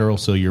printed collateral,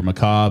 so your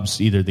macabres,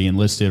 either the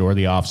enlisted or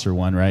the officer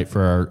one, right,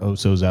 for our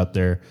OSOs out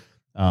there,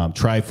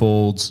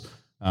 trifolds,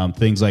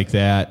 things like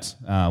that.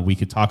 We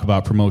could talk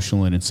about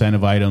promotional and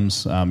incentive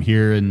items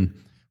here in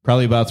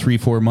probably about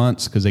 3-4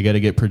 months, because they got to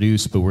get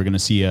produced, but we're going to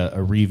see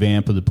a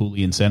revamp of the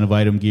Poolie incentive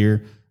item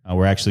gear.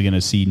 We're actually going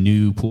to see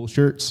new pool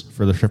shirts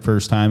for the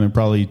first time in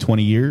probably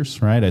 20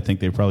 years, right? I think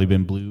they've probably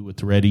been blue with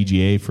the red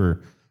EGA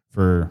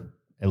for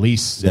at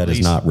least... That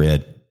is not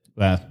red.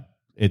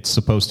 It's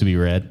supposed to be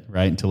red,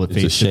 right? Until it's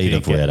a shade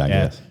of red, I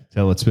guess.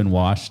 Until it's been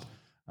washed.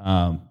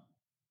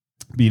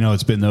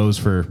 It's been those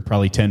for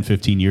probably 10,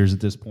 15 years at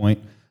this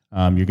point.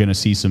 You're going to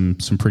see some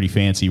pretty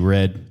fancy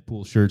red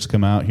pool shirts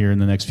come out here in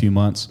the next few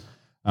months.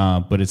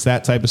 But it's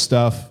that type of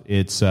stuff.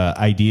 It's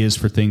ideas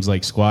for things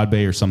like Squad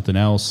Bay or something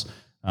else.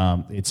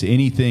 It's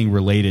anything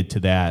related to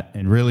that.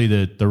 And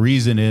really the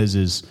reason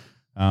is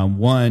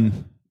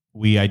one,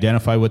 we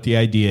identify what the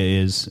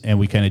idea is and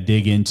we kind of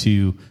dig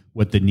into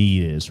what the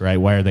need is, right?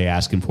 Why are they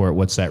asking for it?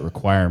 What's that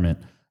requirement?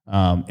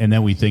 And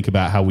then we think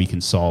about how we can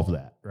solve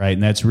that, right?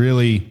 And that's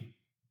really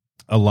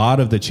a lot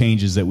of the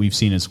changes that we've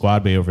seen in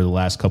Squad Bay over the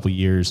last couple of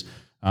years.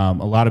 A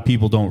lot of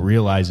people don't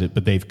realize it,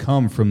 but they've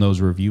come from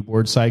those review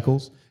board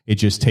cycles. It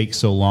just takes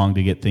so long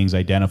to get things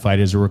identified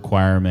as a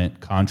requirement,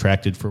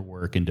 contracted for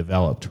work, and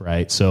developed,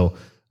 right? So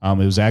it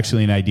was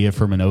actually an idea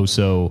from an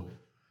OSO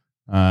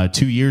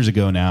 2 years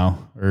ago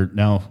now, or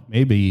no,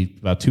 maybe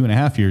about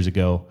 2.5 years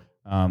ago.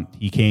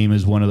 He came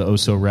as one of the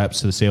OSO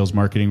reps to the sales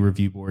marketing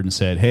review board and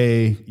said,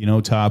 hey,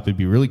 Top, it'd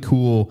be really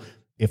cool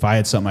if I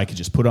had something I could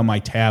just put on my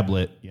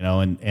tablet,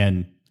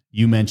 and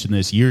you mentioned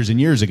this years and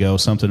years ago,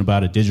 something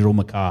about a digital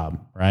macabre,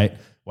 right?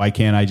 Why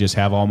can't I just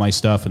have all my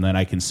stuff and then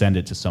I can send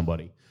it to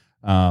somebody?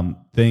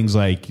 Things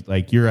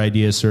like your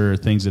idea, sir,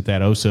 things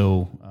that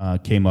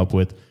OSO came up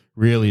with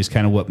really is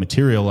kind of what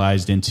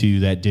materialized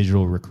into that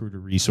digital recruiter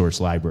resource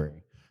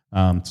library.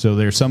 So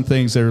there's some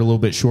things that are a little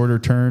bit shorter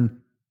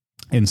term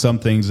and some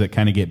things that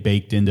kind of get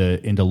baked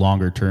into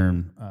longer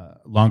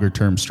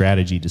term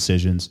strategy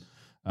decisions.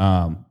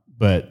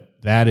 But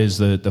that is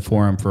the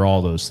forum for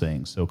all those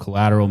things. So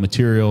collateral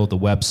material, the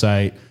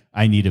website,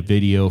 I need a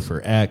video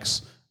for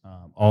X,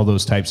 all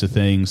those types of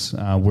things.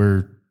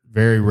 We're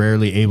very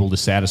rarely able to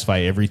satisfy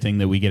everything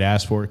that we get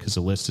asked for because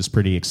the list is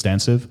pretty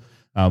extensive,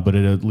 but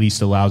it at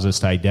least allows us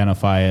to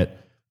identify it,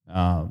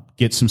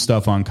 get some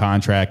stuff on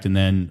contract, and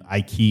then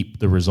I keep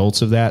the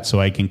results of that so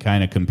I can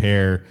kind of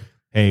compare,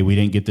 hey, we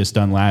didn't get this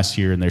done last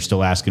year and they're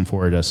still asking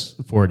for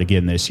it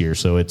again this year.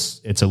 So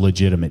it's a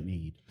legitimate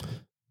need.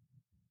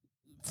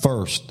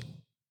 First,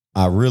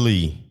 I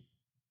really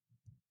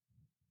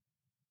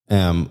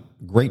am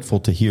grateful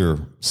to hear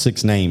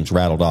 6 names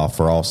rattled off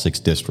for all 6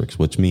 districts,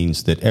 which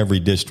means that every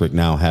district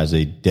now has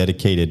a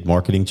dedicated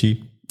marketing chief.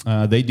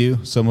 They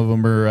do. Some of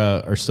them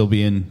are still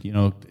being,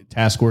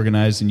 task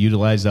organized and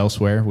utilized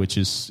elsewhere, which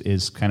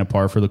is kind of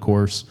par for the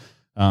course.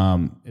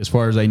 As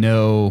far as I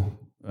know,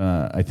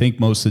 I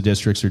think most of the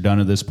districts are done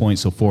at this point.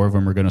 So 4 of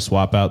them are going to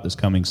swap out this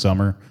coming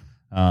summer.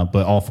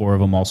 But all 4 of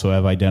them also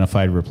have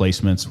identified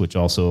replacements, which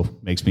also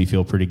makes me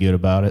feel pretty good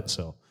about it.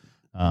 So,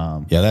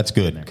 yeah, that's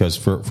good, because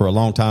for a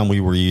long time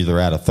we were either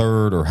at a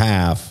third or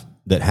half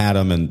that had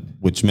them, and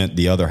which meant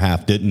the other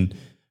half didn't,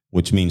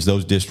 which means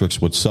those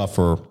districts would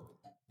suffer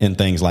in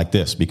things like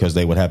this because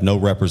they would have no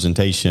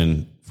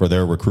representation for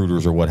their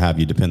recruiters or what have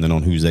you, depending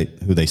on who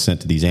they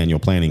sent to these annual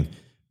planning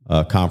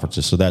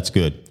conferences. So that's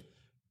good.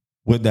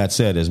 with that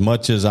said, as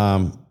much as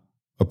I'm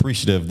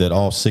appreciative that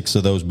all 6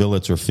 of those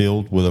billets are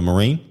filled with a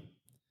Marine,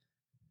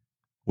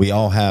 we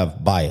all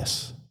have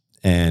bias.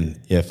 And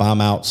if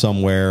I'm out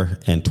somewhere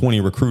and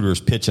 20 recruiters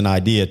pitch an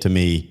idea to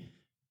me,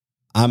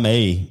 I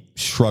may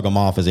shrug them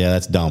off as, yeah,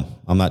 that's dumb.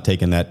 I'm not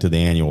taking that to the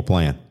annual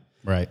plan.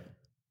 Right.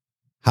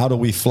 How do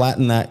we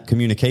flatten that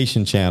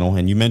communication channel?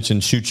 And you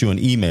mentioned shoot you an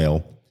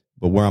email,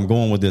 but where I'm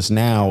going with this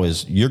now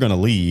is you're going to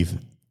leave.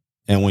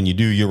 And when you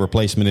do, your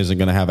replacement isn't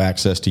going to have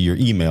access to your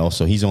email.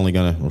 So he's only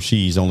going to, or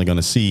she's only going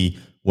to see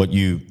what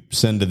you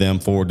send to them,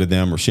 forward to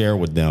them, or share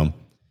with them.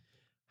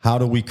 How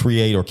do we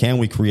create, or can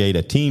we create,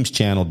 a Teams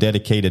channel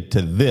dedicated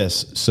to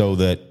this so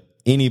that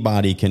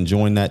anybody can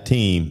join that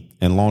team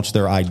and launch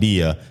their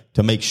idea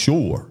to make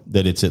sure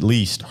that it's at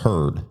least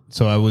heard?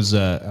 So I was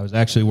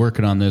actually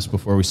working on this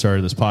before we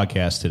started this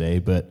podcast today,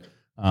 but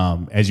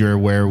as you're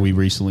aware, we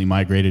recently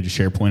migrated to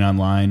SharePoint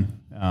Online.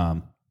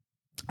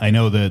 I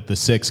know that the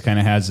 6 kind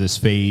of has this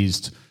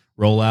phased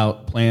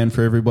rollout plan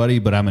for everybody,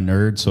 but I'm a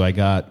nerd, so I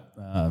got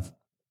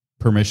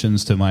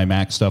permissions to my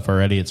Mac stuff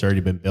already. It's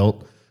already been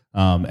built.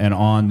 And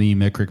on the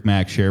MCRC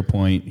Mac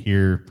SharePoint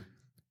here,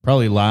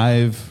 probably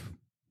live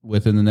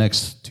within the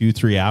next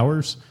 2-3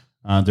 hours,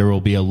 there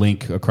will be a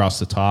link across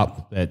the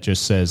top that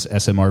just says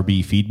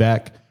SMRB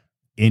feedback.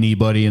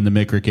 Anybody in the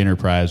MCRC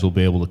enterprise will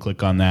be able to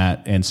click on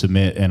that and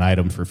submit an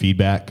item for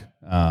feedback.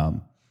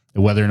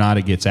 Whether or not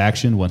it gets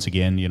actioned, once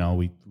again,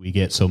 we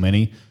get so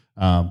many,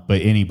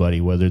 but anybody,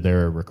 whether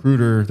they're a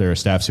recruiter, they're a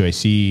staff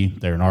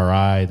CIC, they're an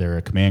RI, they're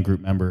a command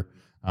group member,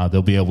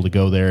 they'll be able to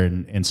go there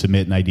and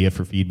submit an idea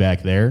for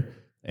feedback there.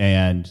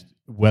 And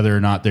whether or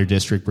not their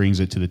district brings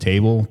it to the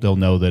table, they'll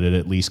know that it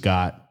at least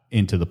got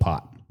into the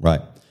pot.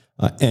 Right.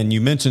 And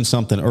you mentioned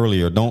something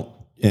earlier.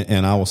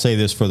 And I will say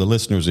this for the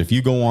listeners: if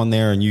you go on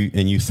there and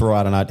you throw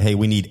out an idea, hey,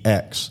 we need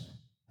X,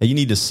 hey, you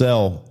need to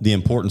sell the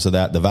importance of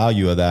that, the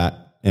value of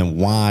that, and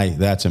why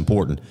that's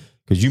important.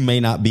 Because you may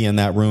not be in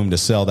that room to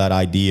sell that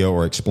idea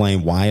or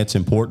explain why it's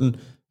important.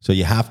 So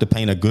you have to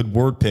paint a good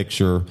word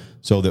picture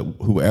so that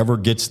whoever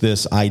gets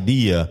this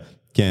idea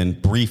can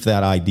brief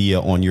that idea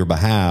on your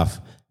behalf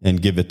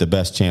and give it the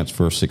best chance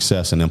for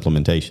success and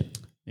implementation.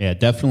 Yeah,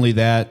 definitely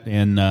that.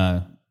 And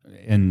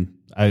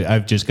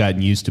I've just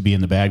gotten used to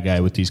being the bad guy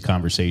with these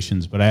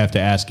conversations, but I have to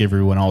ask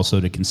everyone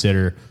also to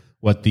consider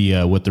what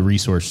the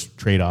resource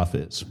trade-off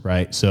is,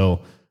 right?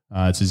 So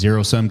it's a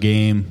zero-sum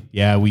game.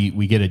 Yeah,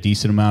 we get a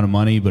decent amount of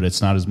money, but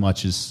it's not as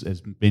much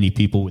as many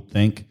people would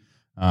think.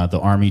 The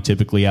Army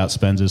typically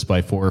outspends us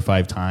by 4 or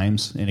 5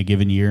 times in a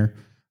given year.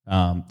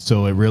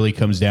 So it really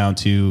comes down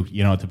to,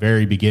 at the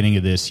very beginning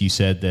of this, you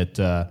said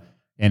that,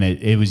 and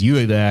it was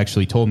you that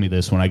actually told me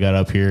this when I got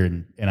up here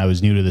and I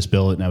was new to this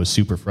billet and I was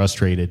super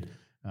frustrated.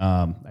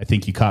 I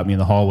think you caught me in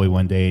the hallway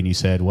one day and you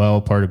said,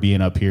 well, part of being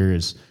up here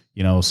is,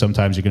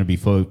 sometimes you're going to be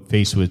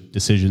faced with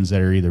decisions that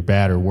are either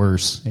bad or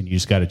worse, and you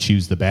just got to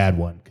choose the bad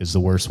one because the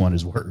worst one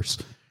is worse.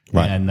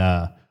 Right. And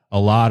a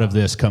lot of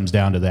this comes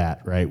down to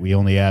that, right? We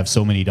only have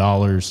so many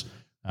dollars,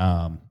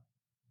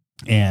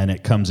 and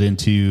it comes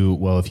into,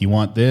 well, if you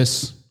want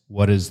this,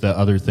 what is the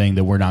other thing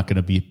that we're not going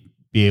to be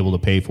able to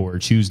pay for or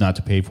choose not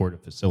to pay for to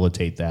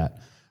facilitate that?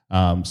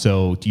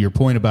 So to your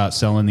point about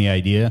selling the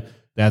idea,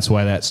 that's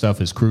why that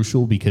stuff is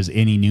crucial, because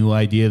any new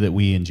idea that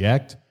we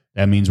inject,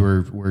 that means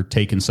we're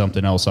taking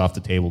something else off the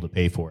table to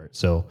pay for it.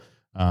 So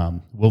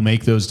we'll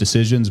make those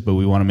decisions, but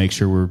we want to make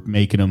sure we're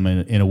making them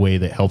in a way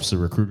that helps the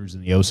recruiters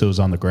and the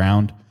OSOs on the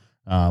ground.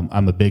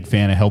 I'm a big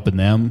fan of helping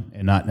them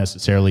and not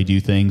necessarily do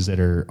things that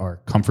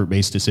are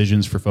comfort-based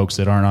decisions for folks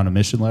that aren't on a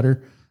mission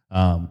letter.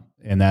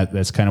 And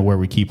that's kind of where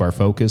we keep our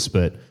focus.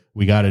 But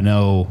we got to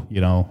know,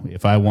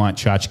 if I want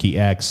tchotchke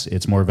X,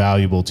 it's more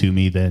valuable to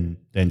me than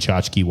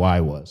tchotchke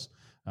Y was.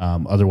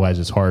 Otherwise,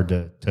 it's hard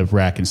to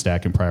rack and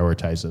stack and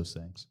prioritize those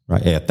things.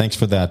 Right. Yeah. Thanks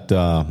for that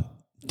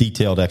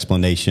detailed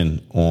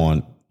explanation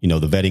on,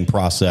 the vetting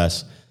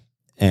process.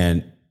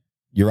 And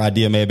your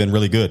idea may have been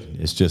really good.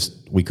 It's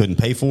just we couldn't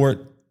pay for it,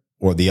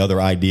 or the other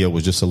idea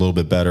was just a little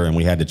bit better and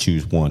we had to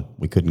choose one.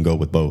 We couldn't go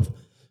with both.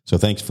 So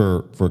thanks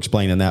for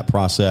explaining that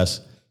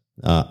process.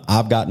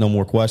 I've got no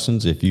more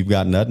questions. If you've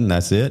got nothing,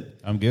 that's it.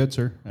 I'm good,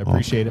 sir. I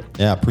appreciate it.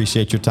 Yeah, I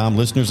appreciate your time.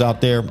 Listeners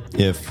out there,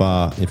 if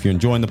you're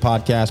enjoying the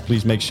podcast,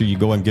 please make sure you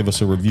go and give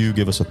us a review,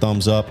 give us a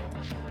thumbs up.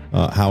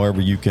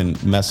 However, you can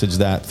message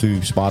that through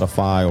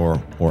Spotify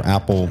or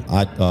Apple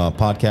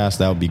Podcast.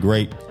 That would be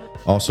great.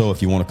 Also,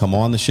 if you want to come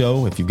on the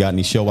show, if you've got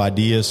any show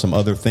ideas, some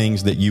other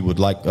things that you would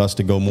like us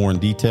to go more in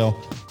detail,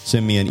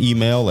 send me an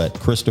email at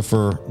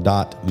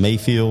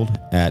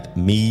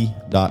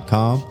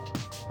christopher.mayfield@me.com.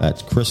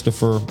 That's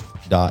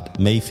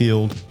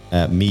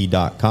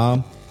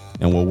christopher.mayfield@me.com.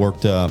 And we'll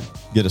work to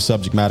get a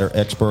subject matter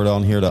expert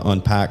on here to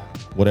unpack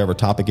whatever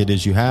topic it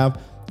is you have.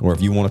 Or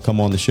if you want to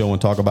come on the show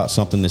and talk about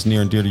something that's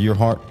near and dear to your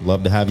heart,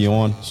 love to have you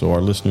on so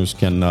our listeners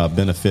can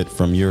benefit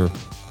from your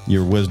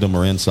wisdom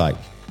or insight.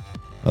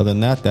 Other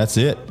than that, that's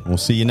it. We'll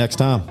see you next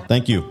time.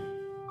 Thank you.